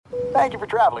Thank you for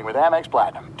traveling with Amex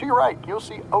Platinum. To your right, you'll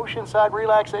see oceanside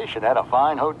relaxation at a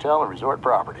fine hotel and resort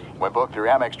property. When booked through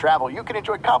Amex Travel, you can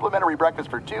enjoy complimentary breakfast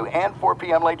for 2 and 4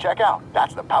 p.m. late checkout.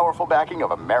 That's the powerful backing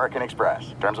of American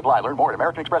Express. Terms apply. Learn more at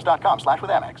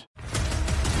americanexpress.com/withAmex.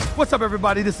 What's up,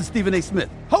 everybody? This is Stephen A. Smith,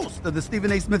 host of the Stephen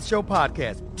A. Smith Show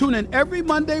podcast. Tune in every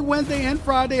Monday, Wednesday, and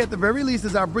Friday at the very least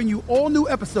as I bring you all new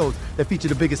episodes that feature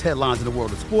the biggest headlines in the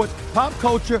world of sports, pop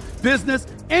culture, business,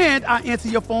 and I answer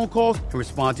your phone calls and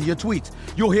respond to your tweets.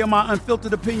 You'll hear my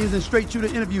unfiltered opinions and straight-shooter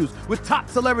interviews with top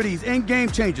celebrities and game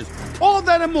changers. All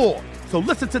that and more. So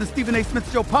listen to the Stephen A.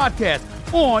 Smith Show podcast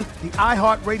on the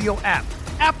iHeartRadio app,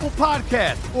 Apple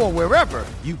Podcasts, or wherever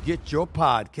you get your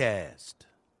podcast.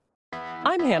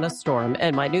 I'm Hannah Storm,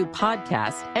 and my new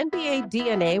podcast, NBA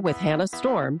DNA with Hannah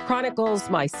Storm, chronicles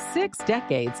my 6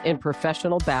 decades in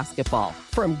professional basketball.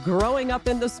 From growing up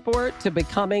in the sport to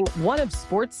becoming one of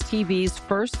sports TV's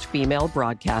first female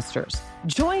broadcasters.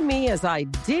 Join me as I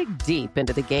dig deep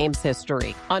into the game's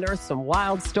history, unearth some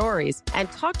wild stories, and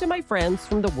talk to my friends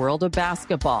from the world of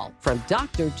basketball, from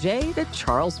Dr. J to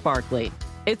Charles Barkley.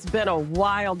 It's been a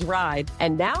wild ride,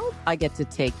 and now I get to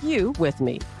take you with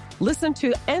me. Listen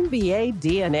to NBA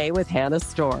DNA with Hannah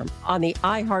Storm on the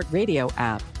iHeartRadio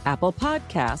app, Apple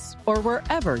Podcasts, or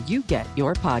wherever you get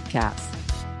your podcasts.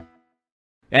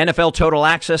 NFL Total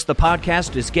Access, the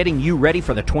podcast, is getting you ready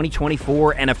for the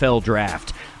 2024 NFL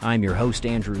Draft. I'm your host,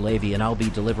 Andrew Levy, and I'll be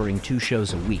delivering 2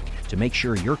 shows a week to make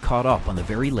sure you're caught up on the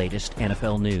very latest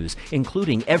NFL news,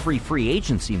 including every free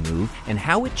agency move and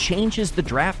how it changes the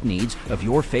draft needs of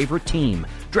your favorite team.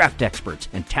 Draft experts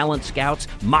and talent scouts,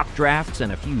 mock drafts,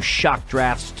 and a few shock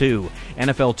drafts, too.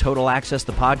 NFL Total Access,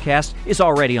 the podcast, is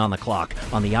already on the clock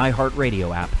on the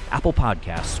iHeartRadio app, Apple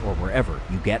Podcasts, or wherever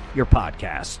you get your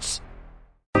podcasts.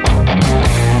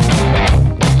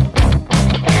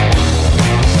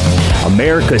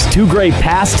 America's 2 great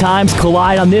pastimes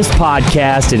collide on this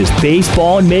podcast. It is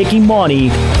baseball and making money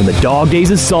from the dog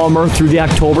days of summer through the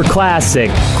October Classic.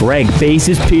 Greg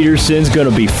Bases Peterson's going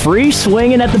to be free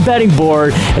swinging at the betting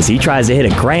board as he tries to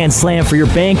hit a grand slam for your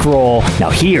bankroll. Now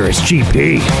here is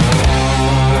GP.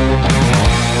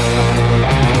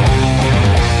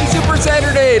 Super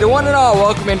Saturday, the one and all.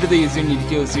 Welcome into the Zuni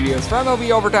Tequila Studios for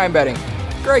MLB Overtime Betting.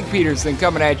 Greg Peterson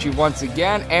coming at you once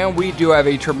again, and we do have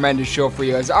a tremendous show for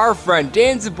you as our friend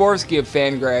Dan Zaborski of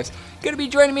Fangraphs going to be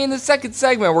joining me in the second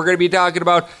segment. We're going to be talking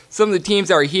about some of the teams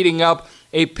that are heating up,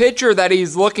 a pitcher that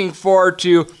he's looking forward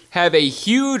to have a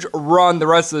huge run the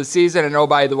rest of the season, and oh,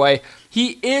 by the way,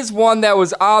 he is one that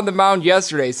was on the mound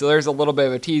yesterday, so there's a little bit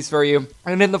of a tease for you.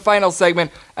 And in the final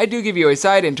segment, I do give you a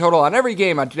side and total on every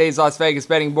game on today's Las Vegas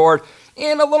betting board,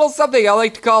 and a little something I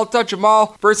like to call touch 'em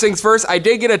all. First things first, I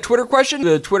did get a Twitter question,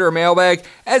 the Twitter mailbag.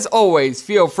 As always,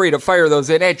 feel free to fire those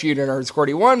in at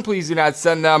 @unit_41. Please do not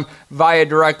send them via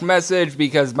direct message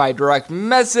because my direct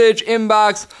message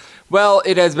inbox, well,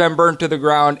 it has been burnt to the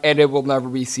ground and it will never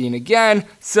be seen again.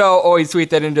 So always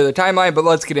tweet that into the timeline, but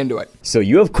let's get into it. So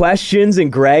you have questions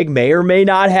and Greg may or may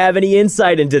not have any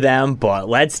insight into them, but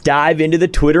let's dive into the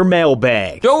Twitter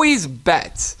mailbag. Joey's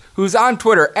Bets, who's on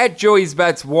Twitter at Joey's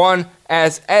Bets 1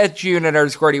 as at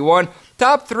 @unit_41.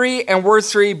 Top 3 and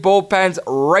worst 3 bullpens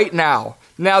right now.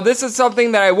 Now, this is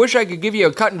something that I wish I could give you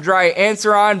a cut and dry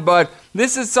answer on, but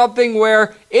this is something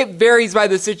where it varies by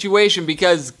the situation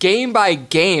because game by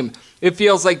game, it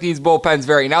feels like these bullpens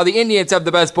vary. Now, the Indians have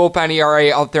the best bullpen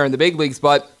ERA out there in the big leagues,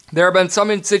 but there have been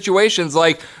some situations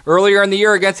like earlier in the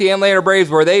year against the Atlanta Braves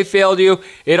where they failed you.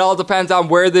 It all depends on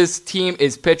where this team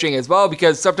is pitching as well,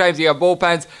 because sometimes you have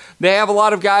bullpens, they have a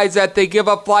lot of guys that they give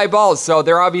up fly balls, so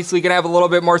they're obviously going to have a little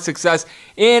bit more success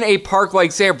in a park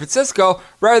like San Francisco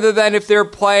rather than if they're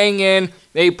playing in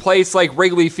a place like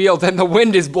Wrigley Field and the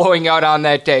wind is blowing out on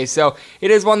that day. So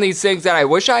it is one of these things that I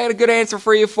wish I had a good answer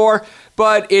for you for,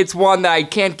 but it's one that I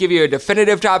can't give you a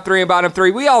definitive top 3 and bottom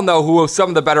 3. We all know who some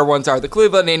of the better ones are. The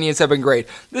Cleveland Indians have been great.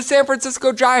 The San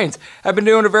Francisco Giants have been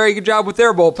doing a very good job with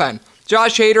their bullpen.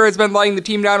 Josh Hader has been letting the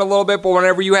team down a little bit, but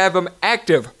whenever you have him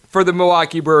active for the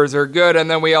Milwaukee Brewers are good,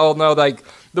 and then we all know like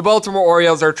the Baltimore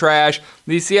Orioles are trash.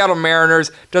 The Seattle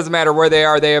Mariners, doesn't matter where they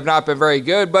are, they have not been very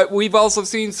good. But we've also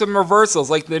seen some reversals,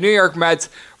 like the New York Mets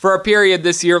for a period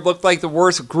this year looked like the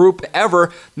worst group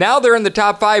ever. Now they're in the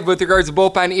top 5 with regards to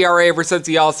bullpen ERA ever since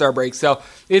the All-Star break. So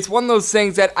it's one of those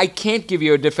things that I can't give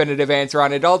you a definitive answer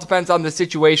on. It all depends on the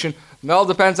situation. It all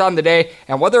depends on the day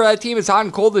and whether that team is hot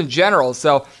and cold in general.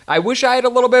 So I wish I had a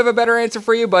little bit of a better answer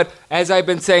for you, but as I've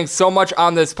been saying so much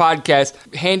on this podcast,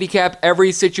 handicap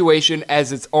every situation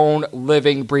as its own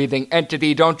living, breathing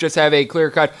entity. Don't just have a clear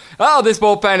cut, oh, this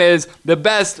bullpen is the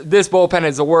best, this bullpen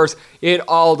is the worst. It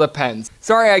all depends.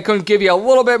 Sorry, sorry I couldn't give you a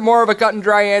little bit more of a cut and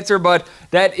dry answer, but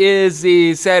that is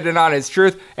the sad and honest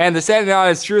truth. And the sad and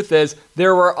honest truth is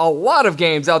there were a lot of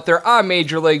games out there on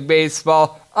Major League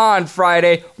Baseball on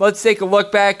Friday. Let's take a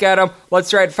look back at them. Let's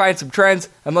try to find some trends,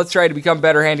 and let's try to become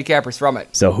better handicappers from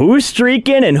it. So who's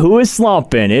streaking and who is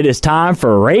slumping? It is time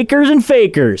for Rakers and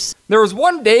Fakers. There was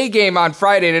one day game on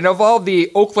Friday, and it involved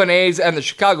the Oakland A's and the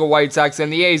Chicago White Sox,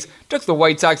 and the A's took the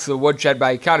White Sox to the woodshed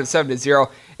by a count of 7-0.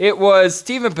 It was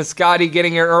Stephen Piscotty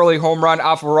getting an early home run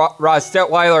off of Ross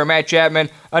Detweiler and Matt Chapman,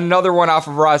 another one off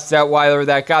of Ross Detweiler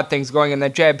that got things going, and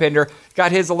then Chad Pinder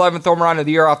got his 11th home run of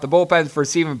the year off the bullpens for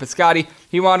Stephen Piscotty.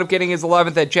 He wound up getting his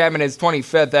 11th and Chapman his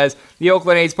 25th as the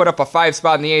Oakland A's put up a 5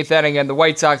 spot in the 8th inning, and the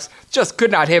White Sox just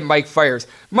could not hit Mike Fiers.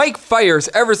 Mike Fiers,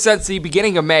 ever since the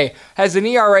beginning of May, has an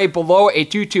ERA below a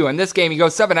 2.2. In this game, he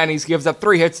goes 7 innings, gives up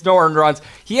 3 hits, no earned runs.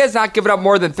 He has not given up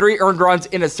more than 3 earned runs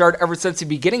in a start ever since the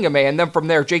beginning of May, and then from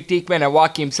there, Jake Diekman and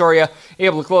Joakim Soria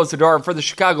able to close the door. And for the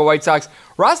Chicago White Sox,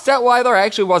 Ross Detweiler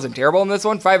actually wasn't terrible in this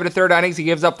one. 5 1/3 innings, he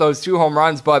gives up those 2 home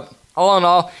runs, but all in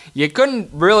all, you couldn't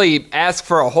really ask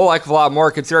for a whole heck of a lot more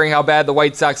considering how bad the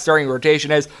White Sox starting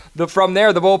rotation is. From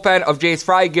there, the bullpen of Jace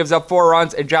Fry gives up 4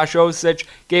 runs, and Josh Osich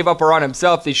gave up a run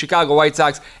himself. The Chicago White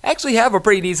Sox actually have a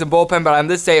pretty decent bullpen, but on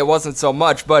this day it wasn't so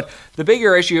much. But the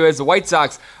bigger issue is the White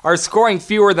Sox are scoring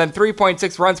fewer than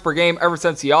 3.6 runs per game ever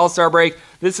since the All-Star break.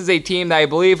 This is a team that I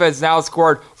believe has now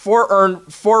scored 4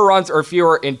 runs or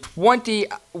fewer in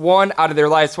 21 out of their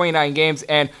last 29 games,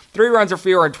 and 3 runs or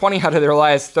fewer in 20 out of their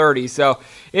last 30. So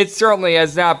it certainly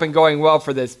has not been going well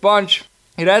for this bunch.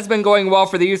 It has been going well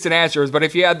for the Houston Astros, but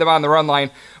if you had them on the run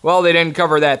line, well, they didn't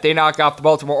cover that. They knock off the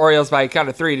Baltimore Orioles by a count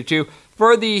of 3-2.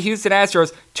 For the Houston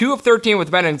Astros, 2 of 13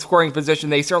 with men in scoring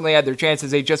position. They certainly had their chances.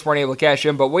 They just weren't able to cash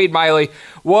in, but Wade Miley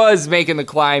was making the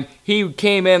climb. He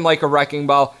came in like a wrecking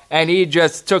ball, and he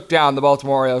just took down the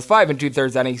Baltimore Orioles. 5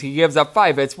 2/3 innings. He gives up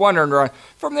 5 hits, 1 earned run.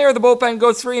 From there, the bullpen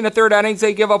goes 3 1/3 innings.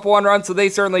 They give up 1 run, so they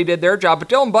certainly did their job. But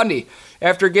Dylan Bundy,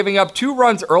 after giving up 2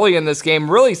 runs early in this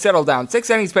game, really settled down. 6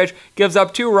 innings pitch, gives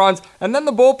up 2 runs, and then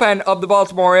the bullpen of the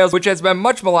Baltimore Orioles, which has been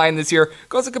much maligned this year,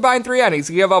 goes a combined 3 innings.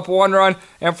 He gave up 1 run,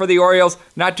 and for the Orioles,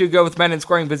 not too good with men in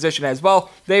scoring position as well.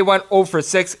 They went 0 for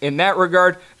 6 in that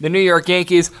regard. The New York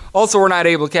Yankees also were not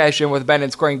able to cash in with men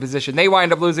in scoring position. They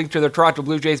wind up losing to the Toronto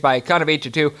Blue Jays by a count of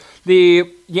 8-2. The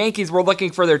Yankees were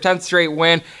looking for their 10th straight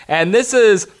win, and this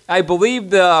is, I believe,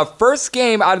 the first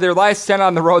game out of their last 10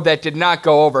 on the road that did not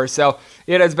go over. So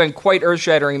it has been quite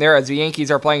earth-shattering there as the Yankees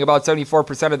are playing about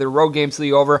 74% of their road games to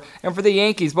the over. And for the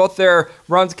Yankees, both their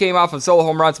runs came off of solo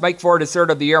home runs. Mike Ford is 3rd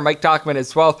of the year. Mike Tauchman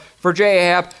is 12th. For J.A.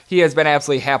 Happ, he has been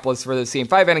absolutely hapless for this team.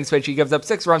 5 innings pitched, he gives up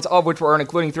 6 runs, all of which were earned,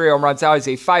 including 3 home runs. Now he's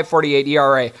a 5.48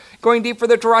 ERA. Going deep for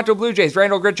the Toronto Blue Jays,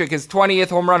 Randall Grichuk, his 20th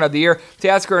home run of the year.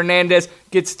 Teoscar Hernandez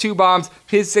gets 2 bombs,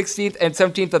 his 16th and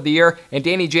 17th of the year, and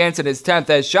Danny Jansen is 10th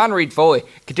as Sean Reed Foley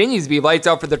continues to be lights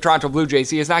out for the Toronto Blue Jays.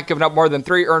 He has not given up more than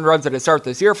 3 earned runs at his start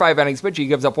this year. 5 innings pitched, he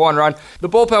gives up 1 run. The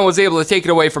bullpen was able to take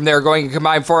it away from there, going a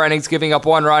combined 4 innings, giving up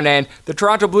 1 run, and the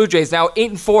Toronto Blue Jays now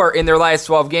 8-4 in their last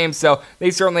 12 games, so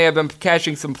they certainly have been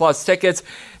cashing some plus tickets.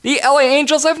 The LA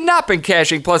Angels have not been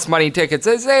cashing plus money tickets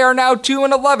as they are now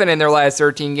 2-11 in their last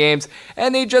 13 games,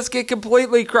 and they just get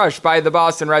completely crushed by the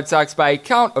Boston Red Sox by a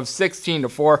count of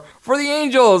 16-4. For the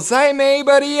Angels, Jaime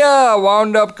Barria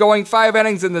wound up going 5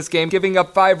 innings in this game, giving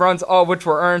up 5 runs, all of which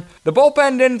were earned. The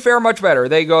bullpen didn't fare much better.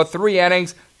 They go 3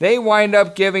 innings. They wind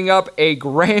up giving up a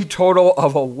grand total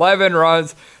of 11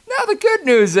 runs. Now the good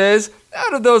news is,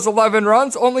 out of those 11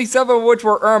 runs, only 7 of which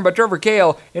were earned, but Trevor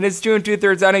Cale, in his 2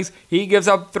 2/3 innings, he gives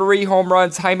up 3 home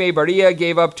runs. Jaime Barria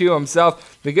gave up 2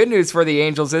 himself. The good news for the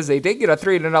Angels is they did get a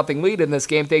 3-0 lead in this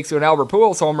game thanks to an Albert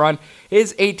Pujols home run,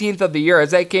 his 18th of the year,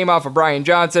 as that came off of Brian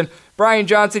Johnson. Brian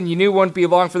Johnson, you knew wouldn't be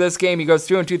long for this game. He goes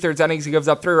 2 2/3 innings. He gives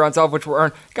up 3 runs, all of which were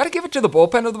earned. Got to give it to the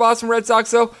bullpen of the Boston Red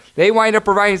Sox, though. They wind up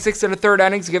providing 6 1/3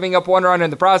 innings, giving up 1 run in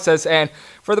the process. And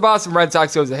for the Boston Red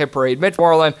Sox, it was a hit parade. Mitch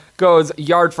Moreland goes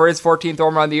yard for his 14th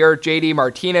home run of the year. J.D.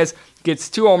 Martinez gets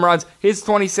 2 home runs, his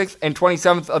 26th and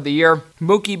 27th of the year.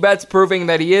 Mookie Betts, proving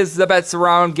that he is the best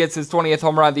around, gets his 20th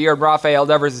home run of the year. Rafael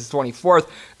Devers is 24th.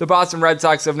 The Boston Red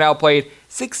Sox have now played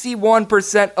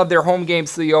 61% of their home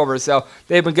games to the over, so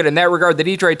they've been good in that regard. The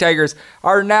Detroit Tigers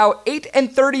are now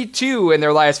 8-32 in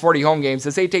their last 40 home games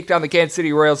as they take down the Kansas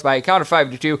City Royals by a count of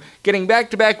 5-2, getting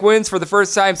back-to-back wins for the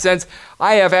first time since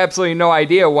I have absolutely no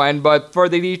idea when, but for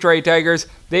the Detroit Tigers,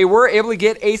 they were able to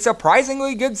get a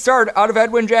surprisingly good start out of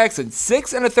Edwin Jackson.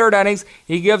 6 1/3 innings,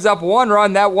 he gives up 1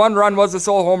 run. That 1 run was a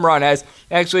solo home run, as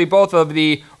actually both of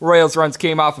the Royals runs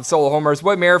came off of solo homers.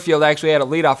 Whit Merrifield actually had a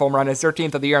leadoff home run, his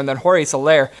 13th of the year, and then Jorge Soler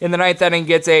Soler. In the ninth inning,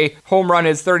 gets a home run,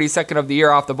 his 32nd of the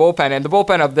year off the bullpen, and the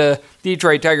bullpen of the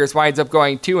Detroit Tigers winds up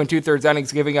going 2 2/3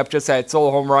 innings, giving up just that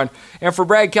solo home run. And for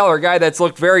Brad Keller, a guy that's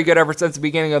looked very good ever since the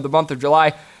beginning of the month of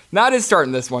July, not his start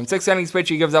in this one. 6 innings pitch,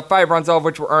 he gives up 5 runs, all of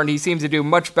which were earned. He seems to do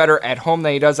much better at home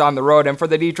than he does on the road. And for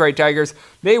the Detroit Tigers,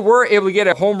 they were able to get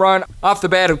a home run off the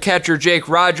bat of catcher Jake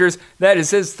Rogers. That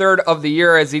is his 3rd of the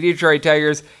year, as the Detroit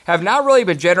Tigers have not really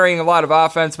been generating a lot of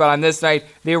offense, but on this night,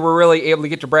 they were really able to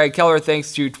get to Brad Keller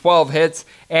thanks to 12 hits.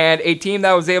 And a team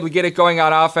that was able to get it going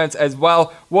on offense as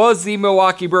well was the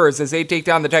Milwaukee Brewers, as they take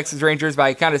down the Texas Rangers by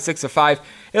a count of 6-5.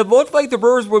 It looked like the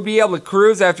Brewers would be able to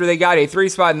cruise after they got a 3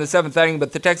 spot in the 7th inning,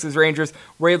 but the Texas Rangers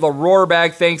were able to roar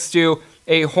back thanks to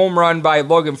a home run by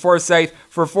Logan Forsythe.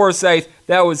 For Forsythe,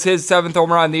 that was his 7th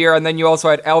home run of the year, and then you also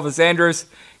had Elvis Andrus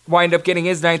wind up getting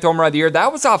his 9th home run of the year.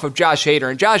 That was off of Josh Hader.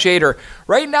 And Josh Hader,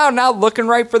 right now, not looking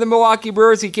right for the Milwaukee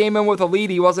Brewers. He came in with a lead.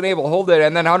 He wasn't able to hold it.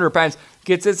 And then Hunter Pence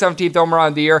gets his 17th home run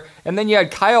of the year. And then you had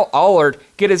Kyle Allard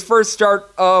get his first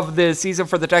start of the season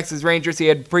for the Texas Rangers. He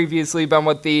had previously been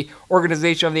with the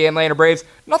organization of the Atlanta Braves.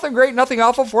 Nothing great, nothing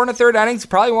awful. 4 1/3 innings.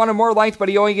 Probably wanted more length, but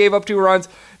he only gave up 2 runs.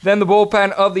 Then the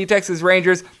bullpen of the Texas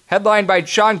Rangers, headlined by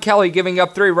Sean Kelly, giving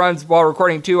up 3 runs while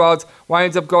recording 2 outs,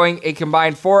 winds up going a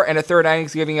combined 4 1/3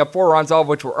 innings, giving up 4 runs, all of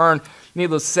which were earned.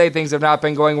 Needless to say, things have not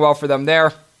been going well for them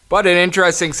there. But an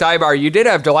interesting sidebar, you did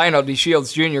have Delino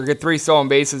DeShields Jr. get 3 stolen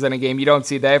bases in a game. You don't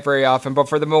see that very often. But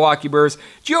for the Milwaukee Brewers,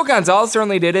 Gio Gonzalez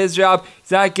certainly did his job.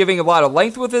 He's not giving a lot of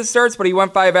length with his starts, but he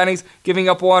went 5 innings, giving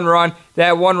up 1 run.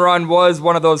 That 1 run was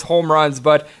one of those home runs,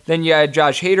 but then you had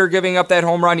Josh Hader giving up that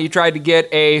home run. He tried to get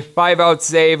a 5-out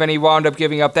save, and he wound up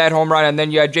giving up that home run. And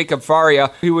then you had Jacob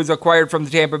Faria, who was acquired from the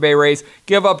Tampa Bay Rays,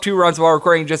 give up 2 runs while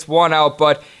recording just 1 out.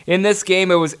 But in this game,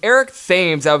 it was Eric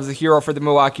Thames that was the hero for the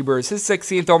Milwaukee Brewers. His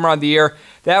 16th home run of the year.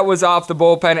 That was off the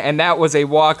bullpen, and that was a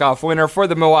walk-off winner for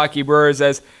the Milwaukee Brewers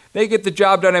as they get the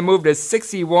job done and move to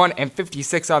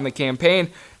 61-56 on the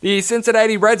campaign. The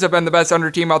Cincinnati Reds have been the best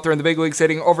under team out there in the big leagues,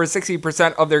 hitting over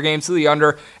 60% of their games to the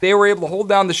under. They were able to hold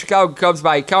down the Chicago Cubs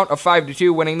by a count of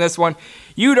 5-2, winning this one.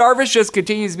 Yu Darvish just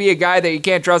continues to be a guy that you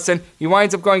can't trust in. He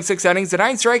winds up going 6 innings. The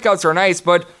 9 strikeouts are nice,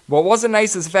 but what wasn't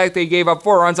nice is the fact that he gave up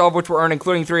 4 runs, all of which were earned,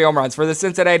 including 3 home runs. For the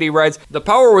Cincinnati Reds, the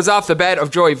power was off the bat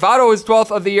of Joey Votto, his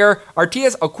 12th of the year,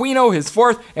 Artias Aquino, his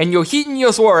 4th, and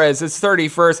Eugenio Suarez, his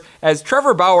 31st, as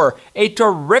Trevor Bauer, a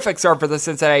terrific start for the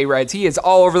Cincinnati Reds. He is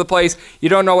all over the place. You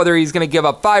don't know whether he's going to give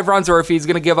up 5 runs or if he's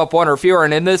going to give up 1 or fewer,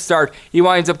 and in this start, he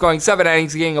winds up going 7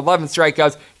 innings, getting 11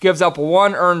 strikeouts, gives up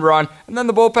 1 earned run, and then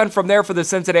the bullpen from there for the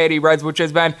Cincinnati Reds, which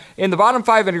has been in the bottom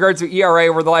 5 in regards to ERA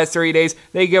over the last 30 days.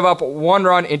 They give up 1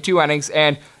 run in 2 innings,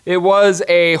 and it was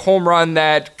a home run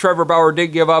that Trevor Bauer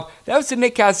did give up. That was to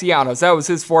Nick Castellanos. That was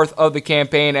his 4th of the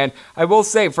campaign, and I will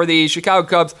say, for the Chicago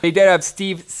Cubs, they did have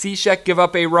Steve Cishek give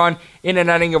up a run in an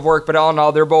inning of work, but all in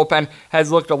all, their bullpen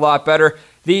has looked a lot better.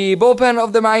 The bullpen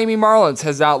of the Miami Marlins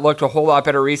has not looked a whole lot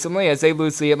better recently as they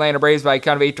lose to the Atlanta Braves by a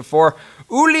count of 8-4.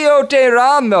 Julio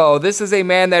Teheran, though, this is a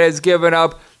man that has given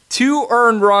up 2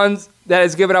 earned runs, that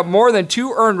has given up more than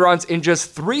 2 earned runs in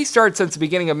just 3 starts since the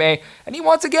beginning of May, and he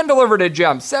once again delivered a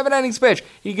gem. 7 innings pitch.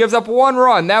 He gives up 1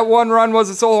 run. That 1 run was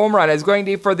a solo home run. As going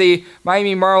deep for the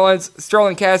Miami Marlins,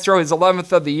 Sterling Castro, his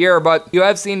 11th of the year, but you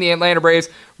have seen the Atlanta Braves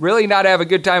really not have a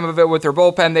good time of it with their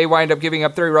bullpen. They wind up giving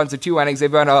up 3 runs in 2 innings.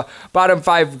 They've been a bottom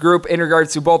 5 group in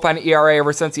regards to bullpen ERA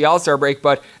ever since the All-Star break,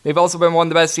 but they've also been one of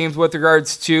the best teams with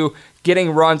regards to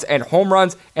getting runs and home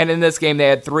runs, and in this game they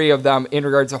had 3 of them in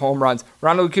regards to home runs.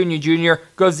 Ronald Acuna Jr.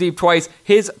 goes deep twice,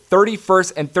 his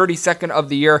 31st and 32nd of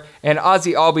the year, and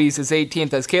Ozzie Albies his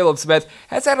 18th, as Caleb Smith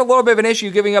has had a little bit of an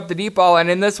issue giving up the deep ball, and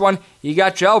in this one, he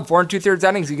got shelled. 4 2/3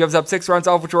 innings. He gives up 6 runs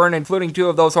off which were earned, including 2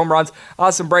 of those home runs.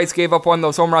 Austin Brice gave up 1 of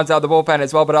those home runs out of the bullpen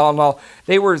as well, but all in all,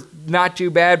 they were not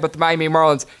too bad, but the Miami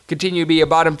Marlins continue to be a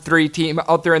bottom 3 team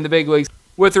out there in the big leagues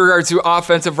with regards to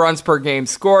offensive runs per game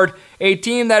scored. A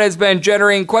team that has been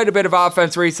generating quite a bit of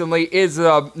offense recently is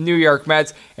the New York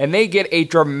Mets, and they get a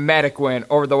dramatic win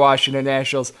over the Washington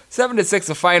Nationals. 7-6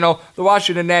 the final. The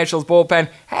Washington Nationals bullpen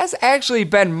has actually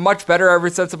been much better ever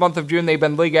since the month of June. They've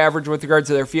been league average with regards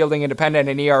to their fielding, independent,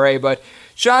 and ERA, but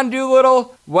Sean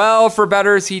Doolittle, well, for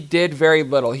bettors, he did very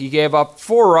little. He gave up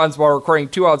 4 runs while recording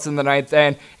 2 outs in the 9th,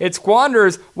 and it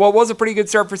squanders what was a pretty good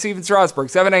start for Steven Strasburg.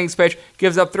 7 innings pitch,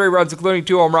 gives up 3 runs, including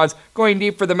 2 home runs. Going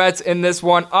deep for the Mets in this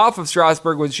one off of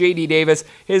Strasburg was J.D. Davis,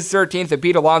 his 13th, and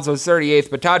Pete Alonso's 38th,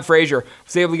 but Todd Frazier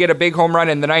was able to get a big home run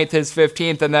in the 9th, his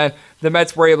 15th, and then the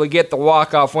Mets were able to get the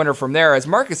walk-off winner from there, as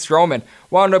Marcus Stroman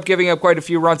wound up giving up quite a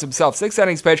few runs himself. 6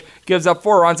 innings pitch, gives up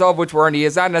 4 runs, all of which were earned. He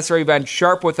has not necessarily been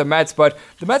sharp with the Mets, but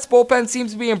the Mets bullpen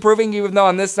seems to be improving, even though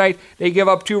on this night they give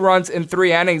up 2 runs in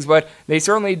 3 innings, but they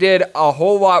certainly did a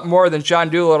whole lot more than Sean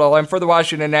Doolittle, and for the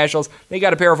Washington Nationals, they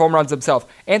got a pair of home runs themselves.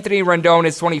 Anthony Rendon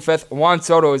is 25th, Juan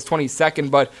Soto is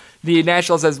 22nd, but the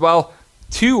Nationals as well,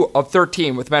 2 of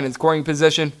 13 with men in scoring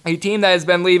position. A team that has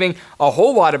been leaving a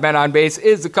whole lot of men on base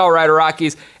is the Colorado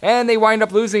Rockies, and they wind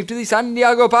up losing to the San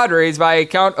Diego Padres by a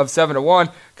count of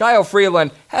 7-1. Kyle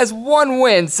Freeland has 1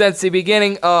 win since the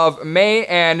beginning of May,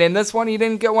 and in this one he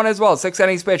didn't get one as well. 6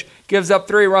 innings pitch, gives up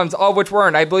 3 runs, all of which were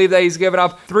earned. I believe that he's given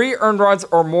up 3 earned runs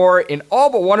or more in all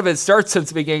but one of his starts since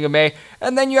the beginning of May.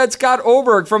 And then you had Scott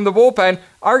Oberg from the bullpen,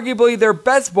 arguably their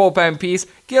best bullpen piece,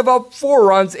 give up 4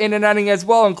 runs in an inning as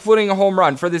well, including a home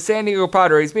run. For the San Diego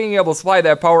Padres, being able to supply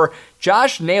that power,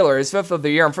 Josh Naylor is 5th of the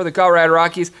year, and for the Colorado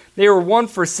Rockies, they were 1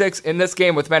 for 6 in this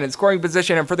game with men in scoring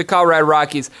position, and for the Colorado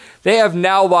Rockies, they have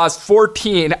now lost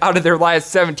 14 out of their last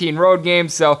 17 road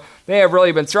games, so they have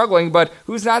really been struggling, but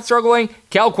who's not struggling?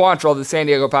 Cal Quantrill of the San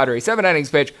Diego Padres, 7 innings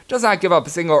pitch, does not give up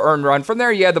a single earned run. From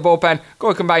there, you had the bullpen go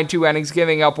a combined 2 innings,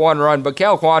 giving up 1 run, but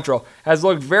Cal Quantrill has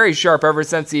looked very sharp ever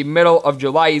since the middle of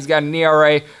July. He's got an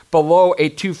ERA below a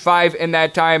 2.5 in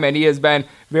that time, and he has been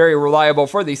very reliable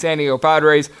for the San Diego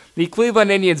Padres. The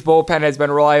Cleveland Indians bullpen has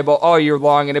been reliable all year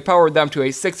long, and it powered them to a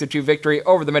 6-2 victory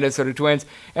over the Minnesota Twins.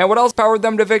 And what else powered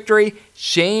them to victory?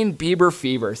 Shane Bieber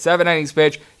fever. 7 innings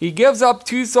pitch. He gives up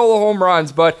 2 solo home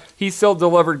runs, but he still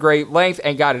delivered great length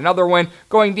and got another win.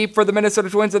 Going deep for the Minnesota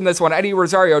Twins in this one, Eddie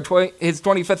Rosario, his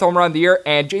 25th home run of the year,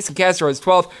 and Jason Castro, his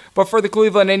 12th. But for the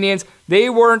Cleveland Indians, they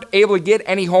weren't able to get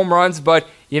any home runs, but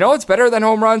you know what's better than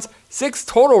home runs? 6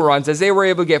 total runs, as they were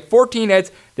able to get 14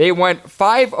 hits. They went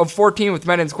 5 of 14 with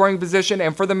men in scoring position,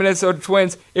 and for the Minnesota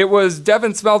Twins, it was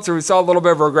Devin Smeltzer who saw a little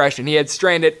bit of regression. He had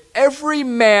stranded every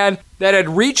man that had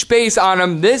reached base on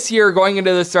him this year going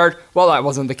into the start. Well, that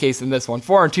wasn't the case in this one.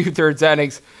 4 2/3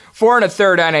 innings. 4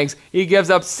 1/3 innings. He gives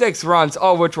up 6 runs,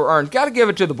 all of which were earned. Got to give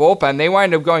it to the bullpen. They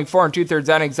wind up going 4 2/3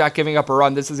 innings, not giving up a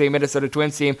run. This is a Minnesota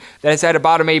Twins team that has had a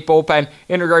bottom 8 bullpen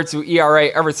in regards to ERA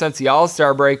ever since the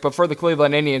All-Star break. But for the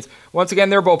Cleveland Indians, once again,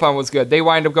 their bullpen was good. They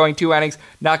wind up going 2 innings,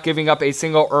 not giving up a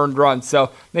single earned run. So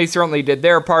they certainly did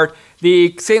their part.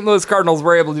 The St. Louis Cardinals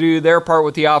were able to do their part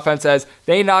with the offense as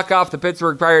they knock off the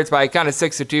Pittsburgh Pirates by a count of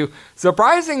 6-2.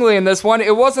 Surprisingly in this one,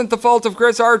 it wasn't the fault of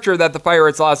Chris Archer that the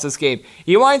Pirates lost this game.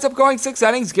 He winds up going 6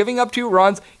 innings, giving up 2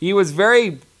 runs. He was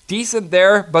very decent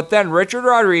there, but then Richard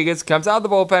Rodriguez comes out of the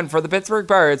bullpen for the Pittsburgh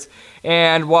Pirates,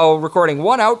 and while recording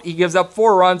 1 out, he gives up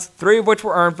 4 runs, 3 of which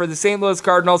were earned for the St. Louis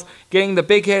Cardinals. Getting the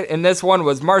big hit in this one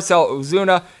was Marcell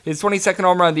Ozuna, his 22nd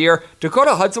home run of the year.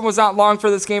 Dakota Hudson was not long for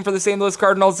this game for the St. Louis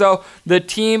Cardinals, though. The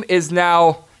team is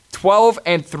now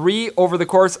 12-3 over the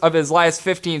course of his last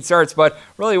 15 starts, but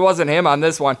really wasn't him on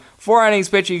this one. 4 innings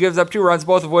pitch, he gives up 2 runs,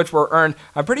 both of which were earned.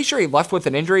 I'm pretty sure he left with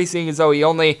an injury, seeing as though he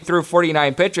only threw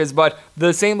 49 pitches, but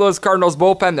the St. Louis Cardinals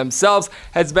bullpen themselves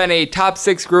has been a top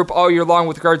 6 group all year long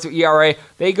with regards to ERA.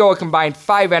 They go a combined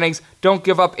 5 innings, don't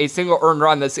give up a single earned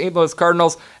run. The St. Louis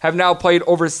Cardinals have now played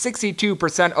over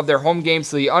 62% of their home games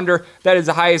to the under. That is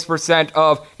the highest percent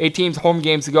of a team's home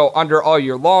games to go under all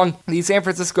year long. The San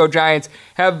Francisco Giants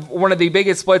have one of the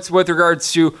biggest splits with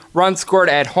regards to runs scored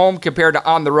at home compared to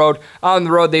on the road. On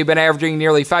the road, they've been averaging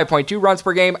nearly 5.2 runs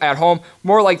per game. At home,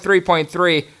 more like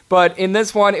 3.3. But in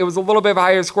this one, it was a little bit of a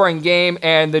higher scoring game,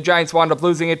 and the Giants wound up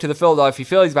losing it to the Philadelphia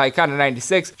Phillies by a count of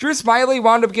 9-6. Drew Smyly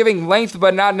wound up giving length,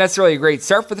 but not necessarily a great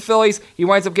start for the Phillies. He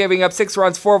winds up giving up 6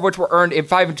 runs, 4 of which were earned in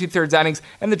 5 2/3 innings,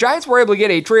 and the Giants were able to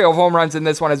get a trio of home runs in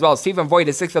this one as well. Stephen Voigt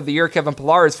is 6th of the year, Kevin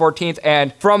Pillar is 14th,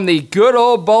 and from the good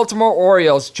old Baltimore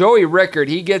Orioles, Joey Rickard,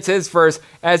 he gets his first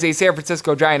as a San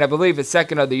Francisco Giant, I believe his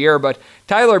 2nd of the year, but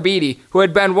Tyler Beede, who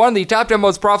had been one of the top 10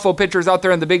 most profitable pitchers out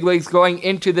there in the big leagues going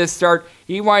into this start,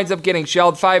 he winds up getting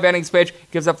shelled. 5 innings pitch,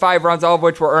 gives up 5 runs, all of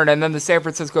which were earned. And then the San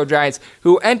Francisco Giants,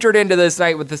 who entered into this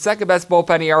night with the 2nd best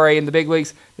bullpen ERA in the big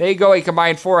leagues, they go a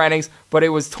combined 4 innings, but it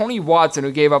was Tony Watson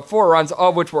who gave up 4 runs, all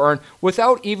of which were earned,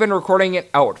 without even recording it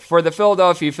out. For the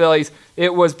Philadelphia Phillies,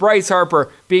 it was Bryce Harper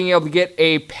being able to get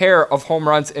a pair of home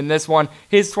runs in this one,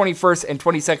 his 21st and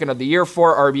 22nd of the year,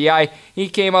 4 RBI. He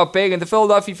came up big in the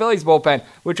Philadelphia Phillies bullpen,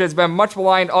 which has been much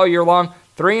maligned all year long.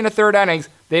 3 1/3 innings.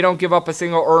 They don't give up a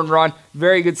single earned run.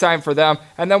 Very good sign for them.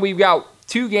 And then we've got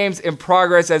 2 games in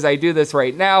progress as I do this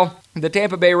right now. The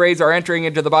Tampa Bay Rays are entering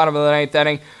into the bottom of the ninth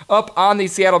inning, up on the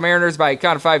Seattle Mariners by a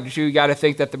count of 5-2. You got to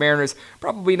think that the Mariners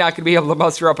probably not going to be able to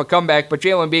muster up a comeback, but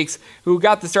Jalen Beeks, who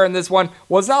got the start in this one,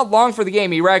 was not long for the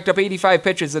game. He racked up 85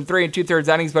 pitches in 3 2/3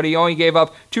 innings, but he only gave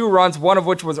up 2 runs, one of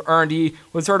which was earned. He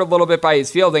was hurt a little bit by his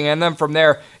fielding, and then from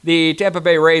there, the Tampa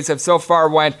Bay Rays have so far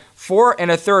went 4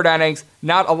 1/3 innings,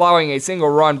 not allowing a single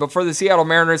run. But for the Seattle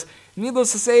Mariners,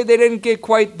 needless to say, they didn't get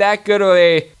quite that good of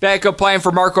a backup plan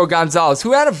for Marco Gonzalez,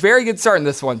 who had a very good start in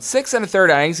this one. 6 1/3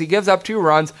 innings, he gives up 2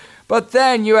 runs. But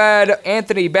then you had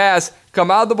Anthony Bass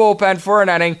come out of the bullpen for an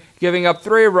inning, giving up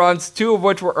 3 runs, 2 of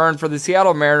which were earned for the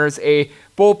Seattle Mariners, a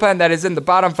bullpen that is in the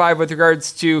bottom 5 with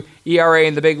regards to ERA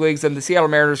in the big leagues, and the Seattle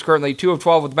Mariners currently 2 of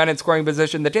 12 with men in scoring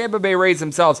position. The Tampa Bay Rays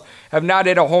themselves have not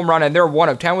hit a home run, and they're 1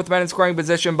 of 10 with men in scoring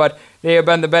position, but they have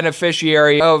been the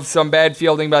beneficiary of some bad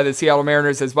fielding by the Seattle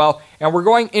Mariners as well. And we're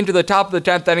going into the top of the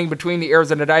 10th inning between the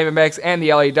Arizona Diamondbacks and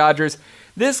the LA Dodgers.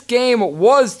 This game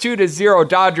was 2-0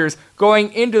 Dodgers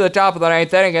going into the top of the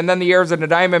 9th inning, and then the Arizona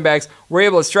Diamondbacks were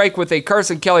able to strike with a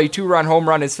Carson Kelly 2-run home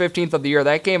run, his 15th of the year.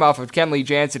 That came off of Kenley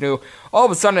Jansen, who all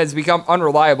of a sudden has become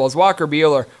unreliable, as Walker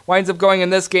Buehler winds up going in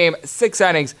this game 6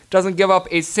 innings, doesn't give up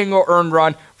a single earned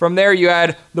run. From there, you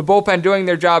had the bullpen doing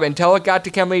their job until it got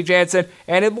to Kenley Jansen,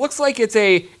 and it looks like it's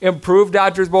a improved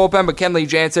Dodgers bullpen, but Kenley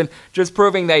Jansen just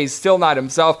proving that he's still not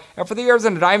himself. And for the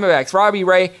Arizona Diamondbacks, Robbie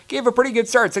Ray gave a pretty good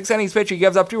start. 6 innings pitch, he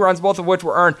gives up 2 runs, both of which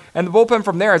were earned, and the bullpen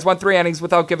from there has won 3 innings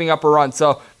without giving up a run.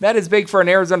 So that is big for an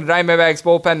Arizona Diamondbacks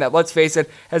bullpen that, let's face it,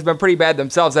 has been pretty bad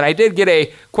themselves. And I did get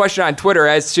a question on Twitter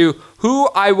as to who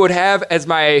I would have as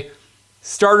my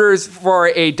starters for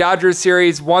a Dodgers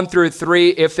series 1 through 3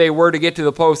 if they were to get to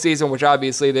the postseason, which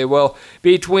obviously they will,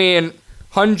 between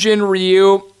Hyun-Jin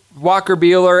Ryu, Walker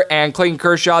Buehler, and Clayton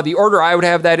Kershaw. The order I would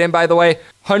have that in, by the way,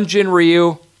 Hyun-Jin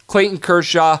Ryu, Clayton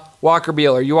Kershaw, Walker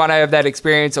Buehler. You want to have that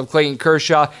experience of Clayton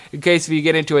Kershaw in case if you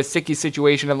get into a sticky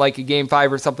situation in like a Game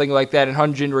 5 or something like that, and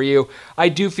Hyun-Jin Ryu, I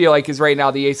do feel like is right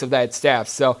now the ace of that staff.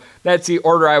 So that's the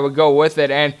order I would go with it.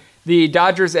 And the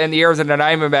Dodgers and the Arizona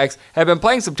Diamondbacks have been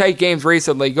playing some tight games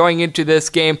recently. Going into this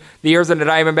game, the Arizona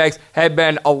Diamondbacks had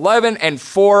been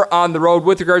 11-4 on the road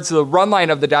with regards to the run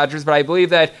line of the Dodgers, but I believe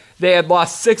that they had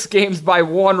lost 6 games by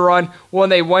 1 run when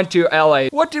they went to LA.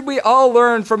 What did we all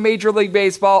learn from Major League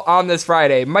Baseball on this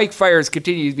Friday? Mike Fiers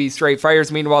continue to be straight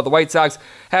fires. Meanwhile, the White Sox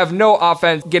have no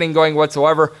offense getting going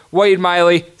whatsoever. Wade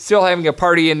Miley still having a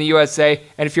party in the USA,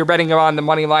 and if you're betting him on the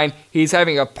money line, he's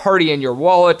having a party in your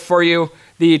wallet for you.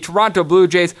 The Toronto Blue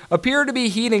Jays appear to be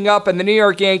heating up, and the New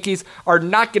York Yankees are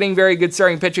not getting very good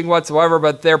starting pitching whatsoever,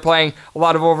 but they're playing a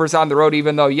lot of overs on the road,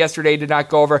 even though yesterday did not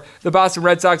go over. The Boston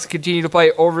Red Sox continue to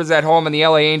play overs at home, and the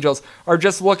LA Angels are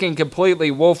just looking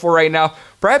completely woeful right now.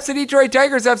 Perhaps the Detroit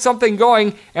Tigers have something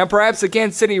going, and perhaps the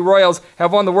Kansas City Royals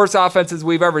have one of the worst offenses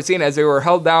we've ever seen as they were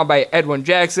held down by Edwin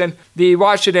Jackson. The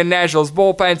Washington Nationals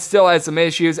bullpen still has some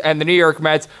issues, and the New York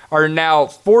Mets are now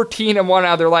 14-1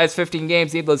 out of their last 15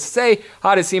 games. Needless to say,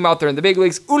 hottest team out there in the big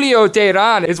leagues. Julio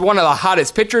Teheran is one of the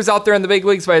hottest pitchers out there in the big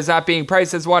leagues, but is not being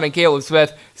priced as one, and Caleb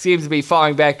Smith seems to be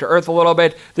falling back to earth a little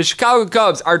bit. The Chicago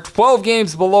Cubs are 12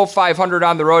 games below 500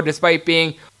 on the road, despite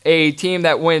being a team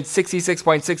that wins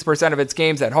 66.6% of its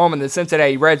games at home, and the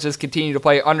Cincinnati Reds just continue to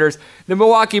play unders. The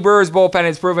Milwaukee Brewers bullpen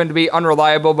has proven to be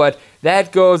unreliable, but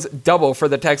that goes double for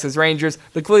the Texas Rangers.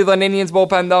 The Cleveland Indians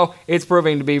bullpen, though, it's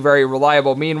proving to be very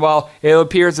reliable. Meanwhile, it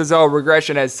appears as though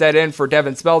regression has set in for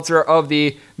Devin Smeltzer of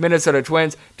the Minnesota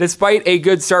Twins. Despite a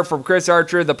good start from Chris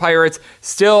Archer, the Pirates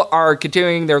still are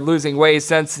continuing their losing ways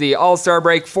since the All-Star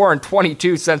break,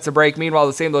 4-22 since the break. Meanwhile,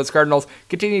 the St. Louis Cardinals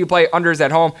continue to play unders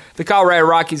at home. The Colorado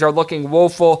Rockies are looking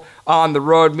woeful on the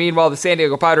road. Meanwhile, the San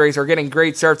Diego Padres are getting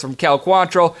great starts from Cal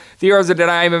Quantrill. The Arizona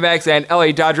Diamondbacks and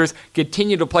LA Dodgers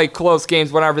continue to play close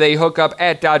games whenever they hook up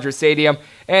at Dodger Stadium.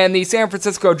 And the San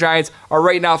Francisco Giants are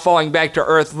right now falling back to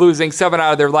earth, losing 7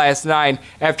 out of their last 9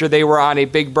 after they were on a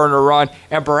big burner run.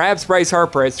 And perhaps Bryce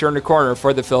Harper has turned a corner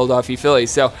for the Philadelphia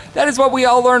Phillies. So that is what we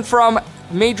all learned from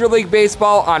Major League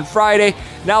Baseball on Friday.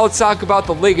 Now let's talk about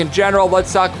the league in general.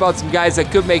 Let's talk about some guys that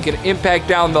could make an impact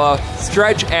down the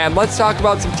stretch, and let's talk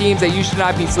about some teams that you should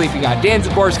not be sleeping on. Dan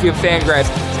Zaborski of Fangraphs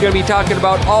is going to be talking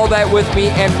about all that with me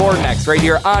and more next, right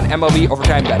here on MLB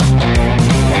Overtime Betting.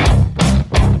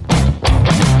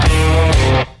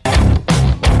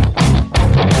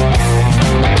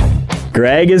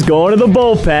 Greg is going to the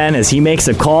bullpen as he makes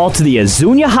a call to the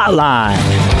Azuña hotline.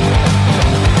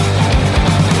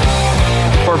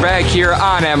 We're back here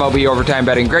on MLB Overtime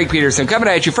Betting. Greg Peterson coming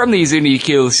at you from the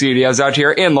Azuña Studios out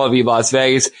here in lovely Las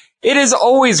Vegas. It is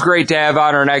always great to have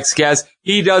on our next guest.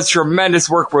 He does tremendous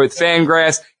work with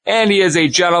Fangraphs. and he is a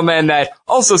gentleman that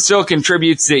also still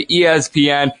contributes to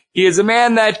ESPN. He is a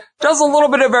man that does a little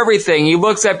bit of everything. He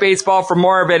looks at baseball from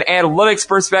more of an analytics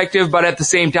perspective, but at the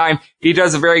same time, he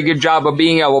does a very good job of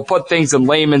being able to put things in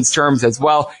layman's terms as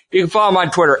well. You can follow him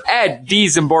on Twitter at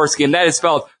 @DZymborski, and that is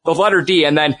spelled the letter D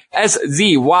and then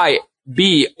SZYBORSKI.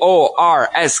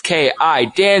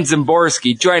 Dan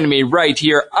Szymborski joining me right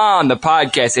here on the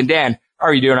podcast. And Dan, how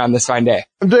are you doing on this fine day?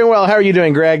 I'm doing well. How are you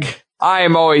doing, Greg? I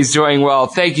am always doing well.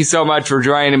 Thank you so much for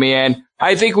joining me. And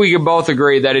I think we can both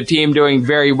agree that a team doing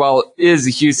very well is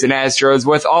the Houston Astros.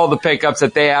 With all the pickups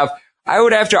that they have, I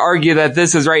would have to argue that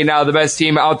this is right now the best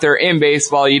team out there in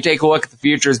baseball. You take a look at the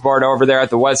futures board over there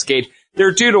at the Westgate.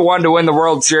 They're 2-1 to win the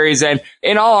World Series. And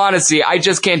in all honesty, I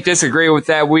just can't disagree with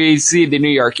that. We see the New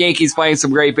York Yankees playing some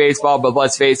great baseball, but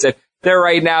let's face it, they're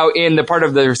right now in the part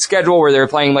of their schedule where they're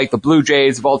playing like the Blue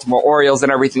Jays, Baltimore Orioles,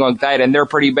 and everything like that, and they're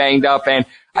pretty banged up. And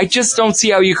I just don't see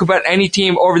how you could put any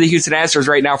team over the Houston Astros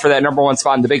right now for that number one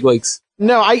spot in the big leagues.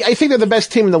 No, I think they're the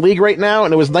best team in the league right now,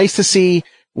 and it was nice to see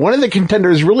one of the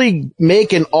contenders really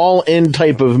make an all-in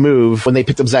type of move when they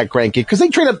picked up Zach Greinke, because they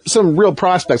traded up some real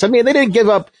prospects. I mean, they didn't give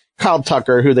up Kyle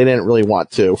Tucker, who they didn't really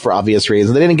want to for obvious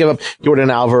reasons. They didn't give up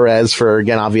Jordan Alvarez for,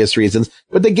 again, obvious reasons.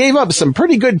 But they gave up some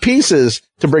pretty good pieces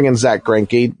to bring in Zach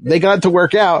Greinke. They got it to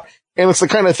work out. And it's the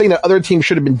kind of thing that other teams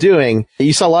should have been doing.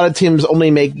 You saw a lot of teams only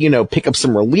make, pick up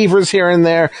some relievers here and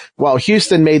there, while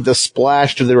Houston made the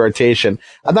splash to the rotation.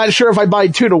 I'm not sure if I buy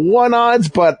 2-1 odds,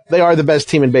 but they are the best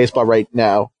team in baseball right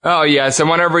now. Oh, yes. And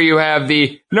whenever you have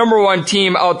the number one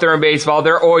team out there in baseball,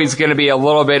 they're always going to be a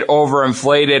little bit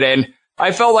overinflated. And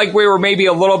I felt like we were maybe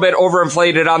a little bit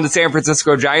overinflated on the San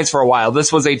Francisco Giants for a while.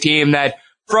 This was a team that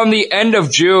from the end of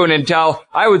June until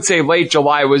I would say late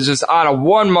July was just on a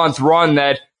 1-month run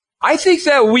that I think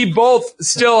that we both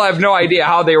still have no idea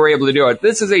how they were able to do it.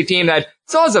 This is a team that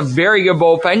still has a very good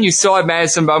bullpen. You still have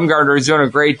Madison Bumgarner who's doing a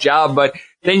great job, but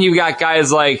then you got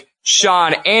guys like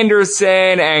Sean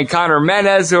Anderson and Connor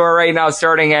Menez who are right now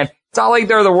starting, and it's not like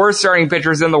they're the worst starting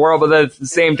pitchers in the world, but at the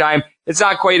same time, it's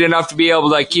not quite enough to be able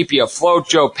to keep you afloat.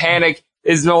 Joe Panik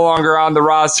is no longer on the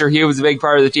roster. He was a big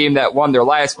part of the team that won their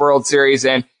last World Series,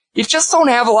 and you just don't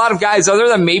have a lot of guys other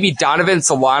than maybe Donovan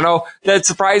Solano that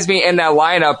surprised me in that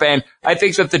lineup. And I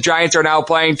think that the Giants are now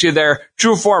playing to their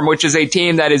true form, which is a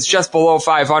team that is just below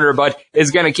 500, but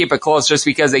is going to keep it close just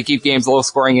because they keep games low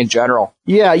scoring in general.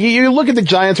 Yeah, you look at the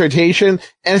Giants rotation,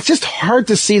 and it's just hard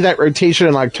to see that rotation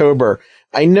in October.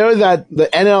 I know that the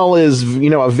NL is,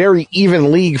 a very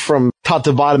even league from top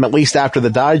to bottom, at least after the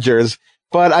Dodgers.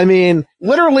 But I mean,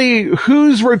 literally,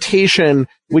 whose rotation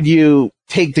would you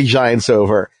take the Giants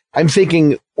over? I'm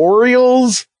thinking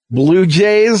Orioles, Blue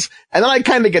Jays, and then I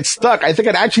kind of get stuck. I think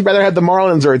I'd actually rather have the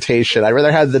Marlins rotation. I'd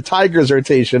rather have the Tigers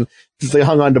rotation since they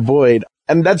hung on to Boyd.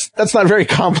 And that's not very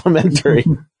complimentary.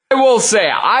 I will say,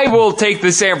 I will take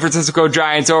the San Francisco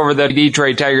Giants over the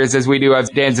Detroit Tigers, as we do have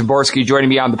Dan Szymborski joining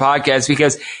me on the podcast,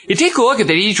 because you take a look at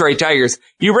the Detroit Tigers.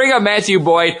 You bring up Matthew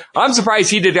Boyd. I'm surprised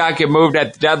he did not get moved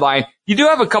at the deadline. You do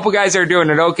have a couple guys that are doing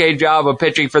an okay job of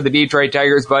pitching for the Detroit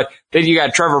Tigers, but then you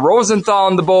got Trevor Rosenthal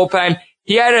in the bullpen.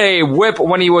 He had a whip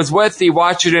when he was with the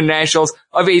Washington Nationals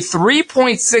of a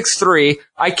 3.63.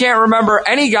 I can't remember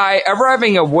any guy ever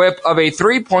having a whip of a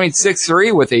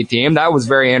 3.63 with a team. That was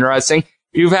very interesting.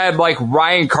 You've had like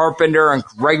Ryan Carpenter and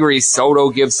Gregory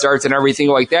Soto give starts and everything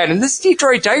like that. And this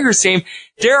Detroit Tigers team,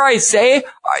 dare I say,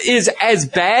 is as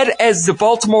bad as the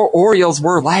Baltimore Orioles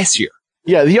were last year.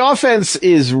 Yeah, the offense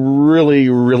is really,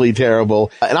 really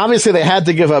terrible. And obviously they had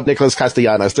to give up Nicholas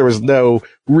Castellanos. There was no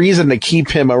reason to keep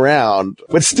him around.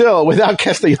 But still, without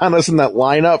Castellanos in that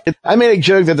lineup, I made a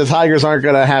joke that the Tigers aren't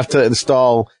going to have to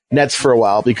install nets for a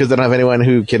while because they don't have anyone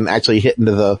who can actually hit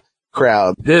into the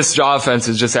crowd. This offense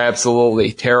is just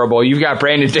absolutely terrible. You've got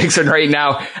Brandon Dixon right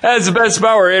now as the best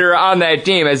power hitter on that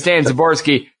team, as Dan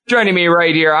Szymborski joining me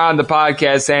right here on the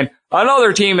podcast. And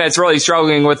another team that's really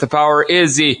struggling with the power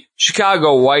is the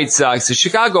Chicago White Sox. The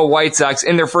Chicago White Sox,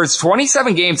 in their first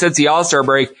 27 games since the All-Star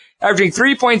break, averaging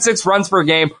 3.6 runs per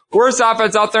game. Worst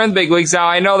offense out there in the big leagues. Now,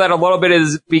 I know that a little bit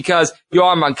is because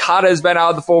Yohan Moncada has been out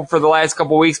of the fold for the last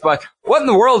couple of weeks, but what in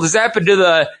the world has happened to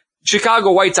the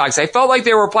Chicago White Sox? I felt like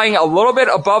they were playing a little bit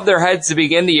above their heads to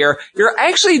begin the year. You're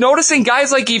actually noticing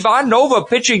guys like Ivan Nova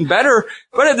pitching better,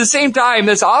 but at the same time,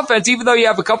 this offense, even though you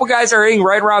have a couple guys that are hitting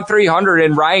right around 300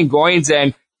 and Ryan Goins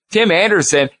and Tim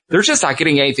Anderson, they're just not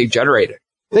getting anything generated.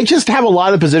 They just have a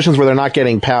lot of positions where they're not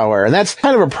getting power, and that's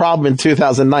kind of a problem in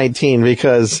 2019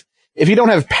 because if you don't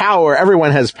have power,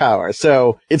 everyone has power.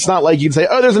 So it's not like you'd say,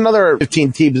 oh, there's another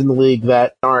 15 teams in the league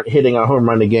that aren't hitting a home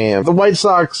run a game. The White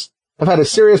Sox have had a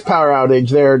serious power outage.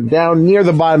 They're down near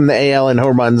the bottom of the AL in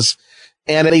home runs.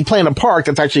 And they play in a park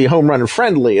that's actually home run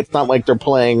friendly. It's not like they're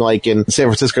playing like in San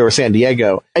Francisco or San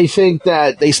Diego. I think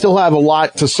that they still have a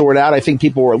lot to sort out. I think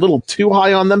people were a little too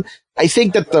high on them. I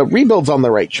think that the rebuild's on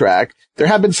the right track. There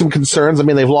have been some concerns. I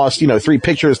mean, they've lost, 3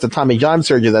 pitchers to Tommy John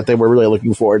surgery that they were really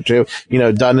looking forward to,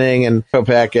 Dunning and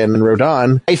Kopech and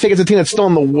Rodon. I think it's a team that's still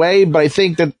in the way, but I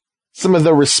think that some of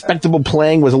the respectable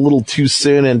playing was a little too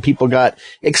soon and people got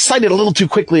excited a little too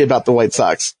quickly about the White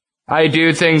Sox. I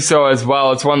do think so as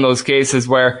well. It's one of those cases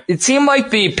where it seemed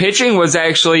like the pitching was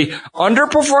actually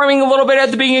underperforming a little bit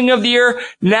at the beginning of the year.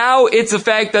 Now it's the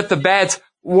fact that the bats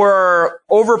were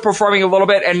overperforming a little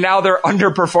bit and now they're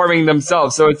underperforming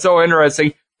themselves. So it's so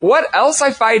interesting. What else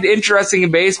I find interesting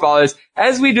in baseball is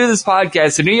as we do this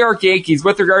podcast, the New York Yankees,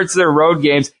 with regards to their road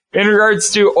games, in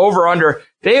regards to over-under,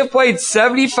 they have played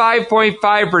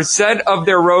 75.5% of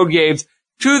their road games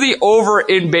to the over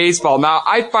in baseball. Now,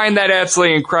 I find that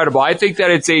absolutely incredible. I think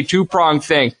that it's a two-pronged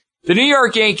thing. The New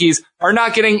York Yankees are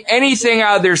not getting anything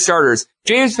out of their starters.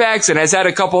 James Paxton has had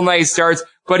a couple nice starts,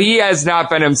 but he has not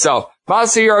been himself.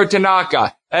 Masahiro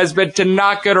Tanaka has been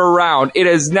Tanaka'd around. It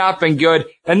has not been good.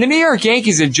 And the New York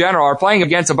Yankees in general are playing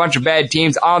against a bunch of bad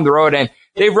teams on the road, and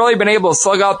they've really been able to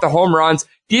slug out the home runs.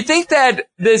 Do you think that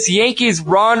this Yankees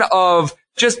run of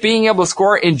just being able to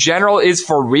score in general is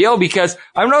for real? Because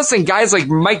I'm noticing guys like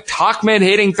Mike Tauchman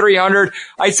hitting 300.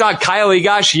 I saw Kyle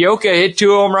Higashioka hit 2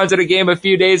 home runs in a game a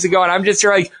few days ago, and I'm just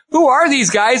here like, who are these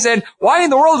guys, and why in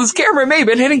the world is Cameron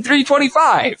Maybin hitting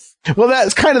 325? Well,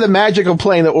 that's kind of the magic of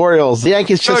playing the Orioles. The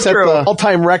Yankees just set the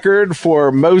all-time record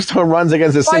for most home runs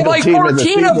against a single team. Like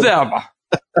 14 of them.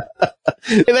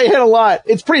 They hit a lot.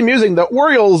 It's pretty amusing. The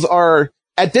Orioles are,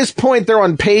 at this point, they're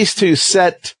on pace to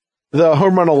set the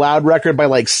home run allowed record by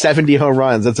like 70 home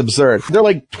runs. That's absurd. They're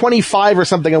like 25 or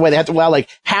something away. They have to allow like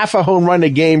half a home run a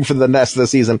game for the rest of the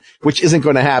season, which isn't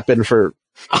going to happen for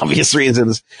obvious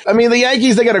reasons. I mean, the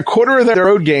Yankees, they got a quarter of their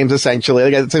road games, essentially.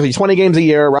 They got 20 games a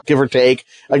year, give or take,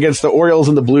 against the Orioles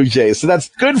and the Blue Jays. So that's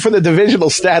good for the divisional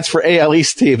stats for AL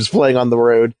East teams playing on the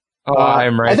road. Oh,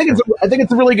 I'm right. I think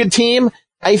it's a really good team.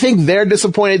 I think they're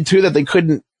disappointed too that they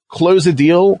couldn't close a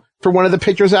deal for one of the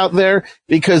pitchers out there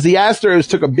because the Astros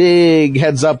took a big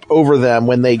heads up over them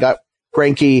when they got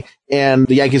Greinke and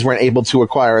the Yankees weren't able to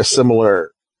acquire a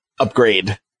similar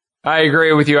upgrade. I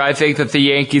agree with you. I think that the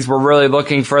Yankees were really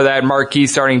looking for that marquee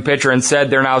starting pitcher. Instead,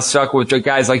 they're now stuck with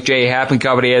guys like Jay Happ and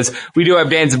company. As we do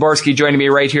have Dan Zaborski joining me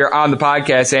right here on the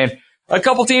podcast. And a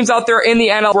couple teams out there in the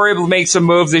NL were able to make some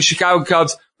moves. The Chicago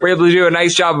Cubs were able to do a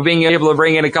nice job of being able to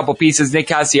bring in a couple pieces. Nick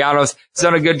Castellanos has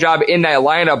done a good job in that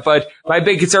lineup. But my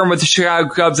big concern with the Chicago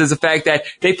Cubs is the fact that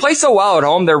they play so well at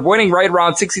home. They're winning right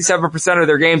around 67% of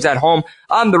their games at home.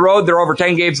 On the road, they're over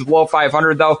 10 games below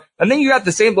 500, though. And then you got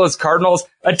the St. Louis Cardinals,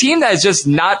 a team that is just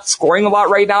not scoring a lot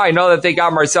right now. I know that they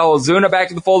got Marcell Ozuna back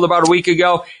in the fold about a week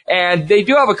ago, and they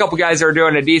do have a couple guys that are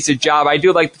doing a decent job. I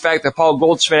do like the fact that Paul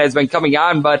Goldschmidt has been coming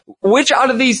on, but which out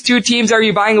of these two teams are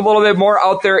you buying a little bit more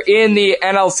out there in the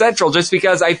NL Central? Just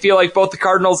because I feel like both the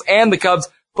Cardinals and the Cubs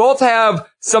both have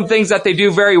some things that they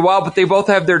do very well, but they both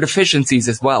have their deficiencies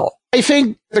as well. I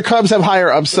think the Cubs have higher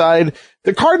upside.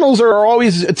 The Cardinals are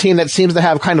always a team that seems to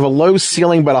have kind of a low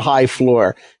ceiling but a high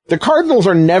floor. The Cardinals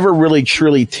are never really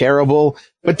truly terrible,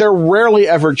 but they're rarely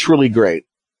ever truly great.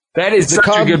 That is such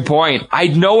a good point. I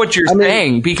know what you're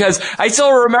saying because I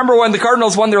still remember when the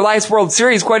Cardinals won their last World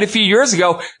Series quite a few years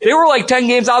ago. They were like 10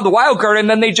 games out of the wild card, and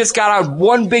then they just got on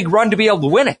one big run to be able to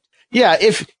win it. Yeah,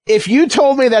 if you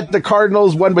told me that the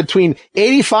Cardinals won between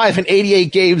 85 and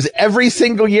 88 games every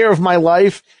single year of my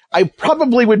life, I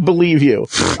probably would believe you,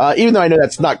 even though I know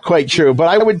that's not quite true. But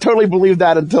I would totally believe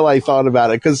that until I thought about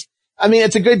it. Because, I mean,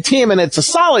 it's a good team and it's a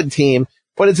solid team,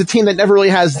 but it's a team that never really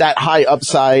has that high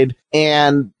upside.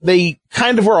 And they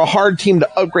kind of were a hard team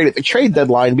to upgrade at the trade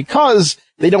deadline because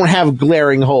they don't have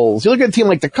glaring holes. You look at a team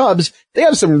like the Cubs, they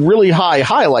have some really high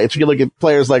highlights. You look at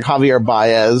players like Javier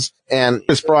Baez and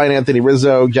Chris Bryant, Anthony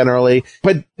Rizzo generally,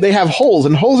 but they have holes,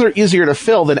 and holes are easier to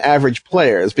fill than average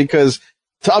players because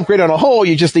to upgrade on a hole,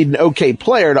 you just need an okay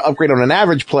player. To upgrade on an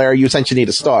average player, you essentially need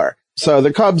a star. So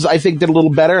the Cubs, I think, did a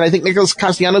little better, and I think Nicholas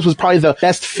Castellanos was probably the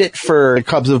best fit for the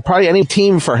Cubs of probably any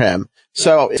team for him.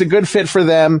 So it's a good fit for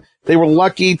them. They were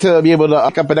lucky to be able to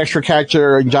hook up an extra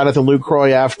catcher, Jonathan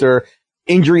Lucroy, after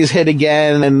injuries hit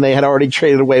again, and they had already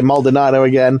traded away Maldonado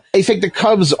again. I think the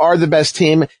Cubs are the best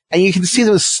team, and you can see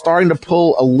them starting to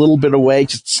pull a little bit away,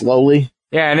 just slowly.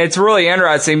 Yeah, and it's really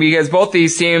interesting because both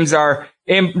these teams are,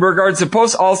 in regards to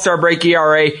post-All-Star break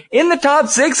ERA, in the top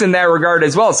 6 in that regard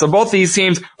as well. So both these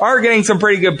teams are getting some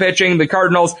pretty good pitching. The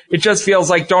Cardinals, it just feels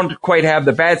like don't quite have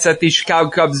the bats that the Chicago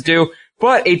Cubs do,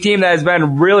 but a team that has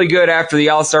been really good after the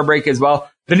All-Star break as well.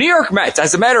 The New York Mets,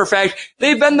 as a matter of fact,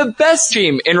 they've been the best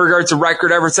team in regards to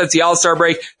record ever since the All-Star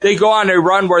break. They go on a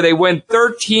run where they win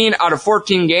 13 out of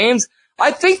 14 games.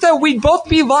 I think that we'd both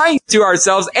be lying to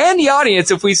ourselves and the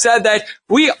audience if we said that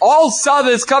we all saw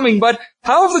this coming, but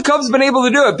how have the Cubs been able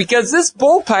to do it? Because this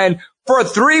bullpen for a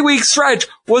 3-week stretch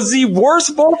was the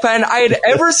worst bullpen I had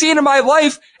ever seen in my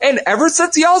life, and ever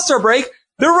since the All-Star break,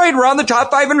 they're right around the top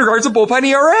 5 in regards to bullpen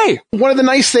ERA. One of the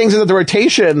nice things is that the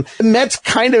rotation, the Mets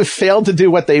kind of failed to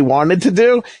do what they wanted to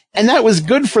do, and that was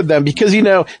good for them because,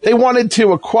 they wanted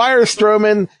to acquire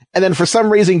Stroman and then for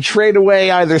some reason trade away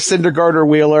either Syndergaard or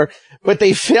Wheeler, but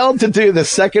they failed to do the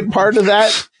second part of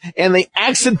that, and they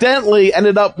accidentally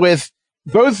ended up with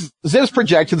both Zip's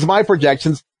projections, my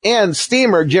projections, and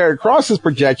Steamer, Jared Cross's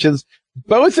projections.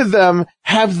 Both of them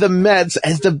have the Mets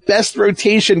as the best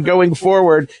rotation going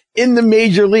forward in the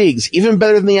major leagues, even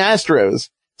better than the Astros.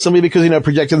 Simply because,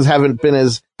 projections haven't been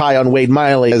as high on Wade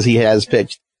Miley as he has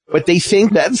pitched. But they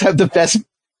think Mets have the best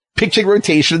pitching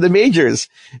rotation in the majors.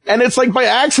 And it's like by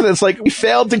accident, it's like we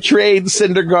failed to trade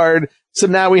Syndergaard, so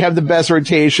now we have the best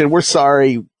rotation. We're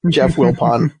sorry, Jeff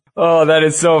Wilpon. Oh, that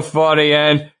is so funny,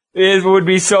 and it would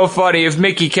be so funny if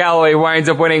Mickey Callaway winds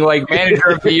up winning like manager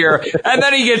of the year and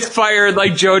then he gets fired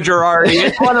like Joe Girardi.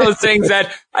 It's one of those things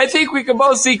that I think we can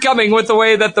both see coming with the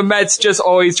way that the Mets just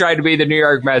always try to be the New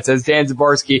York Mets, as Dan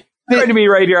Zaborski joined me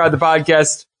right here on the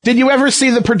podcast. Did you ever see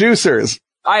The Producers?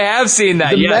 I have seen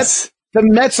that, yes. The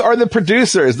Mets are the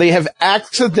producers. They have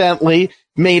accidentally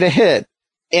made a hit.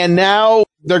 And now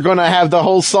they're going to have the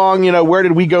whole song, where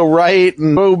did we go right?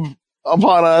 And move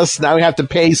upon us. Now we have to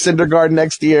pay Syndergaard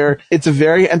next year. It's a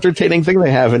very entertaining thing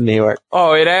they have in New York.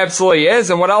 Oh, it absolutely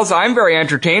is. And what else I'm very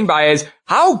entertained by is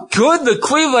how good the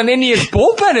Cleveland Indians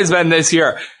bullpen has been this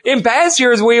year. In past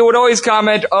years, we would always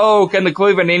comment, oh, can the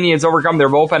Cleveland Indians overcome their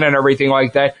bullpen and everything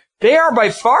like that? They are by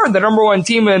far the number one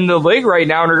team in the league right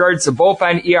now in regards to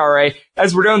bullpen ERA.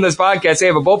 As we're doing this podcast, they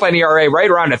have a bullpen ERA right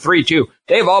around a 3.2.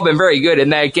 They've all been very good. In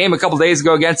that game a couple days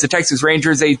ago against the Texas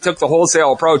Rangers, they took the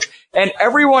wholesale approach, and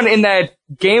everyone in that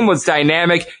game was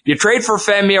dynamic. You trade for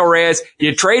Fenmil Reyes,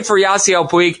 you trade for Yasiel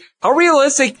Puig. How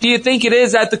realistic do you think it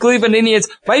is that the Cleveland Indians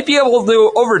might be able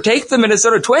to overtake the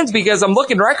Minnesota Twins? Because I'm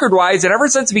looking record-wise, and ever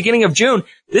since the beginning of June,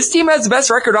 this team has the best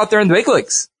record out there in the big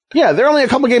leagues. Yeah, they're only a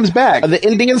couple games back. The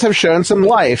Indians have shown some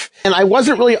life. And I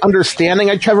wasn't really understanding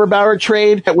a Trevor Bauer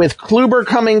trade with Kluber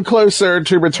coming closer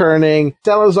to returning,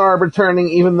 Salazar returning,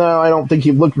 even though I don't think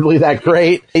he looked really that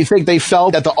great. I think they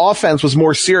felt that the offense was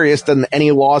more serious than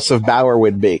any loss of Bauer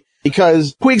would be.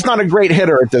 Because Puig's not a great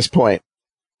hitter at this point.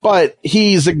 But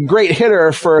he's a great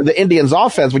hitter for the Indians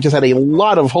offense, which has had a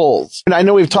lot of holes. And I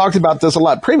know we've talked about this a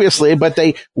lot previously, but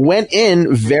they went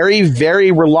in very,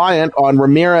 very reliant on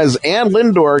Ramirez and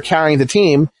Lindor carrying the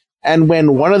team. And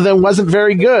when one of them wasn't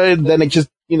very good, then it just,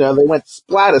 they went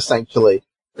splat essentially.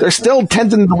 They're still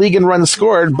 10th in the league in runs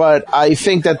scored, but I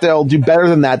think that they'll do better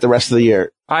than that the rest of the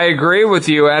year. I agree with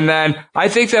you. And then I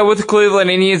think that with the Cleveland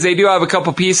Indians, they do have a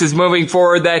couple pieces moving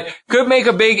forward that could make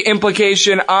a big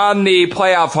implication on the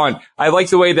playoff hunt. I like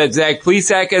the way that Zach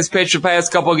Plesac has pitched the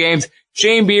past couple games.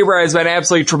 Shane Bieber has been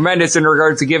absolutely tremendous in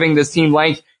regards to giving this team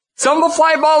length. Some of the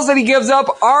fly balls that he gives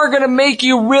up are going to make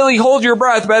you really hold your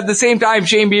breath, but at the same time,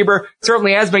 Shane Bieber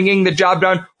certainly has been getting the job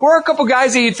done. Who are a couple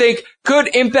guys that you think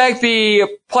could impact the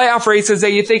playoff races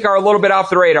that you think are a little bit off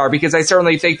the radar? Because I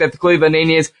certainly think that the Cleveland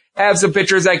Indians have some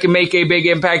pitchers that can make a big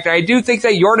impact. And I do think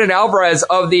that Yordan Alvarez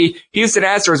of the Houston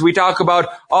Astros, we talk about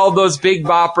all those big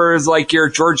boppers like your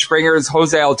George Springers,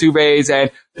 Jose Altuve's,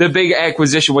 and the big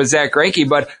acquisition with Zach Greinke.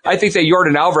 But I think that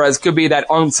Yordan Alvarez could be that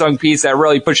unsung piece that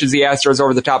really pushes the Astros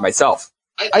over the top myself.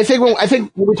 I think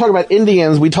when we talk about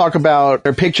Indians, we talk about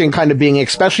their pitching kind of being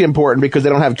especially important because they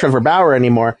don't have Trevor Bauer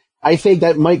anymore. I think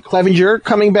that Mike Clevinger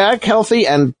coming back healthy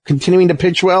and continuing to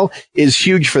pitch well is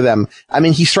huge for them. I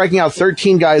mean, he's striking out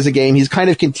 13 guys a game. He's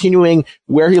kind of continuing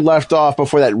where he left off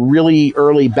before that really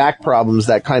early back problems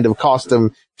that kind of cost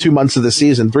him 2 months of the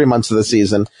season, 3 months of the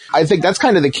season. I think that's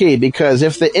kind of the key because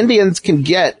if the Indians can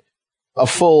get a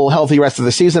full healthy rest of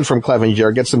the season from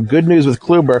Clevinger, get some good news with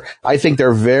Kluber, I think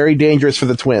they're very dangerous for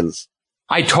the Twins.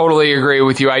 I totally agree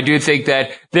with you. I do think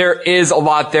that there is a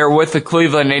lot there with the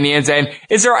Cleveland Indians. And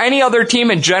is there any other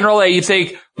team in general that you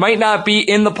think might not be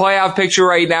in the playoff picture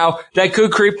right now that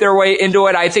could creep their way into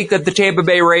it? I think that the Tampa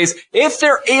Bay Rays, if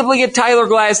they're able to get Tyler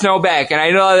Glasnow back, and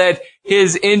I know that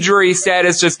his injury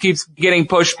status just keeps getting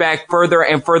pushed back further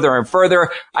and further and further,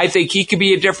 I think he could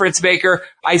be a difference maker.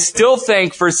 I still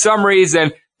think for some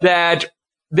reason that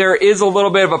there is a little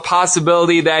bit of a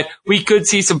possibility that we could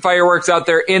see some fireworks out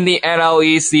there in the NL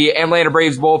East. The Atlanta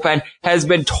Braves bullpen has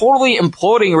been totally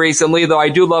imploding recently, though I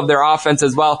do love their offense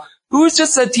as well. who's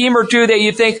just a team or two that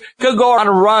you think could go on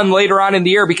a run later on in the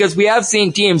year? Because we have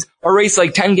seen teams erase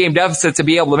like 10-game deficits to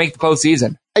be able to make the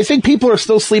postseason. I think people are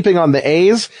still sleeping on the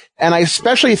A's, and I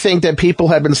especially think that people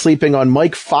have been sleeping on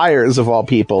Mike Fiers, of all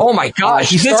people. Oh my gosh,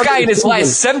 this guy in his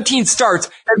last 17 starts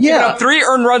has given up 3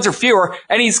 earned runs or fewer,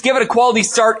 and he's given a quality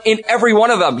start in every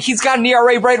one of them. He's got an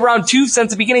ERA right around 2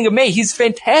 since the beginning of May. He's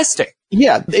fantastic.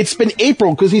 Yeah, it's been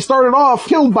April because he started off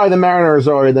killed by the Mariners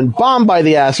already, then bombed by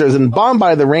the Astros and bombed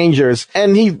by the Rangers,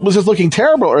 and he was just looking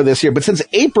terrible this year. But since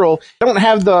April, I don't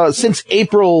have the since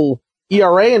April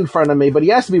ERA in front of me, but he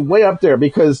has to be way up there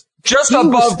because just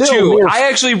above 2. I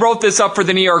actually wrote this up for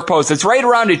the New York Post. It's right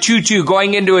around a 2-2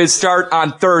 going into his start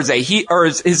on Thursday.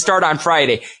 His start on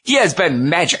Friday. He has been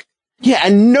magic. Yeah,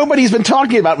 and nobody's been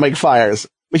talking about Mike Fiers,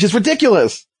 which is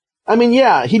ridiculous. I mean,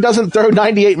 yeah, he doesn't throw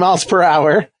 98 miles per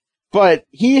hour, but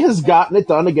he has gotten it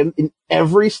done again in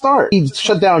every start. He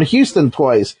shut down Houston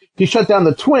twice. He shut down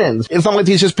the Twins. It's not like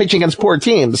he's just pitching against poor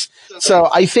teams. So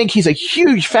I think he's a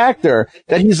huge factor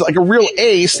that he's like a real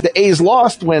ace. The A's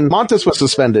lost when Montes was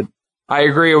suspended. I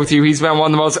agree with you. He's been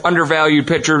one of the most undervalued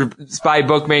pitchers by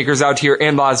bookmakers out here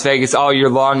in Las Vegas all year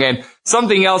long. And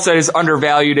something else that is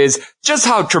undervalued is just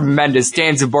how tremendous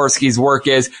Dan Szymborski's work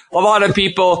is. A lot of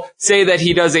people say that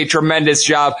he does a tremendous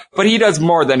job, but he does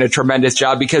more than a tremendous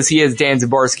job because he is Dan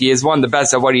Szymborski. He is one of the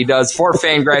best at what he does for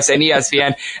Fangraphs and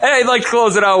ESPN. And I'd like to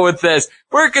close it out with this.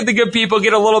 Where could the good people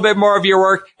get a little bit more of your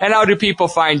work? And how do people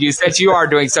find you since you are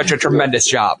doing such a tremendous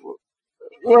job?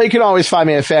 Well, you can always find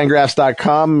me at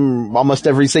fangraphs.com almost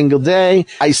every single day.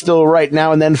 I still write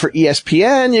now and then for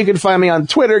ESPN. You can find me on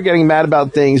Twitter getting mad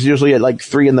about things, usually at like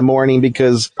 3 a.m,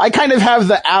 because I kind of have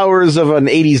the hours of an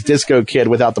 80s disco kid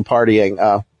without the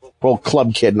partying. Well,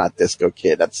 club kid, not disco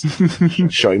kid. That's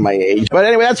showing my age. But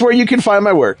anyway, that's where you can find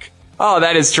my work. Oh,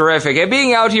 that is terrific. And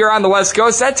being out here on the West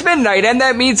Coast, that's midnight, and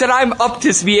that means that I'm up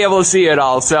to be able to see it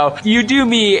all. So you do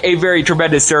me a very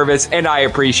tremendous service, and I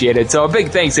appreciate it. So a big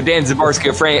thanks to Dan Szymborski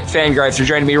of Fangraphs for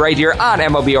joining me right here on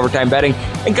MLB Overtime Betting.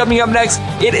 And coming up next,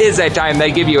 it is that time that I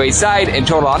give you a side and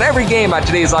total on every game on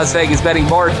today's Las Vegas betting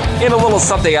board in a little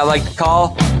something I like to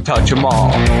call Touch 'em All.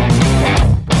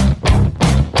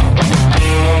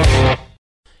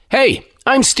 Hey,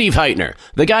 I'm Steve Heitner,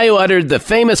 the guy who uttered the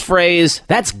famous phrase,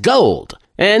 "That's gold."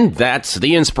 And that's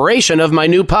the inspiration of my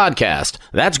new podcast,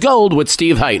 That's Gold with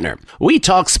Steve Heitner. We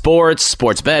talk sports,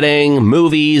 sports betting,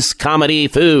 movies, comedy,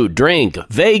 food, drink,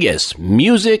 Vegas,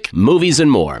 music, movies,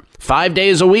 and more. 5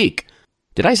 days a week.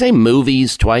 Did I say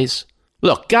movies twice?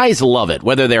 Look, guys love it,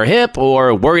 whether they're hip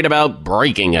or worried about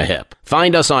breaking a hip.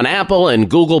 Find us on Apple and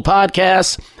Google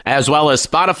Podcasts, as well as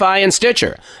Spotify and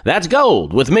Stitcher. That's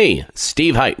Gold with me,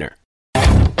 Steve Heitner.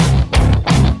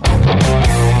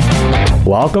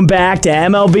 Welcome back to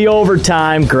MLB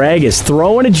Overtime. Greg is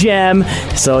throwing a gem,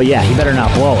 so yeah, he better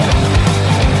not blow it.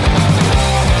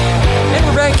 And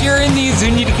we're back here in the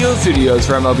Zuni Tequila Studios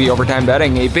for MLB Overtime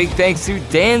Betting. A big thanks to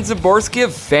Dan Szymborski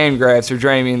of Fangraphs for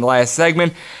joining me in the last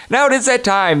segment. Now it is that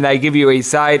time that I give you a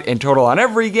side and total on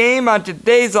every game on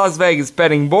today's Las Vegas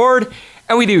betting board,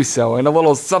 and we do so in a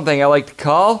little something I like to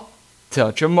call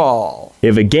Touch 'em All.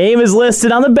 If a game is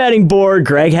listed on the betting board,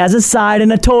 Greg has a side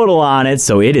and a total on it,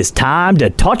 so it is time to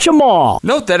touch 'em all.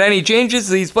 Note that any changes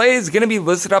to these plays are going to be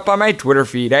listed up on my Twitter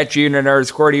feed at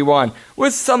 @June_D1.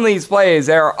 With some of these plays,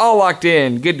 they are all locked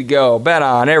in, good to go, bet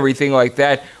on, everything like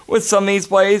that. With some of these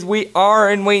plays, we are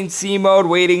in wait-and-see mode,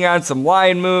 waiting on some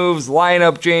line moves,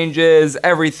 lineup changes,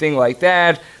 everything like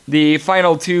that. The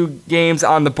final 2 games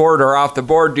on the board are off the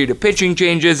board due to pitching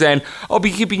changes, and I'll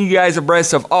be keeping you guys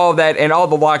abreast of all of that, and all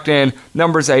the locked-in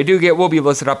numbers I do get will be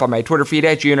listed up on my Twitter feed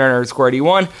at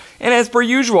June_D1. And as per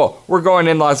usual, we're going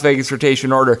in Las Vegas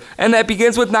rotation order, and that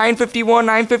begins with 9:51,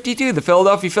 9:52. The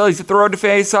Philadelphia Phillies hit the road to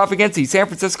face off against the San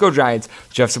Francisco Giants.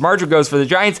 Jeff Samardzija goes for the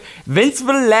Giants. Vince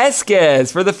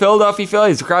Velasquez for the Philadelphia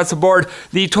Phillies. Across the board,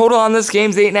 the total on this game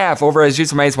is 8.5. Over as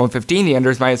juice -115. The under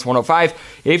is -105.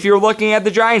 If you're looking at the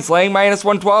Giants, laying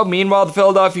 -112. Meanwhile, the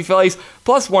Philadelphia Phillies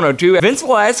 +102. Vince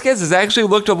Velasquez has actually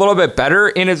looked a little bit better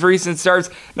in his recent starts.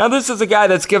 Now, this is a guy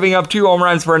that's giving up 2 home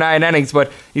runs per 9 innings,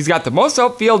 but he's got the most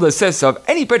outfield assists of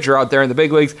any pitcher out there in the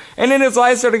big leagues. And in his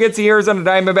last start against the Arizona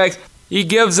Diamondbacks, he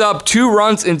gives up 2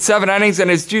 runs in 7 innings, and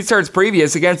his 2 starts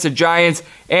previous against the Giants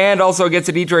and also against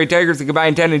the Detroit Tigers, a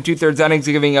combined 10 2/3 innings,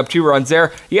 giving up 2 runs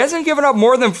there. He hasn't given up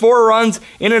more than 4 runs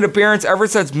in an appearance ever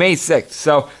since May 6th,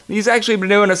 so he's actually been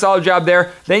doing a solid job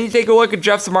there. Then you take a look at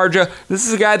Jeff Samardzija. This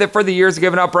is a guy that for the years has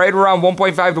given up right around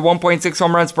 1.5 to 1.6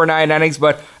 home runs per 9 innings,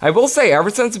 but I will say, ever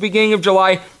since the beginning of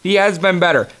July, he has been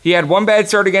better. He had 1 bad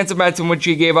start against the Mets in which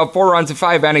he gave up 4 runs in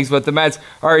 5 innings, but the Mets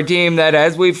are a team that,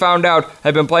 as we found out,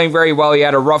 have been playing very well well. He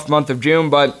had a rough month of June,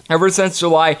 but ever since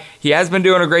July, he has been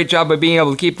doing a great job of being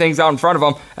able to keep things out in front of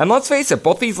him. And let's face it,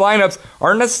 both these lineups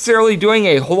aren't necessarily doing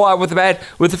a whole lot with the bat.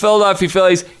 With the Philadelphia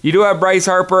Phillies, you do have Bryce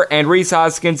Harper and Rhys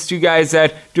Hoskins, two guys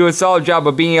that do a solid job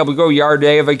of being able to go yard.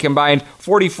 They have a combined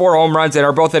 44 home runs and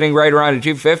are both hitting right around a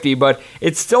 250, but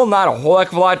it's still not a whole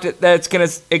heck of a lot that's going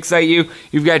to excite you.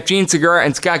 You've got Gene Segura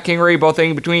and Scott Kingery both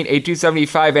hitting between a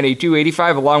 275 and a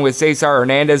 285, along with Cesar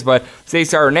Hernandez, but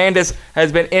Cesar Hernandez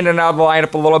has been in and out of the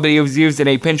lineup a little bit. He was used in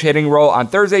a pinch hitting role on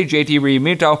Thursday. JT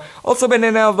Realmuto also been in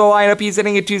and out of the lineup. He's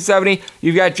hitting at 270.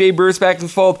 You've got Jay Bruce back in the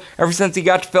fold. Ever since he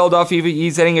got to Philadelphia,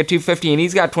 he's hitting at 250, and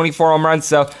he's got 24 home runs,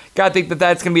 so gotta think that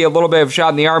that's going to be a little bit of a shot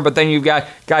in the arm. But then you've got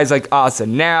guys like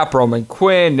Austin Knapp, Roman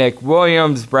Quinn, Nick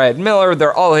Williams, Brad Miller.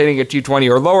 They're all hitting at 220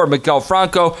 or lower. Miguel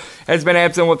Franco has been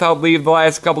absent without leave the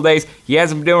last couple days. He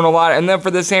hasn't been doing a lot. And then for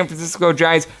the San Francisco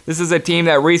Giants, this is a team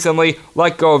that recently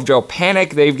let go of Joe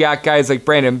Panik. They've got guys like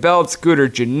Brandon Belt, Scooter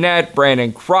Gennett,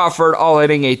 Brandon Crawford, all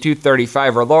hitting a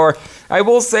 235 or lower. I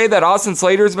will say that Austin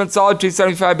Slater's been solid,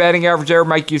 275 batting average there.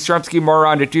 Mike Yastrzemski more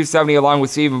around to 270 along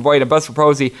with Stephen Voigt, and Buster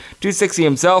Posey 260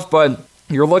 himself, but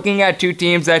you're looking at two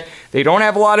teams that they don't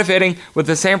have a lot of hitting. With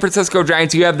the San Francisco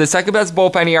Giants, you have the second best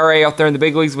bullpen ERA out there in the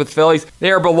big leagues with Phillies.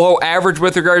 They are below average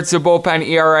with regards to bullpen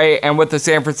ERA, and with the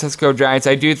San Francisco Giants,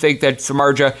 I do think that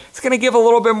Samardzija is going to give a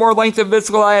little bit more length to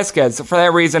Vizquel-Velasquez. So for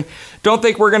that reason, don't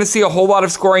think we're going to see a whole lot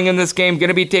of scoring in this game. Going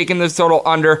to be taking this total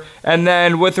under. And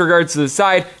then with regards to the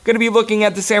side, going to be looking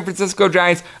at the San Francisco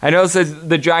Giants. I noticed that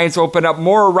the Giants opened up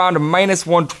more around a minus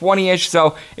 120-ish,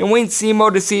 so in wait-and-see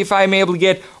mode to see if I'm able to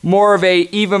get more of a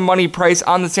even money price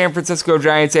on the San Francisco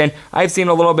Giants, and I've seen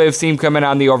a little bit of steam coming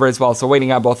on the over as well, so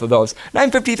waiting on both of those.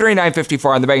 953,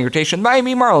 954 on the betting rotation.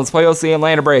 Miami Marlins play host the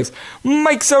Atlanta Braves.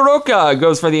 Mike Soroka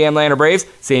goes for the Atlanta Braves.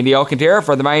 Sandy Alcantara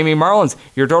for the Miami Marlins.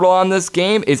 Your total on this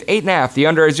game is 8.5. The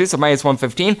under is just a minus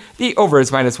 115. The over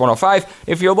is minus 105.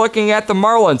 If you're looking at the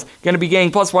Marlins, going to be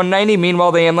getting plus 190.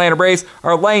 Meanwhile, the Atlanta Braves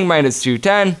are laying minus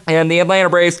 210. And the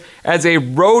Atlanta Braves, as a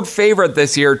road favorite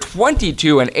this year,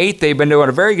 22-8. They've been doing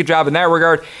a very good job in that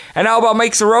regard. And how about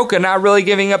Mike Soroka not really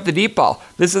giving up the deep ball?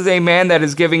 This is a man that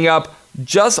is giving up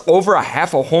just over a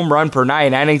half a home run per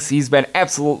 9 innings. He's been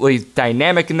absolutely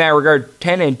dynamic in that regard.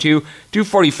 10-2,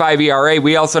 2.45 ERA.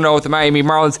 We also know with the Miami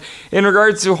Marlins, in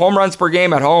regards to home runs per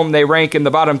game at home, they rank in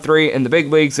the bottom 3 in the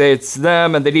big leagues. It's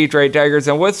them and the Detroit Tigers.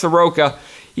 And with Soroka,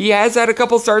 he has had a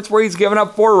couple starts where he's given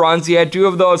up 4 runs. He had 2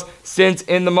 of those stints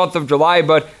in the month of July,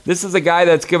 but this is a guy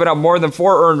that's given up more than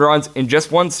 4 earned runs in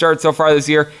just 1 start so far this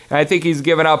year, and I think he's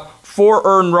given up 4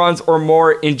 earned runs or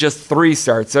more in just 3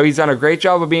 starts. So he's done a great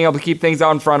job of being able to keep things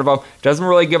out in front of him. Doesn't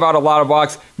really give out a lot of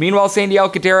walks. Meanwhile, Sandy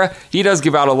Alcantara, he does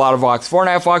give out a lot of walks.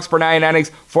 4.5 walks per 9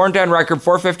 innings, 4-10 record,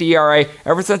 4.50 ERA.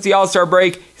 Ever since the All-Star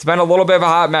break, he's been a little bit of a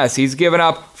hot mess. He's given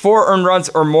up 4 earned runs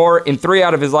or more in 3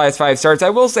 out of his last 5 starts. I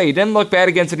will say he didn't look bad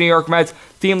against the New York Mets.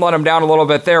 Team let him down a little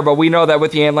bit there, but we know that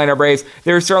with the Atlanta Braves,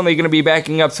 they're certainly going to be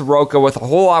backing up Soroka with a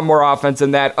whole lot more offense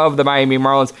than that of the Miami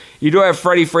Marlins. You do have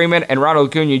Freddie Freeman and Ronald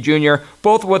Acuna Jr.,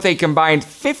 both with a combined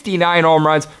 59 home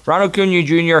runs. Ronald Acuna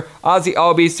Jr., Ozzie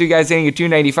Albies, 2 guys hitting a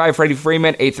 295. Freddie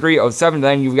Freeman, a 307.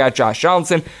 Then you've got Josh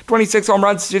Donaldson, 26 home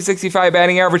runs, 265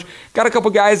 batting average. Got a couple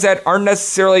guys that aren't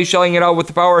necessarily shelling it out with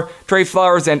the power. Trey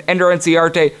Flowers and Ender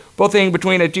Enciarte, both hitting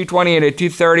between a 220 and a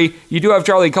 230. You do have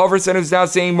Charlie Culverson, who's now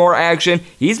seeing more action.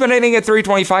 He's been hitting at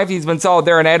 325. He's been solid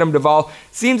there, and Adam Duvall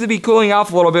seems to be cooling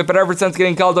off a little bit, but ever since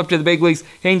getting called up to the big leagues,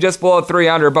 hitting just below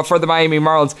 300. But for the Miami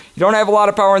Marlins, you don't have a lot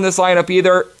of power in this lineup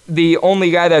either. The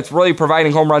only guy that's really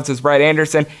providing home runs is Brad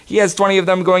Anderson. He has 20 of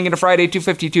them going into Friday,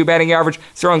 252 batting average.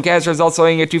 Sterling Castro is also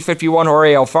hitting at 251.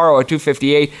 Jorge Alfaro at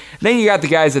 258. Then you got the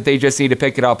guys that they just need to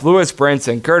pick it up. Lewis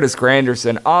Brinson, Curtis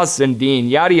Granderson, Austin Dean,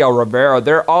 Yadiel Rivera.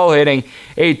 They're all hitting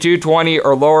a 220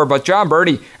 or lower. But John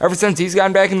Birdie, ever since he's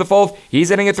gotten back in the fold, he's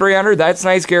hitting at 300. That's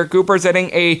nice. Garrett Cooper's hitting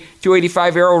a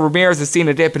 285. Errol Ramirez has seen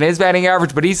a dip in his batting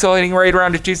average, but he's still hitting right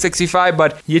around a 265.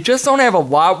 But you just don't have a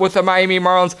lot with the Miami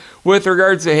Marlins with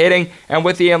regards to hitting. And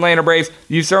with the Atlanta Braves,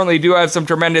 you certainly do have some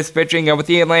tremendous pitching. And with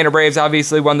the Atlanta Braves,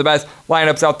 obviously one of the best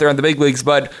lineups out there in the big leagues.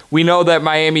 But we know that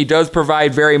Miami does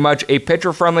provide very much a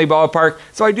pitcher-friendly ballpark.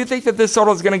 So I do think that this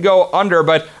total is going to go under.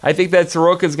 But I think that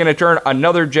Soroka is going to turn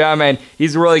another gem, and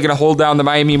he's really going to hold down the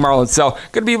Miami Marlins. So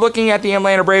going to be looking at the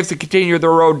Atlanta Braves to continue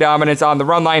their road dominance on the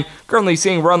run line. Currently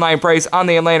seeing run line price on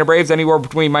the Atlanta Braves anywhere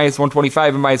between minus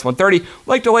 125 and minus 130.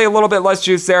 Like to lay a little bit less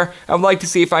juice there. I would like to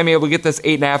see if I'm able to get this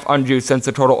 8.5 unjuiced since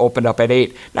the total opened up at 8.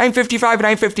 955,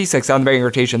 956 on the betting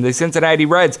rotation. The Cincinnati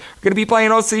Reds are going to be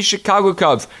playing OC Chicago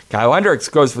Cubs. Kyle Hendricks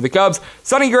goes for the Cubs.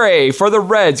 Sonny Gray for the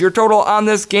Reds. Your total on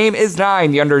this game is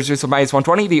 9. The under is just a minus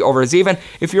 120. The over is even.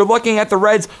 If you're looking at the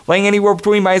Reds laying anywhere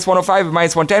between between minus 105 and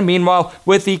minus 110. Meanwhile,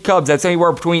 with the Cubs, that's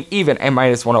anywhere between even and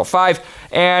minus 105.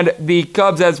 And the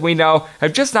Cubs, as we know,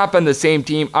 have just not been the same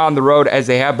team on the road as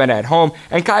they have been at home.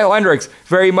 And Kyle Hendricks,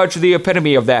 very much the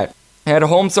epitome of that. At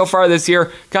home so far this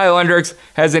year, Kyle Hendricks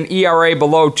has an ERA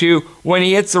below 2. When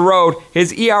he hits the road,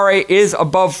 his ERA is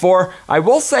above 4. I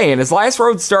will say, in his last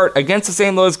road start against the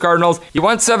St. Louis Cardinals, he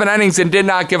went 7 innings and did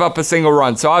not give up a single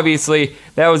run. So obviously,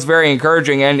 that was very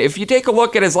encouraging. And if you take a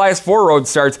look at his last 4 road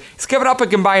starts, he's given up a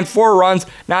combined 4 runs.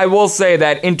 Now, I will say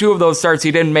that in 2 of those starts,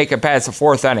 he didn't make it past the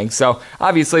 4th inning. So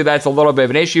obviously, that's a little bit of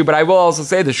an issue. But I will also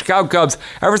say the Chicago Cubs,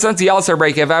 ever since the All-Star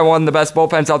break, have had one of the best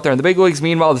bullpens out there in the big leagues.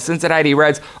 Meanwhile, the Cincinnati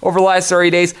Reds, over the last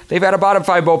 30 days, they've had a bottom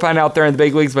 5 bullpen out there in the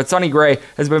big leagues, but Sonny Gray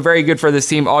has been very good for this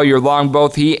team all year long.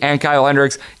 Both he and Kyle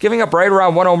Hendricks giving up right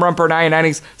around 1 home run per 9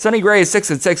 innings. Sonny Gray is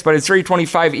 6-6, but his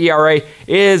 3.25 ERA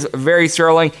is very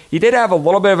sterling. He did have a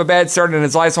little bit of a bad start in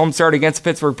his last home start against the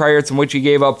Pittsburgh Pirates, in which he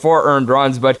gave up 4 earned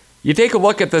runs, but you take a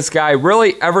look at this guy,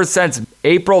 really ever since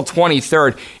April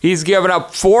 23rd, he's given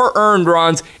up 4 earned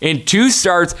runs in 2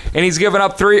 starts, and he's given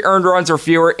up 3 earned runs or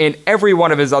fewer in every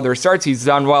one of his other starts. He's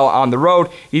done well on the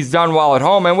road. He's done well at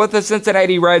home. And with the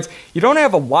Cincinnati Reds, you don't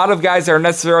have a lot of guys that are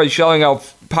necessarily showing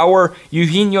out power.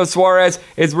 Eugenio Suarez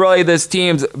is really this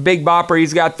team's big bopper.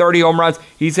 He's got 30 home runs.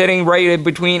 He's hitting right in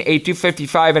between a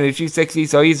 255 and a 260,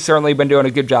 so he's certainly been doing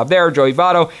a good job there. Joey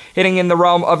Votto hitting in the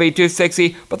realm of a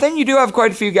 260, but then you do have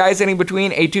quite a few guys hitting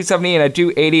between a 270 and a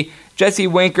 280. Jesse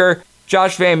Winker,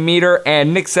 Josh Van Meter,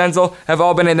 and Nick Senzel have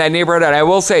all been in that neighborhood, and I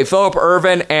will say Phillip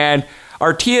Ervin and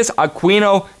Artias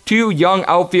Aquino, 2 young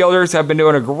outfielders, have been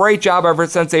doing a great job ever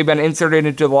since they've been inserted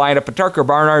into the lineup. But Tucker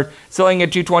Barnard selling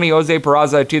at 220, Jose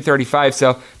Peraza at 235.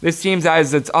 So this team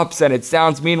has its ups and its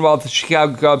downs. Meanwhile, the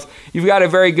Chicago Cubs, you've got a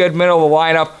very good middle of the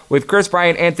lineup with Chris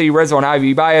Bryant, Anthony Rizzo, and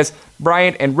Javi Baez.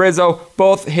 Bryant and Rizzo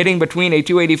both hitting between a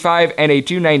 285 and a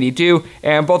 292,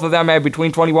 and both of them have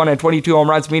between 21 and 22 home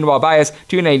runs. Meanwhile, Baez,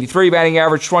 293 batting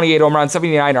average, 28 home runs,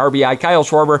 79 RBI. Kyle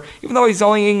Schwarber, even though he's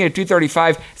only hitting at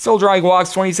 235, still drawing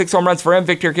walks, 26 home runs for him.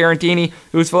 Victor Carantini,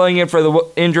 who's filling in for the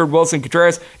injured Wilson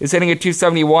Contreras, is hitting at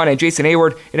 271, and Jason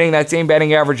Hayward hitting that same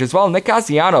batting average as well. Nick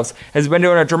Castellanos has been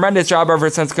doing a tremendous job ever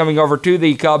since coming over to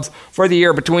the Cubs for the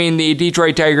year between the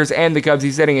Detroit Tigers and the Cubs.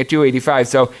 He's hitting at 285,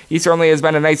 so he certainly has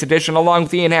been a nice addition, along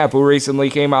with Ian Happ, who recently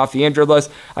came off the injured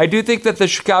list. I do think that the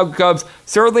Chicago Cubs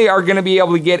certainly are going to be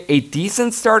able to get a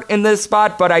decent start in this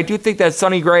spot, but I do think that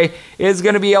Sonny Gray is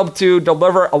going to be able to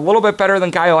deliver a little bit better than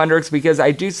Kyle Hendricks, because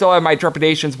I do still have my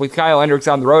trepidations with Kyle Hendricks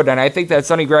on the road, and I think that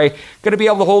Sonny Gray going to be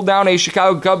able to hold down a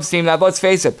Chicago Cubs team that, let's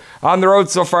face it, on the road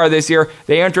so far this year,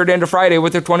 they entered into Friday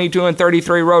with a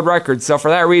 22-33 road record. So for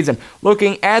that reason,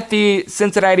 looking at the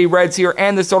Cincinnati Reds here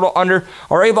and the total under,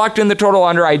 already locked in the total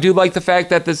under. I do like the fact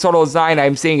that the total is 9.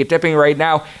 I'm seeing it dipping right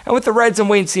now. And with the Reds and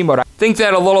Wayne Seymour, I think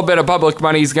that a little bit of public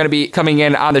money is going to be coming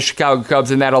in on the Chicago Cubs,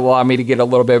 and that'll allow me to get a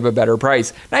little bit of a better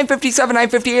price. 957,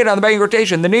 958 on the betting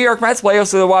rotation. The New York Mets play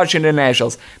host to the Washington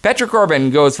Nationals. Patrick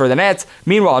Corbin goes for the Nets.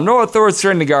 Meanwhile, Noah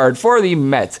Syndergaard for the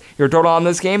Mets. Your total on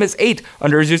this game is 8.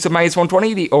 Under is used of minus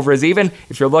 120. The over is even.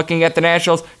 If you're looking at the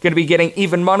Nationals, going to be getting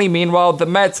even money. Meanwhile, the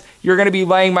Mets, you're going to be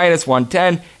laying minus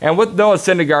 110. And with Noah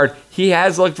Syndergaard, he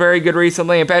has looked very good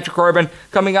recently, and Patrick Corbin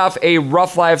coming off a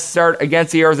rough last start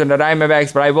against the Arizona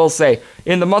Diamondbacks, but I will say,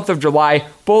 in the month of July,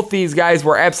 both these guys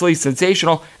were absolutely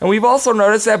sensational, and we've also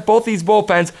noticed that both these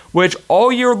bullpens, which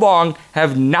all year long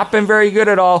have not been very good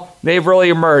at all, they've really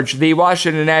emerged. The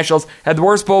Washington Nationals had the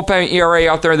worst bullpen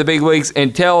ERA out there in the big leagues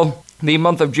until the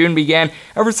month of June began.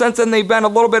 Ever since then, they've been a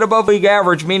little bit above league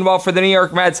average. Meanwhile, for the New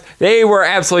York Mets, they were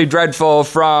absolutely dreadful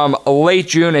from late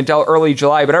June until early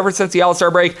July. But ever since the All-Star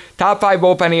break, top 5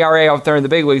 bullpen ERA out there in the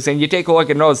big leagues. And you take a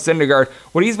look at Noah Syndergaard,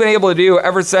 what he's been able to do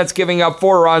ever since giving up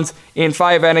 4 runs in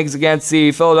 5 innings against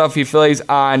the Philadelphia Phillies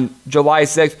on July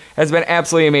 6th has been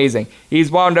absolutely amazing. He's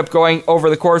wound up going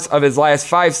over the course of his last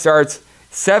 5 starts,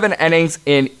 7 innings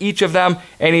in each of them,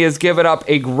 and he has given up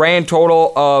a grand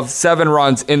total of 7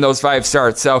 runs in those 5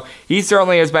 starts. So he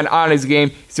certainly has been on his game.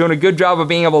 He's doing a good job of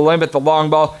being able to limit the long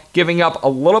ball, giving up a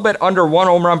little bit under 1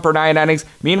 home run per 9 innings.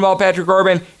 Meanwhile, Patrick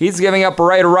Corbin, he's giving up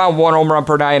right around 1 home run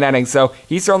per 9 innings. So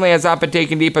he certainly has not been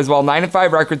taken deep as well.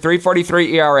 9-5 record,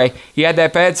 3.43 ERA. He had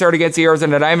that bad start against the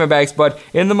Arizona Diamondbacks, but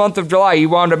in the month of July, he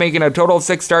wound up making a total of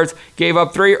 6 starts, gave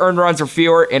up 3 earned runs or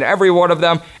fewer in every one of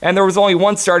them, and there was only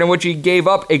 1 start in which he gave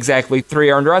up exactly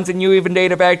 3 earned runs, and you even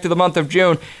date it back to the month of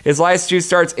June. His last 2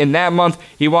 starts in that month,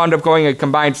 he wound up going a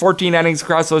combined 14 innings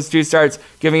across those 2 starts,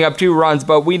 giving up 2 runs.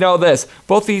 But we know this,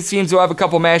 both these these teams who have a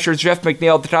couple mashers. Jeff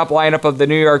McNeil at the top lineup of the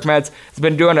New York Mets has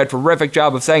been doing a terrific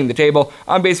job of setting the table.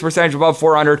 On base percentage above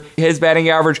 400. His batting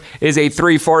average is a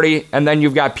 340. And then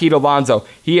you've got Pete Alonso.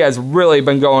 He has really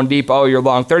been going deep all year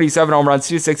long. 37 home runs,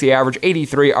 260 average,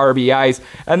 83 RBIs.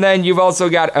 And then you've also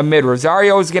got Amid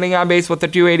Rosario is getting on base with a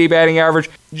 280 batting average.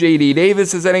 J.D.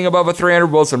 Davis is hitting above a 300.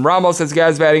 Wilson Ramos has got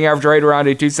his batting average right around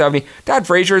a 270. Todd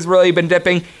Frazier has really been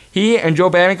dipping. He and Joe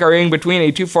Panik are in between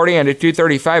a 240 and a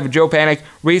 235. Joe Panik,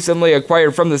 recently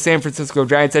acquired from the San Francisco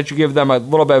Giants, that should give them a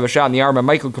little bit of a shot in the arm. And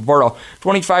Michael Conforto,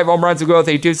 25 home runs ago with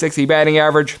a 260 batting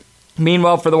average.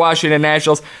 Meanwhile, for the Washington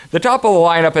Nationals, the top of the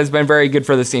lineup has been very good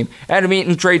for this team. Adam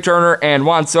Eaton, Trey Turner, and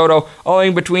Juan Soto, all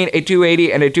in between a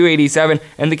 280 and a 287.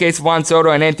 In the case of Juan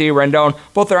Soto and Anthony Rendon,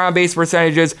 both their on-base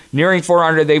percentages nearing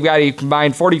 400. They've got a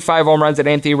combined 45 home runs, and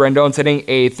Anthony Rendon's hitting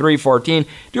a 314.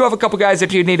 Do have a couple guys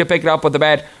that you need to pick it up with the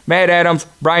bat. Matt Adams,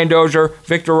 Brian Dozier,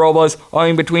 Victor Robles, all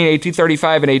in between a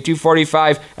 235 and a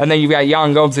 245. And then you've got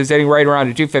Yan Gomes, who's hitting right around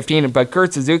a 215. But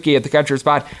Kurt Suzuki at the catcher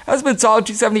spot has been solid,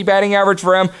 270 batting average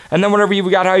for him. And then whenever you've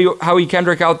got Howie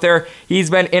Kendrick out there, he's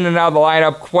been in and out of the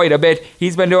lineup quite a bit.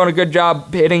 He's been doing a good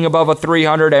job hitting above a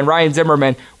 300. And Ryan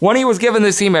Zimmerman, when he was given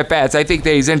this team at bats, I think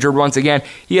that he's injured once again.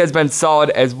 He has been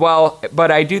solid as well. But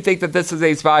I do think that this is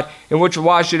a spot in which the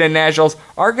Washington Nationals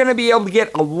are going to be able to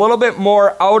get a little bit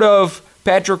more out of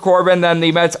Patrick Corbin than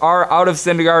the Mets are out of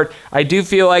Syndergaard. I do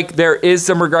feel like there is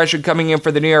some regression coming in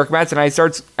for the New York Mets, and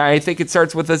I think it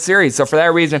starts with the series. So for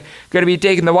that reason, going to be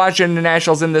taking the Washington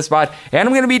Nationals in this spot, and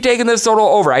I'm going to be taking this total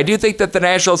over. I do think that the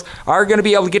Nationals are going to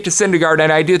be able to get to Syndergaard,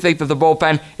 and I do think that the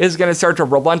bullpen is going to start to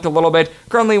relent a little bit.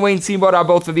 Currently, Wayne Steamboat on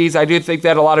both of these. I do think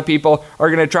that a lot of people are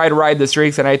going to try to ride the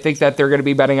streaks, and I think that they're going to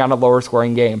be betting on a lower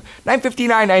scoring game. 959,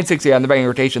 960 on the betting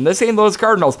rotation. The St. Louis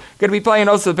Cardinals going to be playing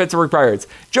host to the Pittsburgh Pirates.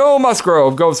 Joe Musgrove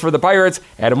goes for the Pirates.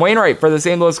 Adam Wainwright for the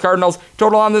St. Louis Cardinals.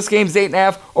 Total on this game is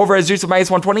 8.5. Over as juice of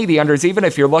minus 120. The unders even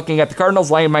if you're looking at the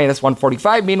Cardinals line minus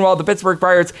 145. Meanwhile, the Pittsburgh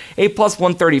Pirates a plus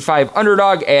 135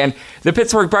 underdog. And the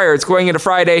Pittsburgh Pirates going into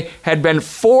Friday had been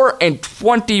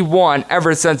 4-21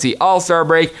 ever since the All-Star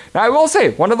break. Now I will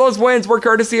say, one of those wins were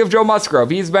courtesy of Joe Musgrove.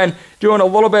 He's been doing a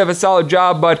little bit of a solid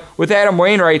job, but with Adam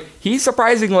Wainwright, he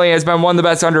surprisingly has been one of the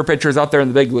best under pitchers out there in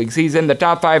the big leagues. He's in the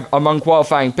top 5 among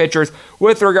qualifying pitchers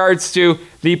with regards to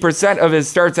the percent of his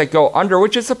starts that go under,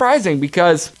 which is surprising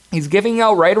because he's giving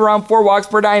out right around 4 walks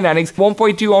per 9 innings,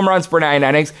 1.2 home runs per 9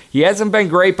 innings. He hasn't been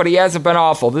great, but he hasn't been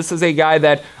awful. This is a guy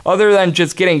that, other than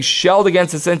just getting shelled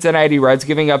against the Cincinnati Reds,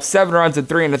 giving up 7 runs in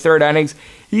 3 1/3 innings,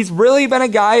 he's really been a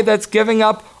guy that's giving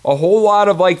up a whole lot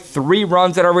of 3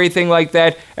 runs and everything like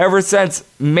that. Ever since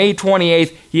May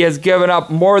 28th, he has given up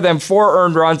more than 4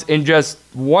 earned runs in just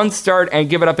one start and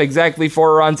given up exactly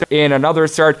 4 runs in another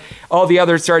start. All the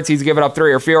other starts, he's given up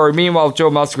 3 or fewer. Meanwhile, Joe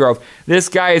Musgrove, this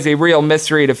guy is a real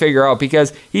mystery to figure out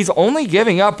because he's only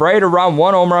giving up right around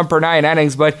 1 home run per 9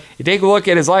 innings, but you take a look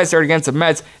at his last start against the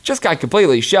Mets, just got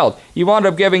completely shelled. He wound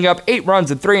up giving up 8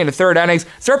 runs in 3 1/3 innings.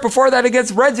 Start before that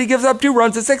against Reds, he gives up 2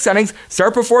 runs in 6 innings.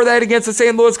 Start before that against the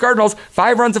St. Louis Cardinals,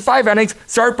 5 runs in 5 innings.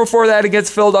 Start before that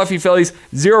against Philadelphia Phillies,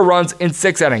 0 runs in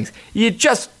 6 innings. You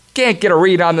just can't get a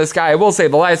read on this guy. I will say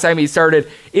the last time he started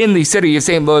in the city of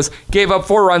St. Louis, gave up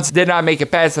 4 runs, did not make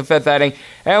it past the 5th inning.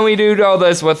 And we do know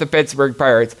this with the Pittsburgh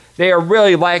Pirates. They are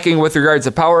really lacking with regards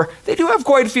to power. They do have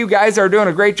quite a few guys that are doing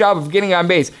a great job of getting on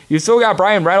base. You still got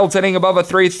Brian Reynolds hitting above a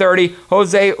 330,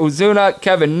 Jose Ozuna,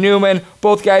 Kevin Newman.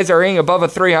 Both guys are hitting above a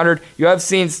 300. You have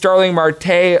seen Starling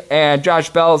Marte and Josh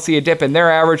Bell see a dip in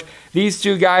their average. These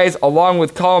 2 guys, along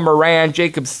with Colin Moran,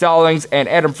 Jacob Stallings, and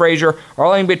Adam Frazier, are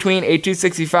all in between a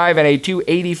 265 and a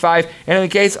 285. And in the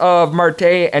case of Marte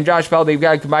and Josh Bell, they've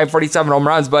got combined 47 home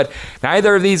runs, but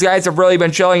neither of these guys have really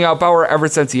been shelling out power ever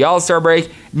since the All-Star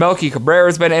break. Melky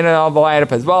Cabrera's been in and out of the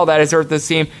lineup as well. That has hurt this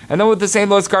team. And then with the St.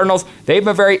 Louis Cardinals, they've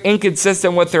been very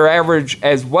inconsistent with their average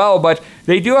as well, but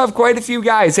they do have quite a few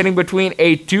guys hitting between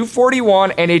a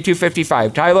 241 and a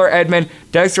 255. Tyler Edman,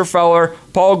 Dexter Feller,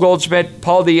 Paul Goldschmidt,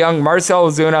 Paul DeYoung, Marcell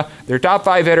Ozuna, their top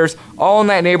 5 hitters, all in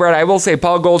that neighborhood. I will say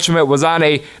Paul Goldschmidt was on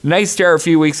a nice tear a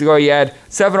few weeks ago. He had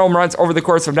 7 home runs over the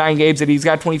course of 9 games, and he's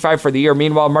got 25 for the year.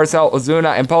 Meanwhile, Marcell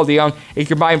Ozuna and Paul DeYoung, a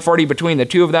combined 40 between the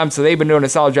 2 of them, so they've been doing a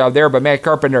solid job there. But Matt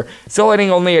Carpenter still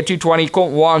hitting only a 220.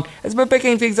 Colton Wong has been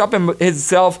picking things up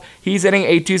himself. He's hitting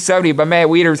a 270, but Matt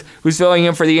Wieters, who's filling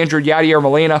in for the injured Yadier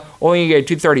Molina, only a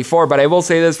 234. But I will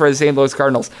say this for the St. Louis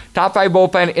Cardinals. Top 5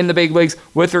 bullpen in the big leagues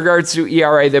with regards to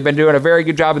ERA. They've been doing a very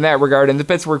good job in that regard. And the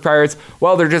Pittsburgh Pirates,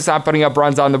 well, they're just not putting up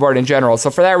runs on the board in general. So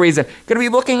for that reason, going to be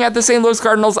looking at the St. Louis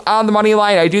Cardinals on the money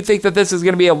line. I do think that this is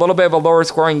going to be a little bit of a lower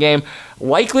scoring game.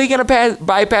 Likely going to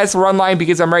bypass the run line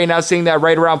because I'm right now seeing that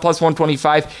right around plus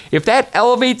 125. If that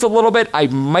elevates a little bit, I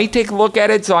might take a look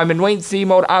at it. So I'm in wait-and-see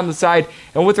mode on the side.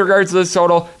 And with regards to this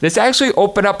total, this actually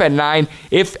opened up at 9.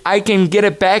 If I can get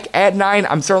it back at 9,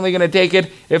 I'm certainly going to take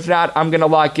it. If not, I'm going to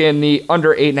lock in the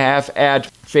under 8.5 at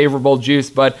favorable juice,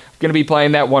 but I'm going to be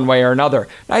playing that one way or another.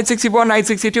 961,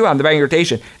 962 on the betting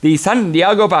rotation. The San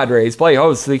Diego Padres play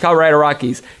host to the Colorado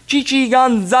Rockies. Chichi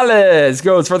Gonzalez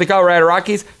goes for the Colorado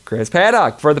Rockies. Chris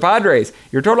Paddock for the Padres.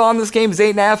 Your total on this game is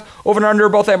 8.5. Over and under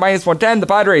both at minus 110. The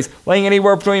Padres laying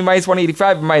anywhere between minus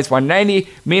 185 and minus 190.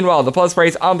 Meanwhile, the plus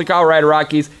price on the Colorado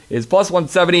Rockies is plus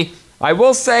 170. I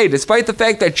will say, despite the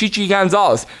fact that Chichi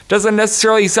Gonzalez doesn't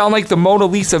necessarily sound like the Mona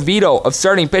Lisa Vito of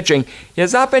starting pitching, he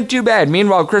has not been too bad.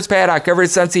 Meanwhile, Chris Paddock, ever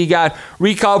since he got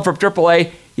recalled from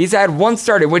AAA, he's had one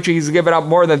start in which he's given up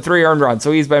more than 3 earned runs,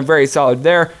 so he's been very solid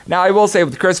there. Now, I will say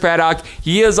with Chris Paddock,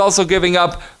 he is also giving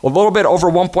up a little bit over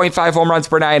 1.5 home runs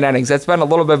per 9 innings. That's been a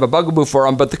little bit of a bugaboo for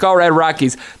him, but the Colorado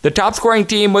Rockies, the top scoring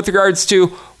team with regards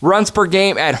to runs per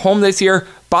game at home this year,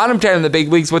 bottom 10 in the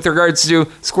big leagues with regards to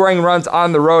scoring runs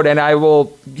on the road, and I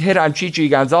will hit on Chichi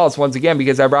Gonzalez once again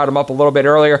because I brought him up a little bit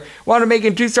earlier. Wound up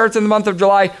making 2 starts in the month of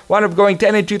July, wound up going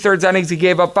 10 2/3 innings. He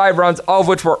gave up 5 runs, all of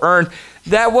which were earned.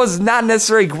 That was not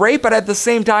necessarily great, but at the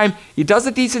same time, he does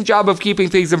a decent job of keeping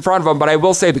things in front of him. But I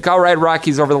will say the Colorado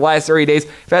Rockies over the last 30 days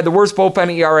have had the worst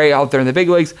bullpen ERA out there in the big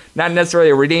leagues. Not necessarily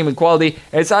a redeeming quality,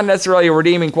 and it's not necessarily a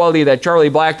redeeming quality that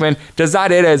Charlie Blackmon does not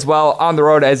hit as well on the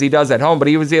road as he does at home. But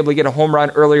he was able to get a home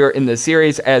run earlier in the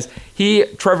series as he,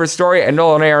 Trevor Story, and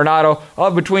Nolan Arenado all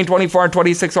have between 24 and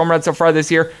 26 home runs so far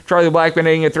this year. Charlie Blackmon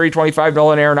hitting at 325,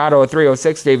 Nolan Arenado at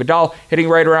 306, David Dahl hitting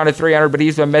right around at 300, but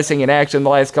he's been missing in action the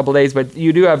last couple days. But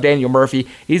you do have Daniel Murphy.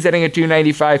 He's hitting at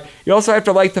 295. You also have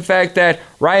to like the fact that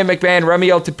Ryan McMahon,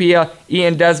 Remiel Tapia,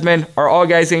 Ian Desmond are all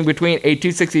guys hitting between a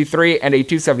 263 and a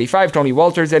 275. Tony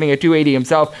Walters hitting a 280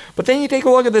 himself. But then you take a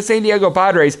look at the San Diego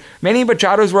Padres. Manny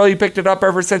Machado's really picked it up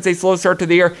ever since a slow start to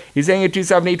the year. He's hitting at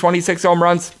 270, 26 home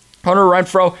runs. Hunter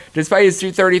Renfroe, despite his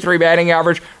 233 batting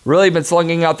average, really been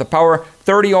slugging out the power.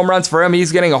 30 home runs for him.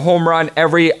 He's getting a home run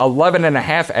every 11 and a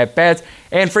half at-bats.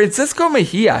 And Francisco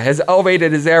Mejia has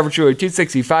elevated his average to a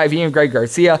 265. He and Greg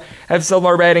Garcia have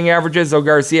similar batting averages, though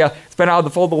Garcia has been out of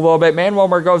the fold a little bit. Manuel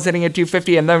Margot's hitting at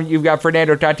 250, and then you've got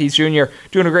Fernando Tatis Jr.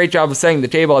 doing a great job of setting the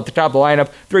table at the top of the lineup.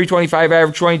 325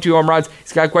 average, 22 home runs.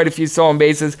 He's got quite a few stolen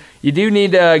bases. You do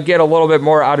need to get a little bit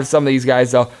more out of some of these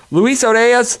guys, though. Luis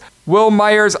Urias, Will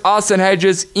Myers, Austin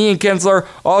Hedges, Ian Kinsler,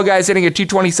 all guys hitting at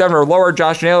 227 or lower.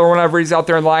 Josh Naylor, whenever he's out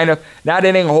there in the lineup, not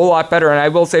hitting a whole lot better. And I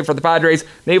will say for the Padres,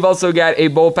 they've also got a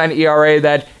bullpen ERA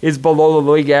that is below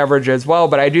the league average as well.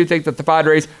 But I do think that the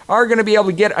Padres are going to be able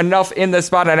to get enough in this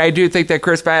spot. And I do think that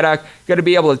Chris Paddock is going to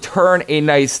be able to turn a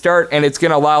nice start. And it's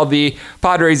going to allow the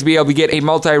Padres to be able to get a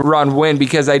multi-run win.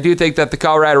 Because I do think that the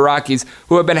Colorado Rockies,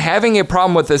 who have been having a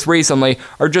problem with this recently,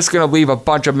 are just going to leave a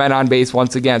bunch of men on base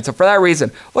once again. So for that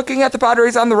reason, looking at the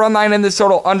Padres on the run line in this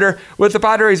total under, with the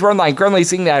Padres run line currently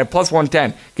seeing that at plus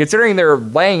 110. Considering they're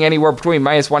laying anywhere between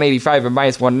minus 185 and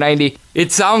minus 190,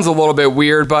 it sounds a little bit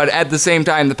weird, but at the same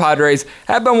time, the Padres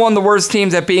have been one of the worst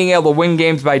teams at being able to win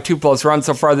games by 2+ runs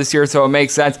so far this year, so it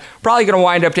makes sense. Probably going to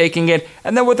wind up taking it.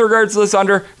 And then with regards to this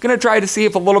under, going to try to see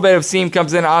if a little bit of seam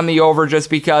comes in on the over, just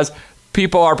because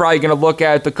people are probably going to look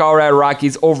at the Colorado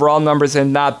Rockies' overall numbers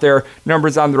and not their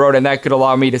numbers on the road, and that could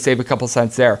allow me to save a couple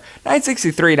cents there.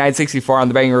 963, 964 on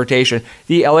the betting rotation.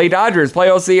 The LA Dodgers play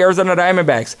host the Arizona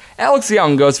Diamondbacks. Alex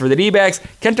Young goes for the D-backs.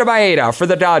 Kenta Maeda for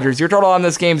the Dodgers. Your total on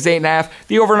this game is 8.5.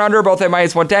 The over and under both at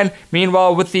minus 110.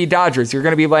 Meanwhile, with the Dodgers, you're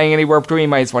going to be laying anywhere between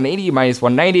minus 180 and minus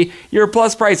 190. Your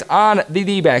plus price on the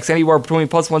D-backs anywhere between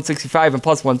plus 165 and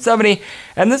plus 170.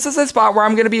 And this is a spot where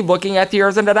I'm going to be looking at the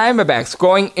Arizona Diamondbacks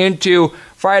going into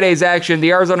Friday's action.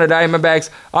 The Arizona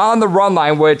Diamondbacks on the run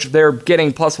line, which they're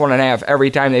getting plus 1.5 every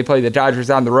time they play the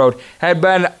Dodgers on the road, had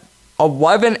been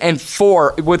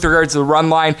 11-4 with regards to the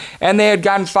run line, and they had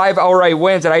gotten 5 outright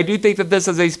wins. And I do think that this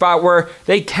is a spot where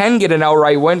they can get an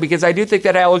outright win, because I do think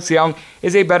that Alex Young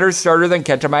is a better starter than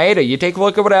Kenta Maeda. You take a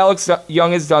look at what Alex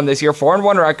Young has done this year: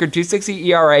 4-1 record, 2.60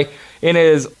 ERA. In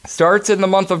his starts in the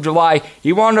month of July,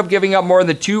 he wound up giving up more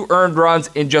than 2 earned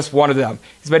runs in just one of them.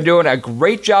 He's been doing a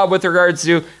great job with regards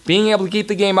to being able to keep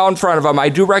the game out in front of him. I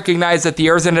do recognize that the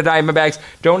Arizona Diamondbacks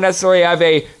don't necessarily have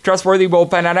a trustworthy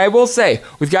bullpen, and I will say,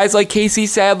 with guys like Casey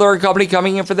Sadler and company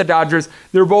coming in for the Dodgers,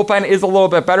 their bullpen is a little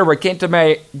bit better, but Kenta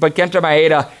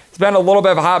Maeda It's been a little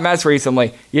bit of a hot mess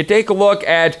recently. You take a look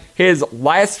at his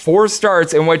last 4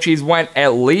 starts in which he's went at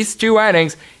least 2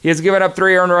 innings. He has given up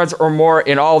 3 earned runs or more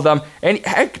in all of them. And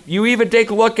heck, you even take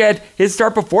a look at his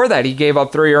start before that. He gave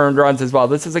up 3 earned runs as well.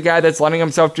 This is a guy that's lending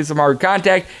himself to some hard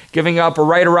contact, giving up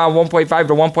right around 1.5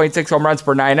 to 1.6 home runs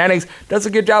per 9 innings. Does a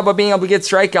good job of being able to get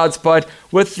strikeouts. But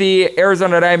with the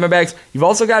Arizona Diamondbacks, you've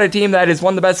also got a team that is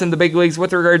one of the best in the big leagues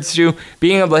with regards to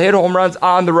being able to hit home runs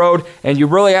on the road. And you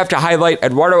really have to highlight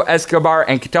Eduardo Escobar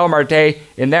and Ketel Marte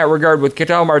in that regard. With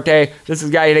Ketel Marte, this is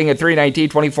a guy hitting at 319,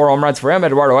 24 home runs for him.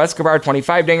 Eduardo Escobar,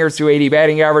 25 dingers, 280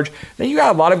 batting average. Then you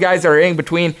got a lot of guys that are hitting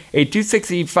between a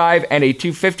 265 and a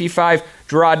 255.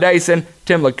 Gerard Dyson,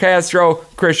 Tim LeCastro,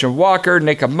 Christian Walker,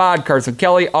 Nick Ahmad, Carson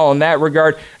Kelly, all in that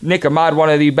regard. Nick Ahmad, one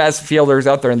of the best fielders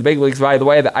out there in the big leagues, by the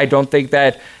way, that I don't think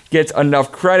that gets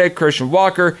enough credit. Christian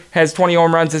Walker has 20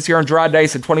 home runs this year, and Gerard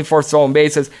Dyson, 24 stolen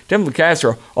bases. Tim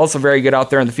LeCastro, also very good out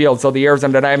there in the field. So the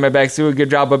Arizona Diamondbacks do a good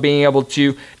job of being able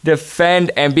to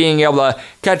defend and being able to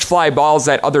catch fly balls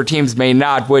that other teams may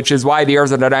not, which is why the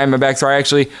Arizona Diamondbacks are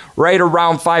actually right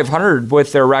around 500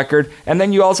 with their record. And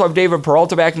then you also have David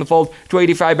Peralta back in the fold,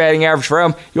 285 batting average for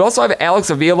him. You also have Alex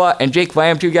Avila and Jake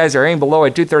Lamb, 2 guys that are hitting below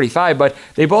at 235, but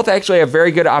they both actually have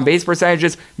very good on-base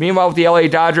percentages. Meanwhile, with the LA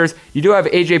Dodgers, you do have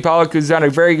AJ Pollock, who's done a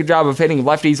very good job of hitting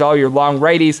lefties all year long.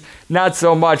 Righties, not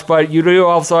so much, but you do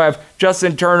also have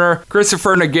Justin Turner,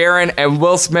 Christopher Nagarin, and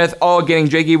Will Smith all getting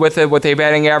jiggy with it with a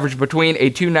batting average between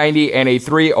a 290 and a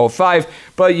 305.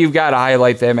 But you've got to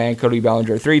highlight that man, Cody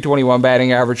Bellinger, 321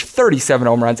 batting average, 37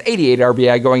 home runs, 88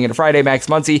 RBI going into Friday. Max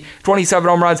Muncy, 27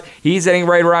 home runs. He's hitting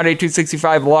right around a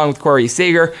 265 along with Corey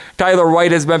Seager. Tyler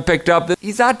White has been picked up.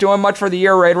 He's not doing much for the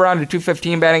year, right around a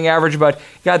 215 batting average, but you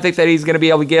got to think that he's going to be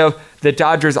able to give the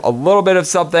Dodgers a little bit of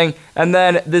something. And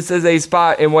then this is a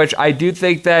spot in which I do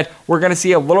think that we're going to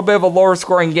see a little bit of a lower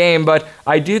scoring game, but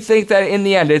I do think that in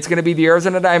the end it's going to be the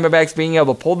Arizona Diamondbacks being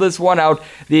able to pull this one out.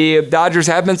 The Dodgers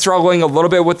have been struggling a little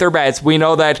bit with their bats. We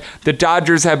know that the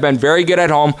Dodgers have been very good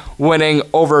at home, winning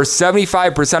over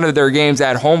 75% of their games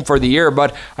at home for the year,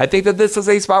 but I think that this is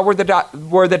a spot where the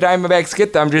Diamondbacks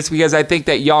get them, just because I think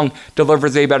that Young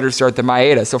delivers a better start than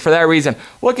Maeda. So for that reason,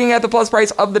 looking at the plus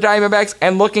price of the Diamondbacks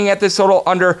and looking at this total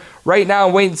under right now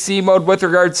in wait-and-see mode with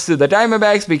regards to the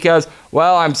Diamondbacks, because,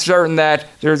 well, I'm certain that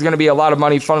there's going to be a lot of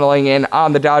money funneling in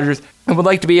on the Dodgers. I would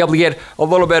like to be able to get a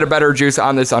little bit of better juice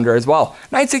on this under as well.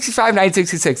 965,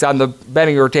 966 on the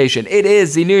betting rotation. It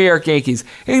is the New York Yankees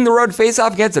hitting the road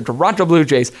face-off against the Toronto Blue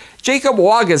Jays. Jacob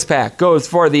Waguespack goes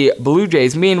for the Blue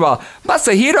Jays. Meanwhile,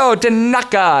 Masahiro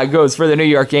Tanaka goes for the New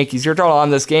York Yankees. Your total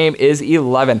on this game is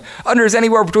 11. Under is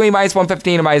anywhere between minus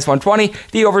 115 and minus 120.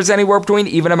 The over is anywhere between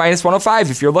even and minus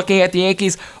 105. If you're looking at the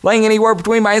Yankees, laying anywhere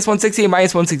between minus 160 and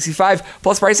minus 165.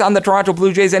 Plus price on the Toronto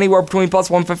Blue Jays anywhere between plus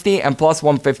 150 and plus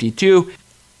 152.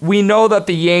 We know that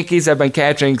the Yankees have been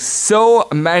catching so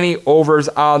many overs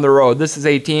on the road. This is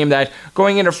a team that,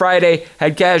 going into Friday,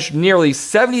 had cashed nearly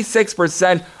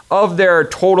 76% of their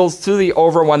totals to the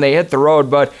over when they hit the road.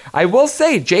 But I will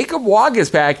say, Jacob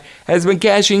Waguespack has been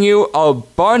cashing you a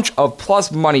bunch of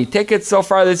plus money tickets so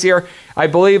far this year. I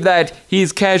believe that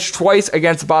he's cashed twice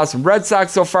against the Boston Red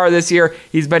Sox so far this year.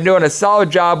 He's been doing a solid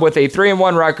job with a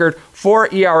 3-1 record,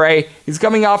 4 ERA. He's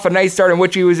coming off a nice start in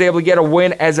which he was able to get a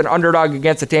win as an underdog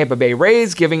against the Tampa Bay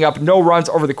Rays, giving up no runs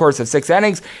over the course of 6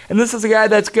 innings. And this is a guy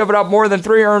that's given up more than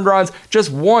 3 earned runs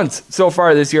just once so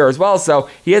far this year as well. So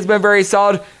he has been very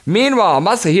solid. Meanwhile,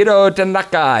 Masahiro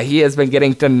Tanaka, he has been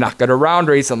getting Tanaka'd around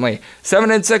recently.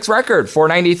 7-6 record,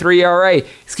 4.93 ERA.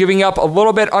 He's giving up a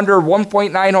little bit under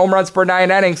 1.9 home runs per 9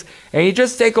 innings. And you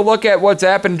just take a look at what's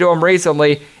happened to him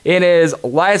recently. In his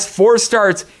last 4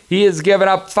 starts, he has given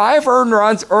up 5 earned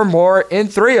runs or more in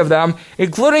 3 of them,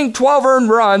 including 12 earned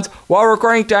runs while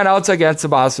recording 10 outs against the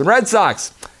Boston Red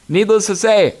Sox. Needless to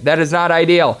say, that is not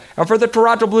ideal. And for the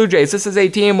Toronto Blue Jays, this is a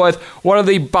team with one of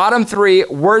the bottom 3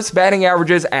 worst batting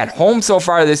averages at home so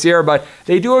far this year, but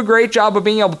they do a great job of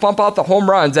being able to pump out the home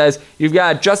runs, as you've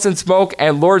got Justin Smoke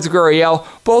and Lourdes Gurriel,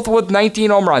 both with 19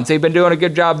 home runs. They've been doing a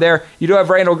good job there. You do have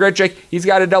Randall Grichuk. He's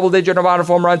got a double-digit amount of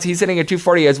home runs. He's hitting at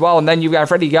 240 as well. And then you've got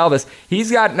Freddie Galvis.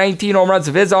 He's got 19 home runs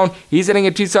of his own. He's hitting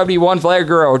at 271. Vlad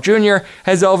Guerrero Jr.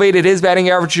 has elevated his batting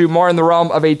average to more in the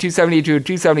realm of a 270 to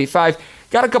 275.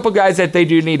 Got a couple guys that they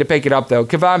do need to pick it up, though.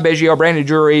 Kevon Biggio, Brandon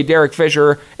Drury, Derek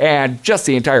Fisher, and just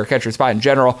the entire catcher spot in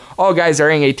general. All guys are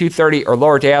hitting a 230 or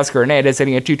lower. Teoscar Hernandez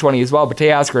hitting a 220 as well, but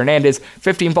Teoscar Hernandez,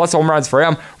 15-plus home runs for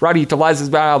him. Rowdy Tellez has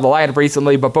been out of the lineup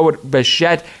recently, but Bo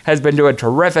Bichette has been doing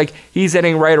terrific. He's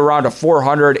hitting right around a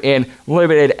 400 in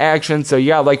limited action, so you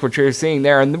got to like what you're seeing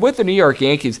there. And with the New York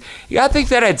Yankees, you got to think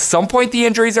that at some point the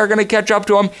injuries are going to catch up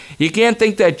to them. You can't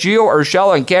think that Gio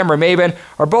Urshela and Cameron Maybin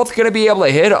are both going to be able to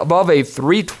hit above a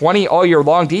 320 all year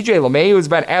long. DJ LeMahieu has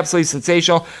been absolutely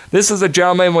sensational. This is a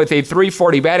gentleman with a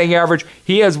 340 batting average.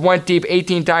 He has went deep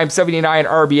 18 times, 79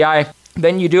 RBI.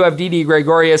 Then you do have Didi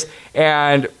Gregorius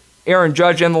and Aaron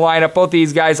Judge in the lineup. Both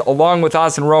these guys, along with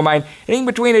Austin Romine, hitting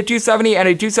between a 270 and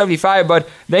a 275, but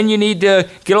then you need to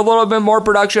get a little bit more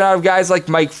production out of guys like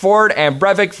Mike Ford and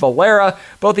Brevik Valera.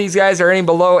 Both these guys are hitting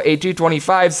below a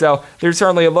 225, so there's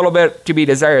certainly a little bit to be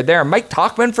desired there. Mike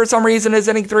Tauchman, for some reason, is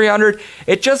hitting 300.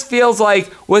 It just feels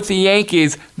like with the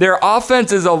Yankees, their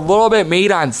offense is a little bit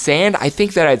made on sand. I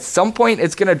think that at some point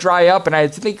it's going to dry up, and I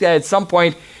think that at some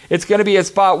point it's going to be a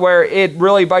spot where it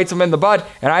really bites them in the butt,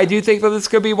 and I do think that this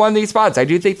could be one of these spots. I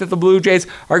do think that the Blue Jays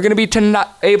are going to be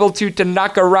able to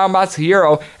Tanaka around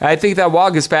Masahiro, and I think that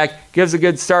Waguespack gives a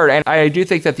good start, and I do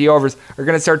think that the overs are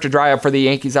going to start to dry up for the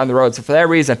Yankees on the road. So for that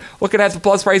reason, looking at the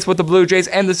plus price with the Blue Jays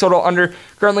and the total under,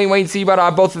 currently wait and see about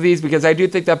on both of these because I do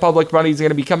think that public money is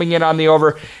going to be coming in on the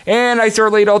over, and I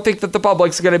certainly don't think that the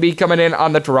public's going to be coming in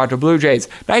on the Toronto Blue Jays.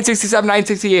 967,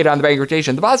 968 on the bank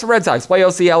rotation. The Boston Red Sox play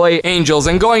LA Angels,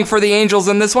 and going for the Angels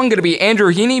in this one going to be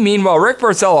Andrew Heaney. Meanwhile, Rick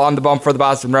Porcello on the bump for the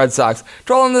Boston Red Sox.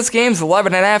 Total in this game is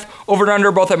 11.5, over and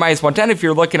under both at minus 110 if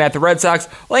you're looking at the Red Sox,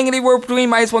 laying anywhere between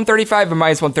minus 135 and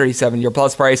minus 137. Your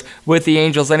plus price with the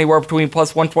Angels anywhere between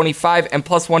plus 125 and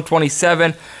plus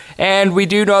 127. And we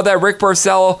do know that Rick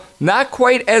Porcello, not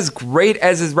quite as great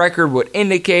as his record would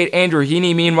indicate. Andrew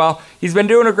Heaney, meanwhile, he's been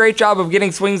doing a great job of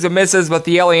getting swings and misses, but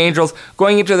the LA Angels,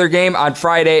 going into their game on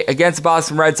Friday against the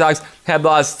Boston Red Sox, had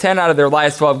lost 10 out of their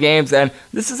last 12 games, and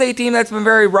this is a team that's been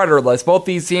very rudderless. Both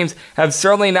these teams have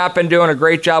certainly not been doing a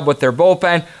great job with their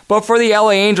bullpen, but for the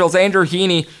LA Angels, Andrew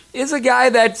Heaney is a guy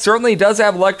that certainly does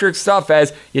have electric stuff.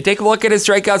 As you take a look at his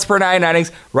strikeouts per 9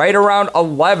 innings, right around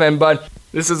 11, but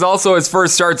this is also his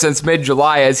first start since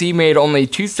mid-July, as he made only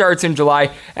 2 starts in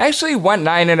July. Actually went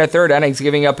 9 1/3 innings,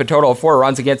 giving up a total of 4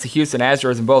 runs against the Houston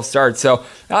Astros in both starts. So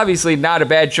obviously not a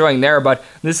bad showing there, but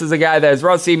this is a guy that is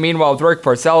rusty. Meanwhile, with Rick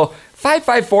Porcello,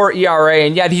 5.54 ERA,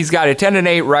 and yet he's got a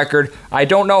 10-8 record. I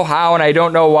don't know how, and I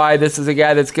don't know why. This is a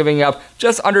guy that's giving up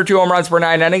just under 2 home runs per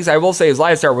 9 innings. I will say his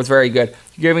last start was very good,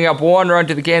 giving up 1 run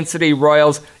to the Kansas City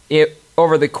Royals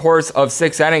over the course of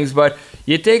 6 innings, but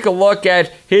you take a look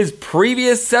at his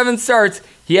previous 7 starts,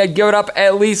 he had given up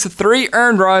at least 3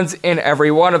 earned runs in every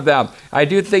one of them. I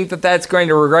do think that that's going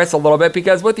to regress a little bit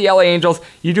because with the LA Angels,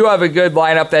 you do have a good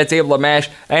lineup that's able to mash,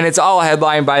 and it's all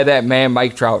headlined by that man,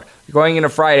 Mike Trout. Going into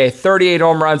Friday, 38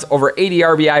 home runs, over 80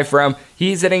 RBI for him.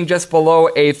 He's hitting just below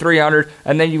a 300.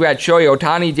 And then you got Shohei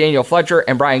Ohtani, Daniel Fletcher,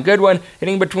 and Brian Goodwin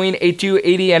hitting between a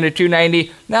 280 and a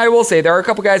 290. Now, I will say there are a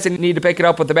couple guys that need to pick it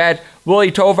up with the bat.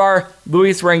 Willie Tovar,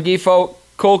 Luis Rengifo,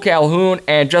 Cole Calhoun,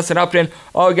 and Justin Upton.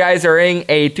 All guys are hitting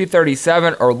a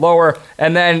 237 or lower.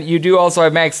 And then you do also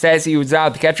have Max Stassi, who's out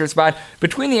at the catcher spot.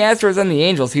 Between the Astros and the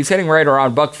Angels, he's hitting right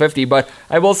around $150. But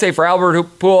I will say for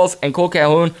Albert Pujols and Cole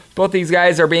Calhoun, both these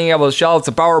guys are being able to shell out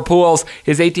some power. Pujols,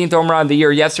 his 18th home run of the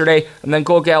year yesterday. And then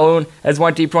Cole Calhoun has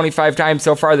went deep 25 times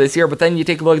so far this year. But then you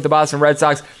take a look at the Boston Red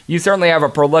Sox, you certainly have a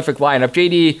prolific lineup.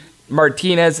 J.D.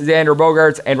 Martinez, Xander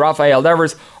Bogaerts, and Rafael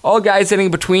Devers, all guys hitting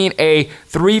between a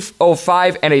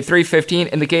 305 and a 315.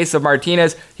 In the case of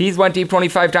Martinez, he's went deep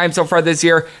 25 times so far this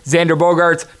year. Xander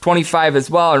Bogaerts, 25 as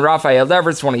well, and Rafael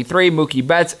Devers, 23. Mookie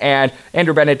Betts and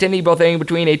Andrew Benintendi both hitting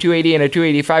between a 280 and a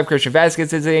 285. Christian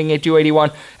Vasquez is hitting a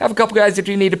 281. Have a couple guys that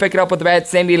you need to pick it up with the bat.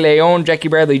 Sandy Leon, Jackie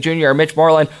Bradley Jr., and Mitch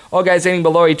Moreland, all guys hitting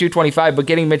below a 225, but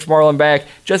getting Mitch Moreland back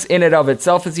just in and of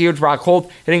itself is huge. Brock Holt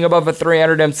hitting above a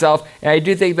 300 himself, and I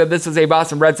do think that this is a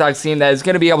Boston Red Sox team that is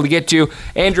going to be able to get to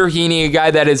Andrew Heaney, a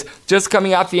guy that is just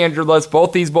coming off the injured list.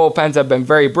 Both these bullpens have been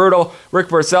very brutal. Rick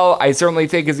Porcello, I certainly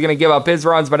think, is going to give up his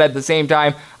runs, but at the same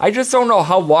time, I just don't know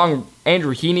how long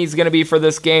Andrew Heaney is going to be for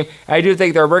this game. I do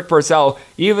think that Rick Porcello,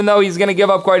 even though he's going to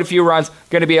give up quite a few runs,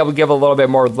 going to be able to give a little bit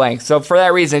more length. So for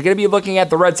that reason, going to be looking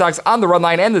at the Red Sox on the run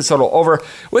line and the total over.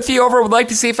 With the over, would like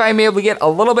to see if I'm able to get a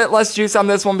little bit less juice on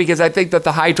this one because I think that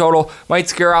the high total might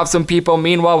scare off some people.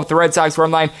 Meanwhile, with the Red Sox run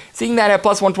line, seeing that at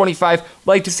plus 125,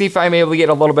 like to see if I'm able to get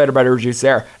a little bit of better juice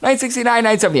there. 969,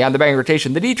 970 on the betting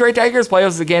rotation. The Detroit Tigers play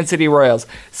host the Kansas City Royals.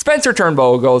 Spencer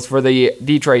Turnbull goes for the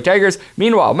Detroit Tigers.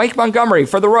 Meanwhile, Mike Montgomery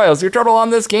for the Royals. Your total on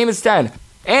this game is 10.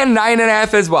 And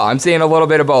 9.5 as well. I'm seeing a little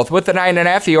bit of both. With the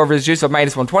 9.5, the over is juiced of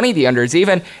minus 120, the under is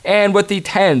even. And with the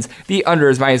 10s, the under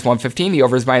is minus 115, the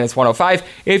over is minus 105.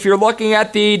 If you're looking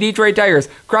at the Detroit Tigers,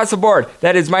 across the board,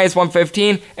 that is minus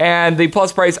 115. And the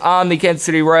plus price on the Kansas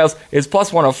City Royals is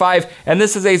plus 105. And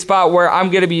this is a spot where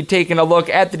I'm going to be taking a look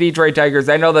at the Detroit Tigers.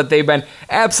 I know that they've been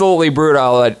absolutely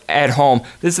brutal at home.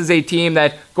 This is a team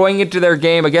that, going into their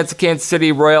game against the Kansas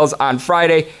City Royals on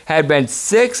Friday, had been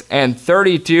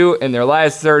 6-32 in their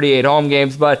last 38 home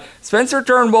games. But Spencer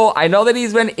Turnbull, I know that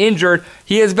he's been injured.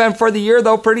 He has been, for the year,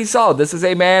 though, pretty solid. This is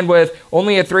a man with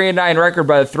only a 3-9 record,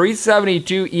 but a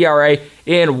 3.72 ERA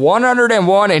in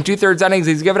 101 and 2/3 innings.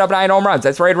 He's given up 9 home runs.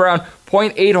 That's right around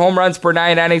 0.8 home runs per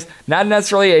 9 innings. Not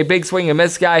necessarily a big swing and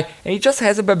miss guy, and he just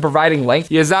hasn't been providing length.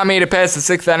 He has not made it past the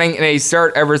 6th inning in a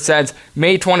start ever since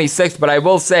May 26th, but I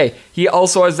will say he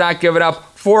also has not given up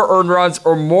 4 earned runs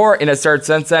or more in a start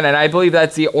since then, and I believe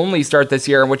that's the only start this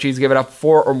year in which he's given up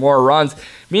 4 or more runs.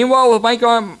 Meanwhile, with Mike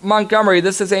Montgomery,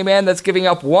 this is a man that's giving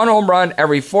up 1 home run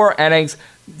every 4 innings,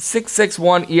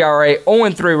 6.61 ERA,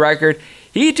 0-3 record.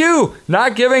 He, too,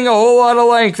 not giving a whole lot of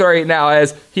length right now,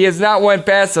 as he has not went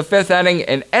past the 5th inning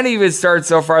in any of his starts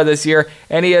so far this year,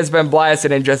 and he has been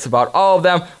blasted in just about all of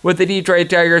them. With the Detroit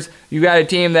Tigers, you got a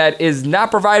team that is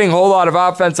not providing a whole lot of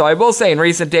offense, so I will say in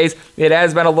recent days it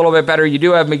has been a little bit better. You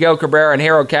do have Miguel Cabrera and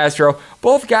Harold Castro,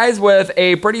 both guys with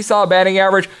a pretty solid batting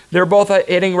average. They're both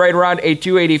hitting right around a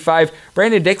 285.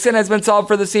 Brandon Dixon has been solid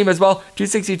for the team as well,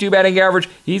 262 batting average.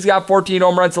 He's got 14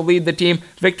 home runs to lead the team.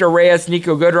 Victor Reyes,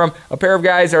 Nico Goodrum, a pair of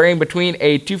guys are in between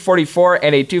a 244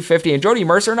 and a 250, and Jody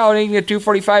Mercer now hitting a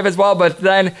 245 as well. But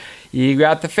then you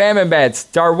got the famine bets: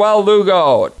 Darwell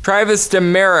Lugo, Travis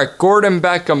Demerick, Gordon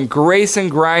Beckham,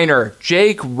 Grayson Greiner,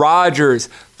 Jake Rogers.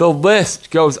 The list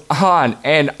goes on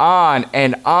and on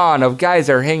and on of guys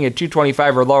that are hitting at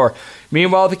 225 or lower.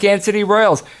 Meanwhile, the Kansas City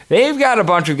Royals, they've got a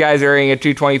bunch of guys that are hitting at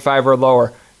 225 or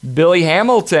lower. Billy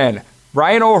Hamilton,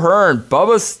 Ryan O'Hearn,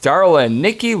 Bubba Starlin,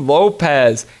 Nicky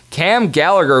Lopez, Cam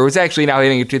Gallagher, who's actually now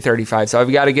hitting at 235, so I've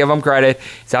got to give him credit.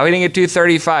 He's now hitting at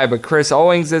 235, but Chris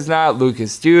Owings is not,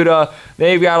 Lucas Duda.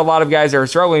 They've got a lot of guys that are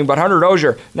struggling, but Hunter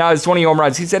Dozier now has 20 home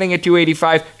runs. He's hitting at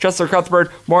 285. Chester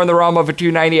Cuthbert, more in the realm of a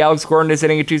 290. Alex Gordon is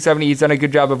hitting at 270. He's done a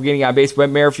good job of getting on base.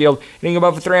 Whit Merrifield hitting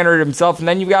above 300 himself. And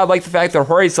then you've got like the fact that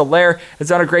Jorge Soler has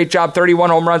done a great job, 31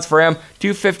 home runs for him,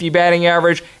 250 batting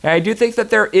average. And I do think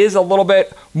that there is a little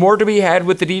bit more to be had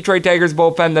with the Detroit Tigers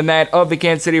bullpen than that of the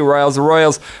Kansas City Royals. The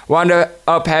Royals wound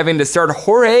up having to start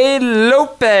Jorge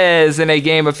Lopez in a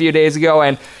game a few days ago,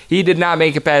 and he did not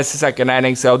make it past the 2nd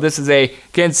inning. So this is a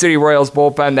Kansas City Royals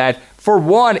bullpen that, for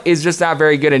one, is just not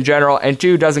very good in general, and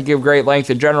 2, doesn't give great length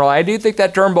in general. I do think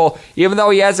that Turnbull, even though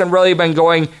he hasn't really been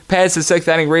going past the 6th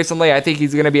inning recently, I think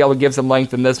he's going to be able to give some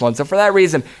length in this one. So for that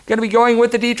reason, going to be going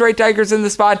with the Detroit Tigers in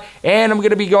the spot, and I'm going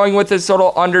to be going with this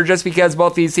total under just because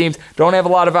both these teams don't have a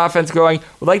lot of offense going.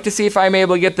 Would like to see if I'm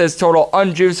able to get this total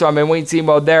unjuiced, so I'm in wait-and-see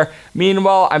mode there.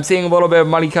 Meanwhile, I'm seeing a little bit of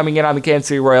money coming in on the Kansas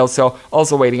City Royals, so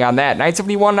also waiting on that.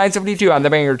 971, 972 on the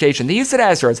betting rotation. The Houston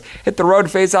Astros hit the road to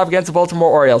face off against the Baltimore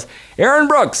Orioles. Aaron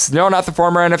Brooks, no, not the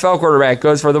former NFL quarterback,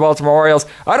 goes for the Baltimore Orioles.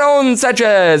 Adon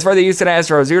Sanchez for the Houston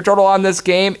Astros. Your total on this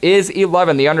game is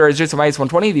 11. The under is just a minus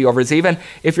 120. The over is even.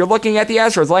 If you're looking at the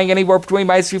Astros, laying anywhere between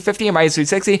minus 250 and minus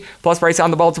 260, plus price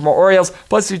on the Baltimore Orioles,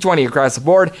 plus 220 across the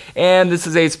board. And this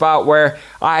is a spot where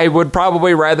I would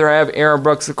probably rather have Aaron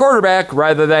Brooks the quarterback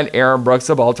rather than Aaron Brooks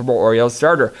the Baltimore Orioles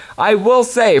starter. I will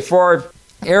say for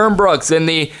Aaron Brooks, in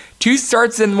the 2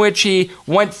 starts in which he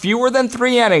went fewer than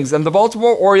 3 innings, and the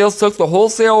Baltimore Orioles took the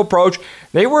wholesale approach,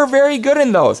 they were very good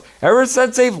in those. Ever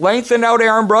since they've lengthened out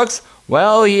Aaron Brooks,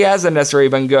 well, he hasn't necessarily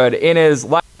been good. In his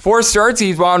last 4 starts,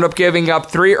 he's wound up giving up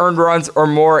 3 earned runs or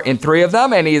more in 3 of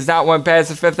them, and he has not went past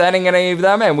the 5th inning in any of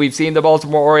them, and we've seen the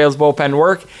Baltimore Orioles bullpen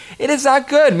work. It is not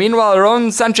good. Meanwhile,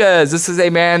 Adon Sanchez, this is a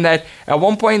man that at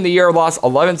one point in the year lost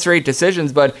 11 straight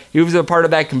decisions, but he was a part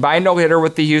of that combined no-hitter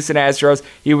with the Houston Astros.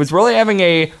 He was really having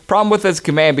a problem with his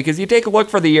command, because you take a look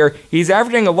for the year, he's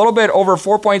averaging a little bit over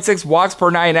 4.6 walks per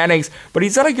 9 innings, but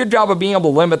he's done a good job of being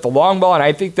able to limit the long ball, and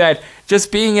I think that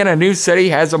just being in a new city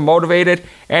has him motivated,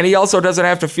 and he also doesn't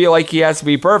have to feel like he has to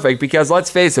be perfect, because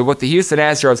let's face it, with the Houston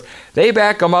Astros, they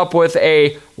back him up with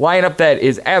a lineup that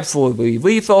is absolutely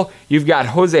lethal. You've got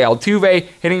Jose Altuve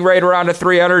hitting right around a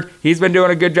 300. He's been doing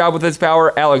a good job with his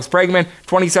power. Alex Bregman,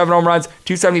 27 home runs,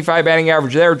 275 batting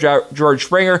average there. George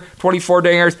Springer, 24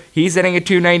 dingers. He's hitting a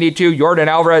 292. Yordan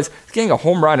Alvarez is getting a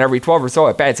home run every 12 or so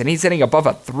at bats, and he's hitting above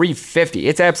a 350.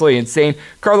 It's absolutely insane.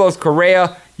 Carlos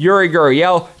Correa, Yuri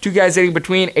Gurriel, two guys hitting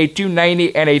between a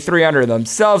 290 and a 300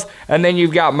 themselves. And then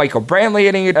you've got Michael Brantley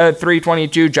hitting at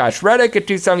 322, Josh Reddick at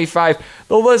 275.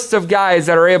 The list of guys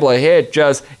that are able to hit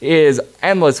just is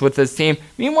endless with this team.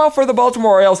 Meanwhile, for the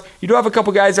Baltimore Orioles, you do have a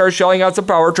couple guys that are shelling out some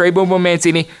power. Trey Boom Boom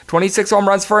Mancini, 26 home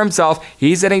runs for himself.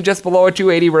 He's hitting just below a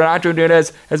 280. Renato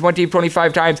Nunez has won deep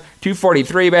 25 times,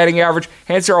 243 batting average.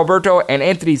 Hanser Alberto and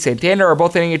Anthony Santander are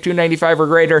both hitting a 295 or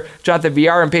greater. Jonathan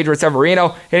Villar and Pedro Severino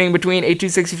hitting between a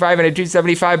 265 and a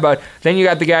 275, but then you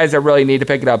got the guys that really need to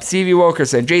pick it up. Stevie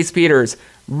Wilkerson, Jace Peters,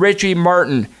 Richie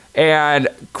Martin, and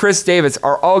Chris Davis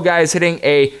are all guys hitting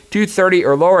a 230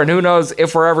 or lower, and who knows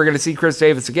if we're ever going to see Chris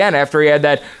Davis again after he had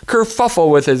that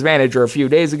kerfuffle with his manager a few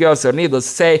days ago. So needless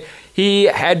to say, he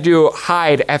had to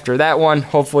hide after that one.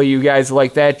 Hopefully you guys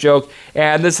like that joke.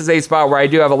 And this is a spot where I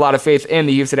do have a lot of faith in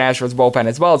the Houston Astros bullpen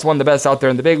as well. It's one of the best out there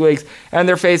in the big leagues, and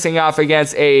they're facing off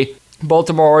against a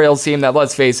Baltimore Orioles team that,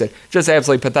 let's face it, just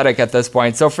absolutely pathetic at this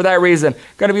point. So for that reason,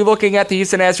 going to be looking at the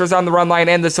Houston Astros on the run line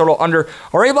and the total under.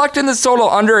 Already locked in the total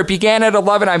under. It began at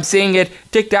 11. I'm seeing it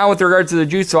tick down with regards to the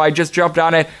juice, so I just jumped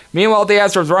on it. Meanwhile, the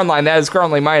Astros run line, that is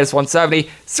currently minus 170.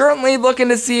 Certainly looking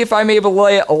to see if I'm able to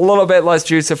lay a little bit less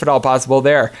juice, if at all possible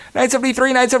there. 973,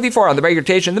 974 on the regular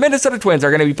rotation. The Minnesota Twins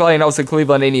are going to be playing also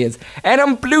Cleveland Indians.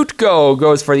 Adam Plutko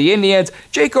goes for the Indians.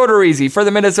 Jake Odorizzi for the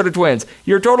Minnesota Twins.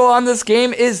 Your total on this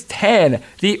game is 10.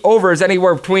 The over is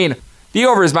anywhere between... The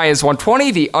over is minus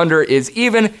 120. The under is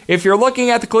even. If you're looking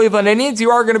at the Cleveland Indians, you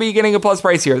are going to be getting a plus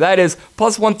price here. That is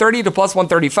plus 130 to plus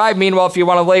 135. Meanwhile, if you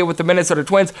want to lay it with the Minnesota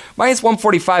Twins, minus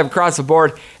 145 across the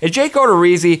board. And Jake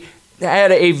Odorizzi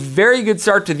had a very good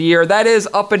start to the year. That is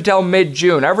up until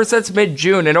mid-June. Ever since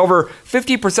mid-June, and over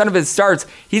 50% of his starts,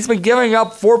 he's been giving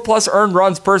up 4+ earned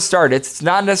runs per start. It's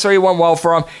not necessarily went well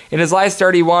for him. In his last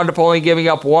start, he wound up only giving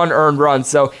up 1 earned run.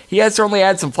 So he has certainly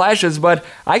had some flashes, but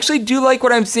I actually do like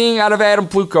what I'm seeing out of Adam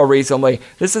Plutko recently.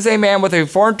 This is a man with a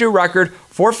 4-2 record,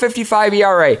 4.55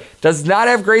 ERA. Does not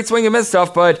have great swing and miss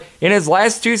stuff, but in his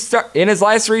last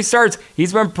 3 starts,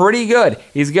 he's been pretty good.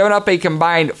 He's given up a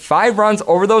combined 5 runs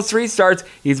over those 3 starts.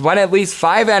 He's won at least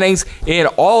 5 innings in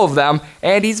all of them,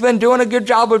 and he's been doing a good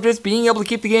job of just being able to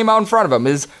keep the game out in front of him.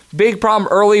 His big problem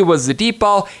early was the deep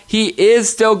ball. He is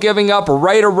still giving up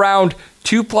right around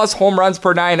 2+ home runs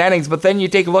per 9 innings, but then you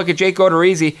take a look at Jake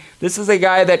Odorizzi. This is a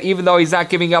guy that, even though he's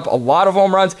not giving up a lot of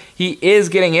home runs, he is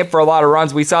getting hit for a lot of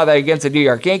runs. We saw that against the New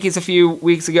York Yankees a few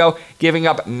weeks ago, giving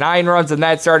up 9 runs in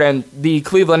that start, and the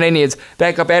Cleveland Indians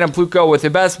back up Adam Plutko with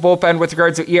the best bullpen with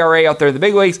regards to ERA out there in the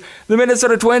big leagues. The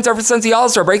Minnesota Twins, ever since the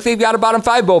All-Star break, they've got a bottom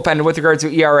 5 bullpen with regards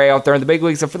to ERA out there in the big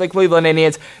leagues. So for the Cleveland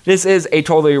Indians, this is a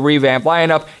totally revamped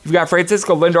lineup. You've got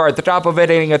Francisco Lindor at the top of it,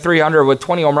 hitting a 300 with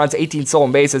 20 home runs, 18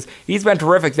 stolen bases. He's been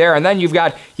terrific there. And then you've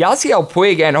got Yasiel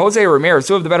Puig and Jose Ramirez,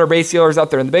 2 of the better base stealers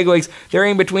out there in the big leagues. They're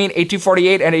in between a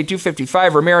 248 and a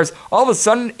 255. Ramirez all of a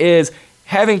sudden is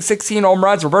having 16 home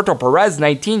runs. Roberto Perez,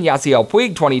 19. Yasiel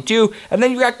Puig, 22. And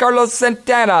then you got Carlos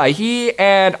Santana. He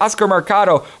and Oscar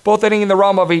Mercado both hitting in the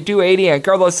realm of a 280. And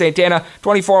Carlos Santana,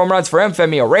 24 home runs for him.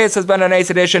 Femio Reyes has been a nice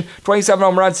addition. 27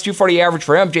 home runs, 240 average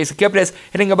for him. Jason Kipnis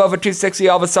hitting above a 260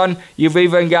 all of a sudden. You've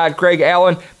even got Craig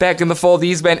Allen back in the fold.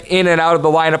 He's been in and out of the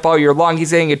lineup all year long.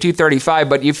 He's hitting a 235,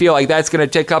 but you feel like that's going to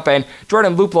tick up. And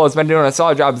Jordan Luplow has been doing a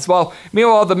solid job as well.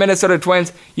 Meanwhile, the Minnesota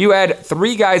Twins, you had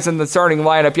 3 guys in the starting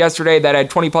lineup yesterday that had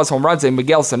 20+ home runs in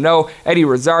Miguel Sano, Eddie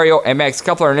Rosario, and Max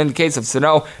Kepler. And in the case of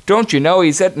Sano, don't you know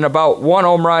he's hitting about 1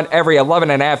 home run every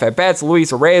 11.5 at-bats.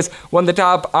 Luis Reyes, one of the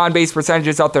top on-base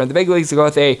percentages out there in the big leagues to go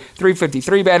with a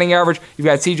 353 batting average. You've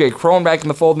got CJ Cron back in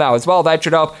the fold now as well. That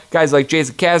should help guys like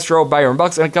Jason Castro, Byron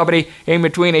Buxton and company in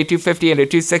between a 250 and a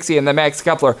 260. And then Max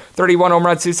Kepler, 31 home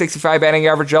runs, 265 batting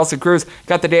average. Nelson Cruz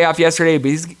got the day off yesterday,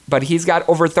 but he's got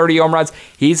over 30 home runs.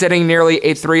 He's hitting nearly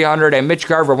a 300. And Mitch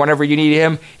Garver, whenever you need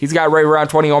him, he's got right around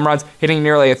 20 home runs, hitting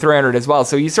nearly a 300 as well.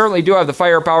 So you certainly do have the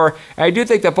firepower. And I do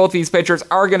think that both these pitchers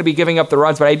are going to be giving up the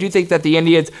runs, but I do think that the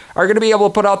Indians are going to be able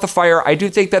to put out the fire. I do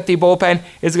think that the bullpen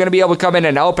is going to be able to come in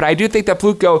and help, and I do think that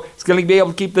Plutko is going to be able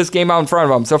to keep this game out in front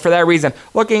of him. So for that reason,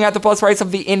 looking at the plus price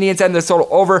of the Indians and the total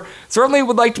over, certainly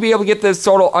would like to be able to get this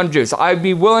total unjuiced. I'd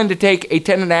be willing to take a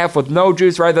 10.5 with no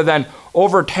juice rather than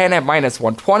over 10 at minus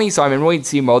 120, so I'm in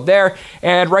wait-and-see mode there.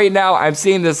 And right now, I'm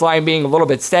seeing this line being a little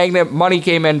bit stagnant. Money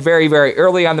came in very, very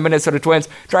early on the Minnesota Twins,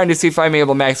 trying to see if I'm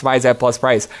able to maximize that plus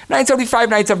price. 975,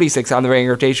 976 on the rating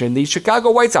rotation. The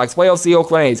Chicago White Sox play off the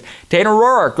Oakland A's. Tanner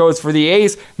Roark goes for the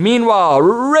A's. Meanwhile,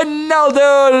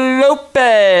 Ronaldo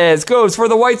Lopez goes for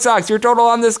the White Sox. Your total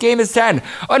on this game is 10.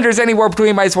 Unders anywhere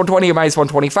between minus 120 and minus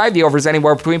 125. The overs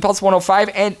anywhere between plus 105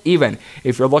 and even.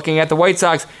 If you're looking at the White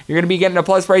Sox, you're going to be getting a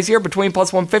plus price here between between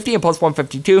plus 150 and plus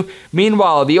 152.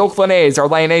 Meanwhile, the Oakland A's are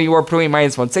laying anywhere between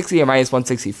minus 160 and minus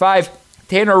 165.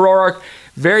 Tanner Roark,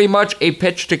 very much a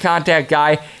pitch-to-contact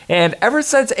guy, and ever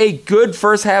since a good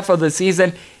first half of the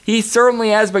season, he certainly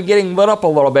has been getting lit up a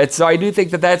little bit, so I do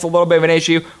think that that's a little bit of an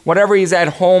issue. Whenever he's at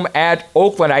home at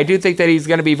Oakland, I do think that he's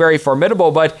going to be very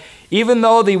formidable, but even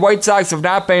though the White Sox have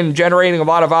not been generating a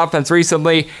lot of offense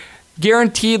recently,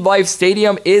 Guaranteed Life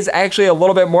Stadium is actually a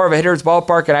little bit more of a hitter's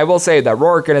ballpark, and I will say that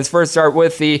Roark in his first start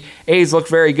with the A's looked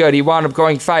very good. He wound up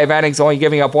going 5 innings, only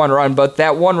giving up 1 run, but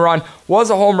that 1 run was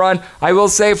a home run. I will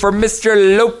say for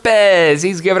Mr. Lopez,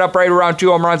 he's given up right around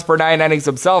 2 home runs per 9 innings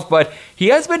himself, but he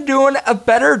has been doing a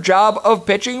better job of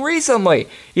pitching recently.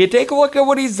 You take a look at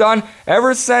what he's done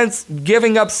ever since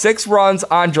giving up 6 runs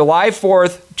on July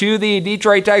 4th to the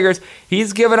Detroit Tigers.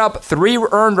 He's given up 3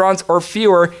 earned runs or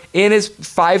fewer in his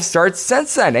 5 starts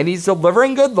since then, and he's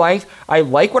delivering good length. I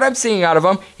like what I'm seeing out of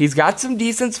him. He's got some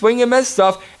decent swing and miss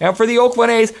stuff, and for the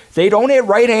Oakland A's, they don't hit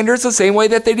right-handers the same way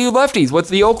that they do lefties. With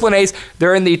the Oakland A's,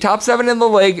 they're in the top 7 in the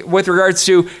league with regards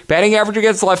to batting average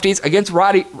against lefties, against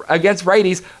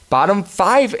righties, bottom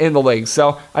 5 in the league.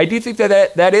 So I do think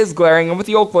that is glaring. And with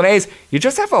the Oakland A's, you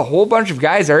just have a whole bunch of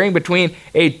guys that are in between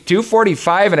a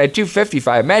 245 and a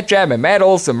 255. Matt Chapman, Matt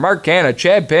Olson, Mark Canha,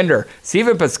 Chad Pinder,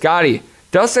 Steven Piscotty,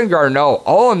 Dustin Garneau,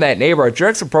 all in that neighborhood.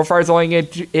 Jurickson Profar is only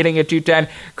hitting at 210.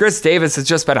 Chris Davis has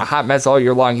just been a hot mess all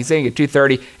year long. He's hitting at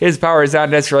 230. His power has not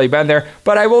necessarily been there.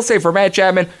 But I will say for Matt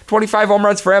Chapman, 25 home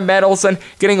runs for him. Matt Olson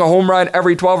getting a home run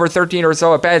every 12 or 13 or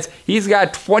so at bats. He's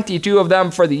got 22 of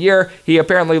them for the year. He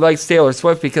apparently likes Taylor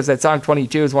Swift because that song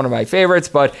 22 is one of my favorites.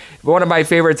 But one of my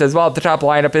favorites as well at the top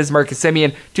lineup is Marcus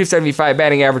Semien, 275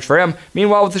 batting average for him.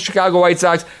 Meanwhile, with the Chicago White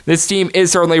Sox, this team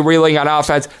is certainly reeling on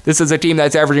offense. This is a team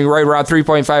that's averaging right around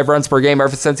 3.5 runs per game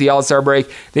ever since the All-Star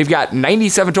break. They've got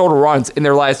 97 total runs in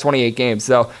their last 28 games,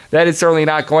 so that is certainly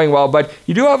not going well. But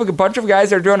you do have a bunch of guys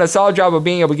that are doing a solid job of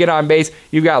being able to get on base.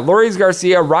 You've got Lourdes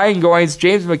Garcia, Ryan Goins,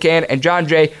 James McCann, and John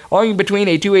Jay, all in between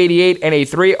a 288 and a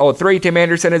 303. Tim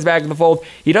Anderson is back in the fold.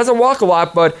 He doesn't walk a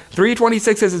lot, but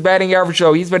 326 is his batting average,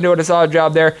 so he's been doing a solid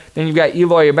job there. Then you've got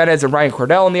Eloy Jimenez and Ryan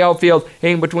Cordell in the outfield,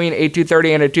 hitting between a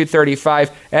 230 and a 235.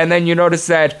 And then you notice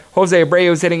that Jose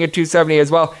Abreu is hitting at 270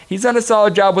 as well. He's done a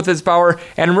solid job with his power,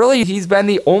 and really he's been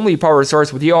the only power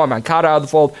source with Yohan Moncada out of the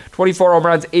fold. 24 home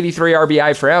runs, 83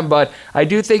 RBI for him, but I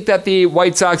do think that the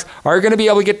White Sox are going to be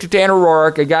able to get to Tanner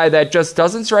Roark, a guy that just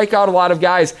doesn't strike out a lot of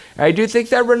guys. I do think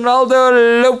that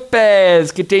Ronaldo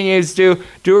Lopez continues to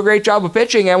do a great job of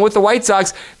pitching, and with the White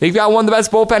Sox, they've got one of the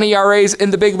best bullpen ERAs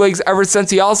in the big leagues ever since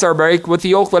the All-Star break. With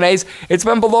the Oakland A's, it's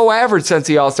been below average since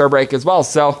the All-Star break as well,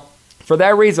 so for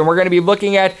that reason, we're going to be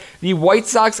looking at the White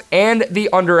Sox and the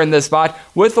under in this spot,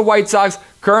 with the White Sox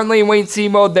currently in wait-and-see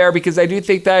mode there because I do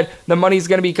think that the money's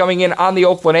going to be coming in on the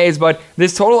Oakland A's, but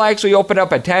this total actually opened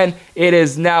up at 10. It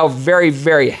is now very,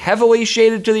 very heavily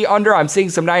shaded to the under. I'm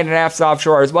seeing some 9.5s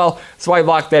offshore as well, so I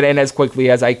locked that in as quickly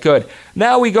as I could.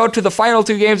 Now we go to the final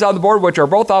 2 games on the board, which are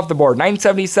both off the board,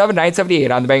 977,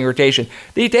 978 on the betting rotation.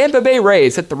 The Tampa Bay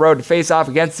Rays hit the road to face off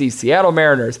against the Seattle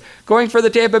Mariners. Going for the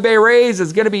Tampa Bay Rays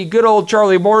is going to be good old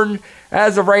Charlie Morton.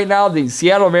 As of right now, the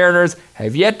Seattle Mariners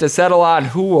have yet to settle on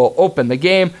who will open the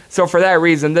game, so for that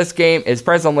reason, this game is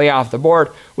presently off the board.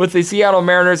 With the Seattle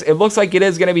Mariners, it looks like it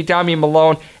is going to be Tommy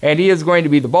Milone, and he is going to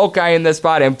be the bulk guy in this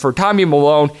spot, and for Tommy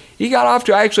Milone, he got off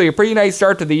to actually a pretty nice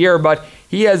start to the year, but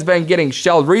he has been getting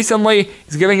shelled recently.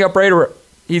 He's giving up right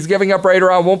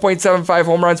around 1.75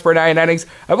 home runs per 9 innings.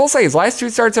 I will say his last 2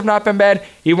 starts have not been bad.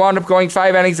 He wound up going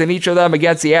 5 innings in each of them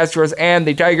against the Astros and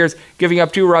the Tigers, giving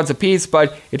up 2 runs apiece.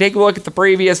 But you take a look at the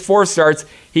previous 4 starts,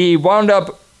 he wound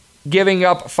up giving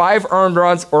up 5 earned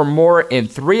runs or more in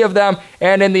 3 of them,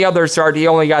 and in the other start, he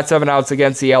only got 7 outs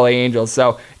against the LA Angels,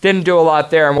 so didn't do a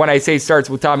lot there. And when I say starts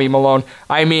with Tommy Milone,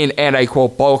 I mean, and I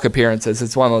quote, bulk appearances.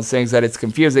 It's one of those things that it's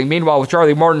confusing. Meanwhile, with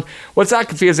Charlie Morton, what's not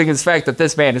confusing is the fact that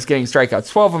this man is getting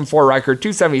strikeouts. 12-4 record,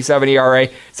 2.77 ERA.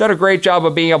 He's done a great job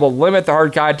of being able to limit the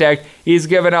hard contact. He's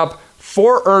given up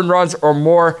 4 earned runs or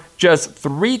more just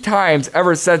 3 times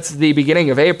ever since the beginning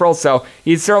of April, so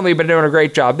he's certainly been doing a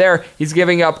great job there. He's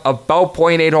giving up about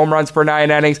 0.8 home runs per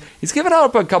 9 innings. He's given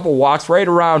up a couple walks, right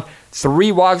around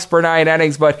 3 walks per 9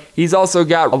 innings, but he's also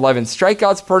got 11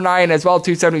 strikeouts per 9 as well,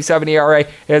 2.77 ERA. It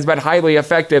has been highly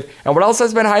effective. And what else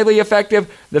has been highly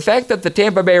effective? The fact that the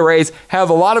Tampa Bay Rays have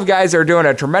a lot of guys that are doing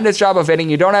a tremendous job of hitting.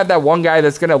 You don't have that one guy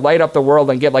that's going to light up the world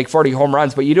and get like 40 home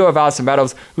runs, but you do have Austin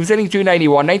Meadows, who's hitting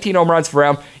 291, 19 home runs for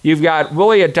him. You've got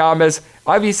Willie Adames,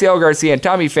 Avisail Garcia, and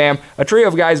Tommy Pham, a trio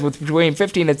of guys with between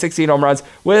 15 and 16 home runs.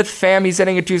 With Pham, he's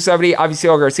hitting at 270,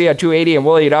 Avisail Garcia at 280, and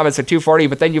Willie Adames at 240.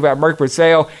 But then you've got Mark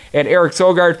Braceo and Eric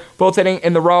Sogard, both hitting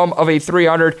in the realm of a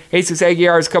 300. Jesus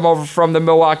Aguilar has come over from the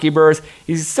Milwaukee Brewers.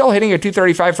 He's still hitting at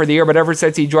 235 for the year, but ever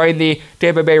since he joined the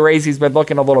Tampa Bay Rays, he's been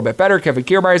looking a little bit better. Kevin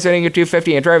Kiermaier's hitting at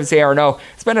 250, and Travis Arno,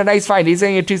 it's been a nice find. He's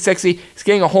hitting at 260. He's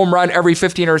getting a home run every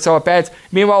 15 or so at bats.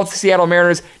 Meanwhile, with the Seattle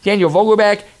Mariners, Daniel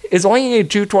Vogelbach is only hitting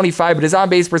 225, but his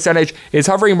on-base percentage is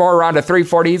hovering more around a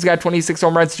 340. He's got 26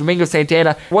 home runs. Domingo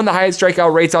Santana, one of the highest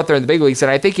strikeout rates out there in the big leagues,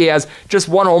 and I think he has just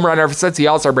one home run ever since the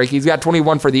All-Star break. He's got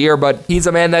 21 for the year, but he's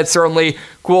a man that's certainly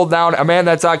cooled down. A man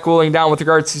that's not cooling down with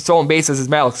regards to stolen bases is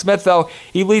Malik Smith, though.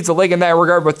 He leads the league in that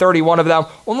regard with 31 of them.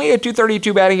 Only a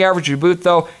 232 batting average to boot,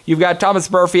 though. You've got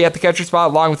Thomas Murphy at the catcher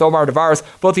spot along with Omar Tavares.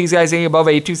 Both these guys hitting above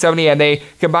a 270, and they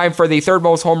combine for the third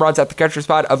most home runs at the catcher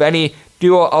spot of any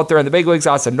duo out there in the big leagues.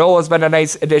 Austin Nola's been a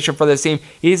nice addition for this team.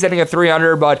 He's hitting a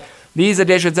 300, but these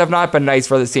additions have not been nice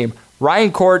for this team.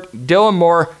 Ryan Court, Dylan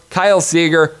Moore, Kyle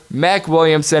Seager, Mac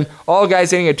Williamson, all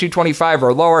guys hitting at 225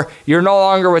 or lower. You're no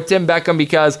longer with Tim Beckham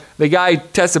because the guy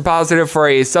tested positive for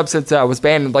a substance that was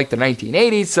banned in like the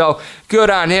 1980s, so good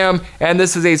on him. And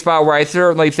this is a spot where I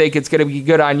certainly think it's going to be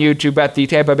good on you to bet the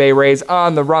Tampa Bay Rays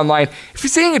on the run line. If you're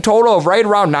seeing a total of right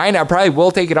around 9, I probably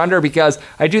will take it under because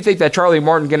I do think that Charlie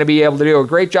Morton going to be able to do a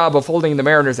great job of holding the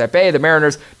Mariners at bay. The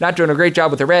Mariners not doing a great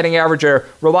job with their batting average. They're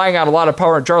relying on a lot of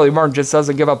power, and Charlie Morton just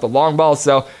doesn't give up the long ball.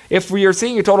 So if you're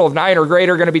seeing a total of 9 or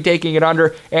greater, going to be taking it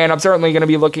under, and I'm certainly going to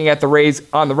be looking at the Rays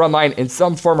on the run line in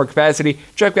some form or capacity.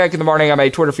 Check back in the morning on my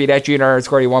Twitter feed at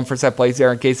GNR_1 for set plays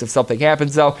there in case if something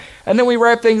happens, though. And then we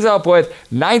wrap things up with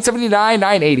 979,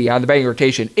 980 on the betting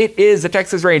rotation. It is the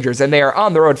Texas Rangers, and they are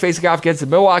on the road facing off against the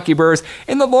Milwaukee Brewers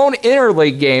in the lone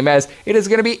interleague game, as it is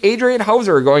going to be Adrian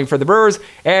Hauser going for the Brewers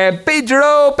and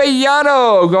Pedro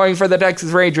Payano going for the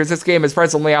Texas Rangers. This game is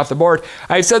presently off the board.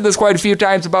 I've said this quite a few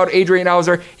times about Adrian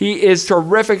Hauser. He is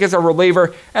terrific as a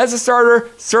reliever. As a starter,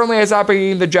 certainly has not been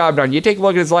getting the job done. You take a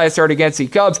look at his last start against the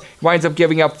Cubs, he winds up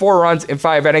giving up 4 runs in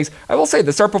 5 innings. I will say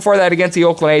the start before that against the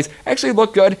Oakland A's actually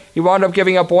looked good. He wound up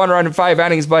giving up 1 run in 5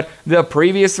 innings, but the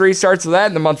previous 3 starts of that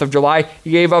in the month of July,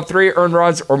 he gave up 3 earned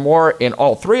runs or more in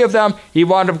all 3 of them. He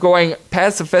wound up going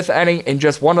past the 5th inning in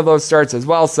just 1 of those starts as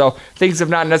well, so things have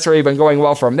not necessarily been going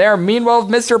well from there. Meanwhile,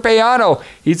 Mr. Payano,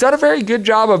 he's done a very good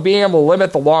job of being able to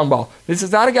limit the long ball. This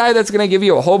is not a guy that's going to give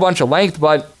you a whole bunch of length,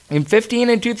 but in 15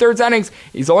 2/3 innings,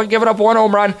 he's only given up 1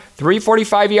 home run,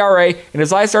 3.45 ERA. In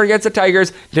his last start against the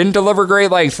Tigers, didn't deliver great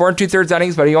length, 4 2/3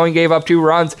 innings, but he only gave up 2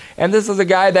 runs. And this is a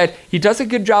guy that he does a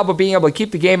good job of being able to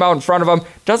keep the game out in front of him.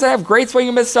 Doesn't have great swing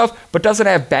and miss stuff, but doesn't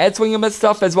have bad swing and miss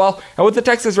stuff as well. And with the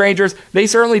Texas Rangers, they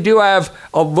certainly do have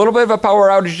a little bit of a power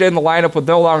outage in the lineup with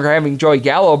no longer having Joey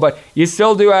Gallo, but you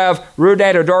still do have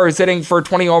Rougned Odor who's hitting for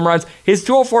 20 home runs. His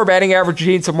 204 batting average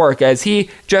needs some work as he,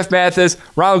 Jeff Mathis,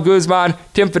 Ronald Guzman,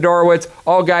 Tim Fedorowicz,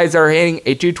 all guys that are hitting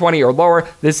a 220 or lower.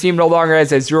 This team no longer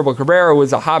has Asdrubal Cabrera, who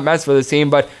was a hot mess for this team,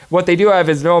 but what they do have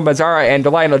is Noah Mazzara and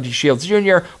Delino DeShields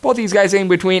Jr., both these guys hitting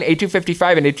between a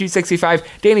 255 and a 265.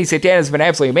 Danny Santana has been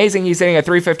absolutely amazing. He's hitting a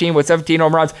 315 with 17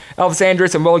 home runs. Elvis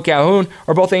Andrus and Willie Calhoun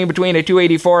are both hitting between a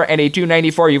 284 and a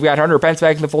 294. You've got Hunter Pence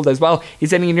back in the fold as well.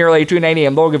 He's hitting nearly a 290,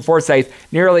 and Logan Forsythe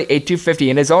nearly a 250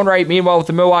 in his own right. Meanwhile, with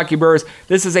the Milwaukee Brewers,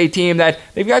 this is a team that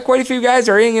they've got quite a few guys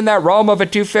that are hitting in that realm of a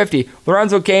 250.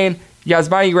 Lorenzo Cain,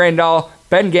 Yasmani Grandal,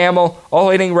 Ben Gamble, all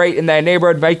hitting right in that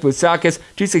neighborhood. Mike Moustakas,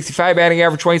 265 batting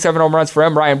average, 27 home runs for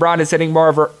him. Ryan Braun is hitting more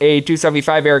of a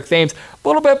 275. Eric Thames, a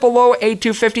little bit below a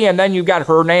 250. And then you've got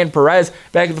Hernan Perez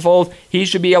back in the fold. He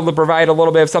should be able to provide a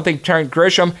little bit of something. Trent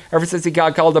Grisham, ever since he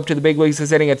got called up to the big leagues, is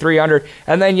hitting at 300.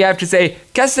 And then you have to say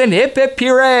Keston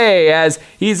Hipipire, as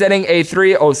he's hitting a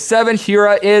 307.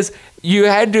 Hira is. You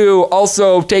had to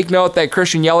also take note that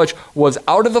Christian Yelich was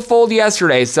out of the fold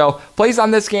yesterday, so plays on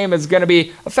this game is going to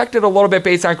be affected a little bit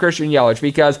based on Christian Yelich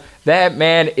because that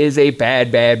man is a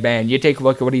bad man. You take a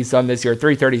look at what he's done this year,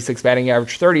 336 batting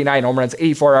average, 39 home runs,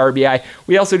 84 RBI.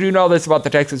 We also do know this about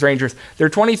the Texas Rangers. They're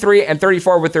 23 and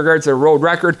 34 with regards to their road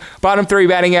record, bottom 3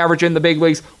 batting average in the big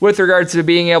leagues with regards to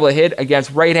being able to hit against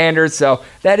right-handers, so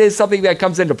that is something that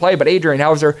comes into play, but Adrian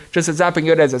Hauser just has not been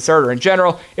good as a starter in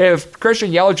general. If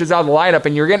Christian Yelich is out of the lineup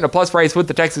and you're getting a plus price with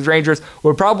the Texas Rangers,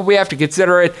 we'll probably have to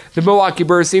consider it. The Milwaukee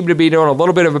Brewers seem to be doing a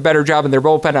little bit of a better job in their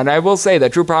bullpen, and I will say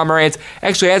that Drew Pomeranz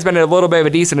actually has been a little bit of a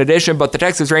decent addition, but the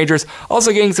Texas Rangers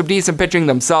also getting some decent pitching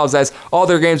themselves as all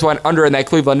their games went under in that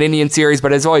Cleveland Indians series.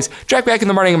 But as always, check back in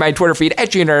the morning on my Twitter feed at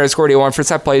GNR_1 for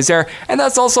set plays there, and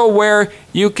that's also where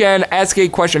you can ask a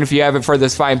question if you haven't for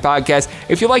this fine podcast.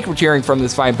 If you like what you're hearing from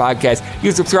this fine podcast,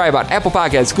 you can subscribe on Apple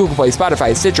Podcasts, Google Play,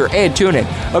 Spotify, Stitcher, and TuneIn.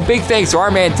 A big thanks to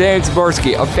our man Dan Ryan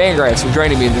Zaborski of Fangraphs for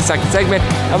joining me in the second segment,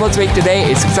 and let's make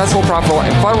today a successful, profitable,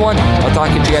 and fun one. I'll talk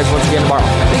to you guys once again tomorrow.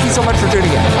 Thank you so much for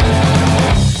tuning in.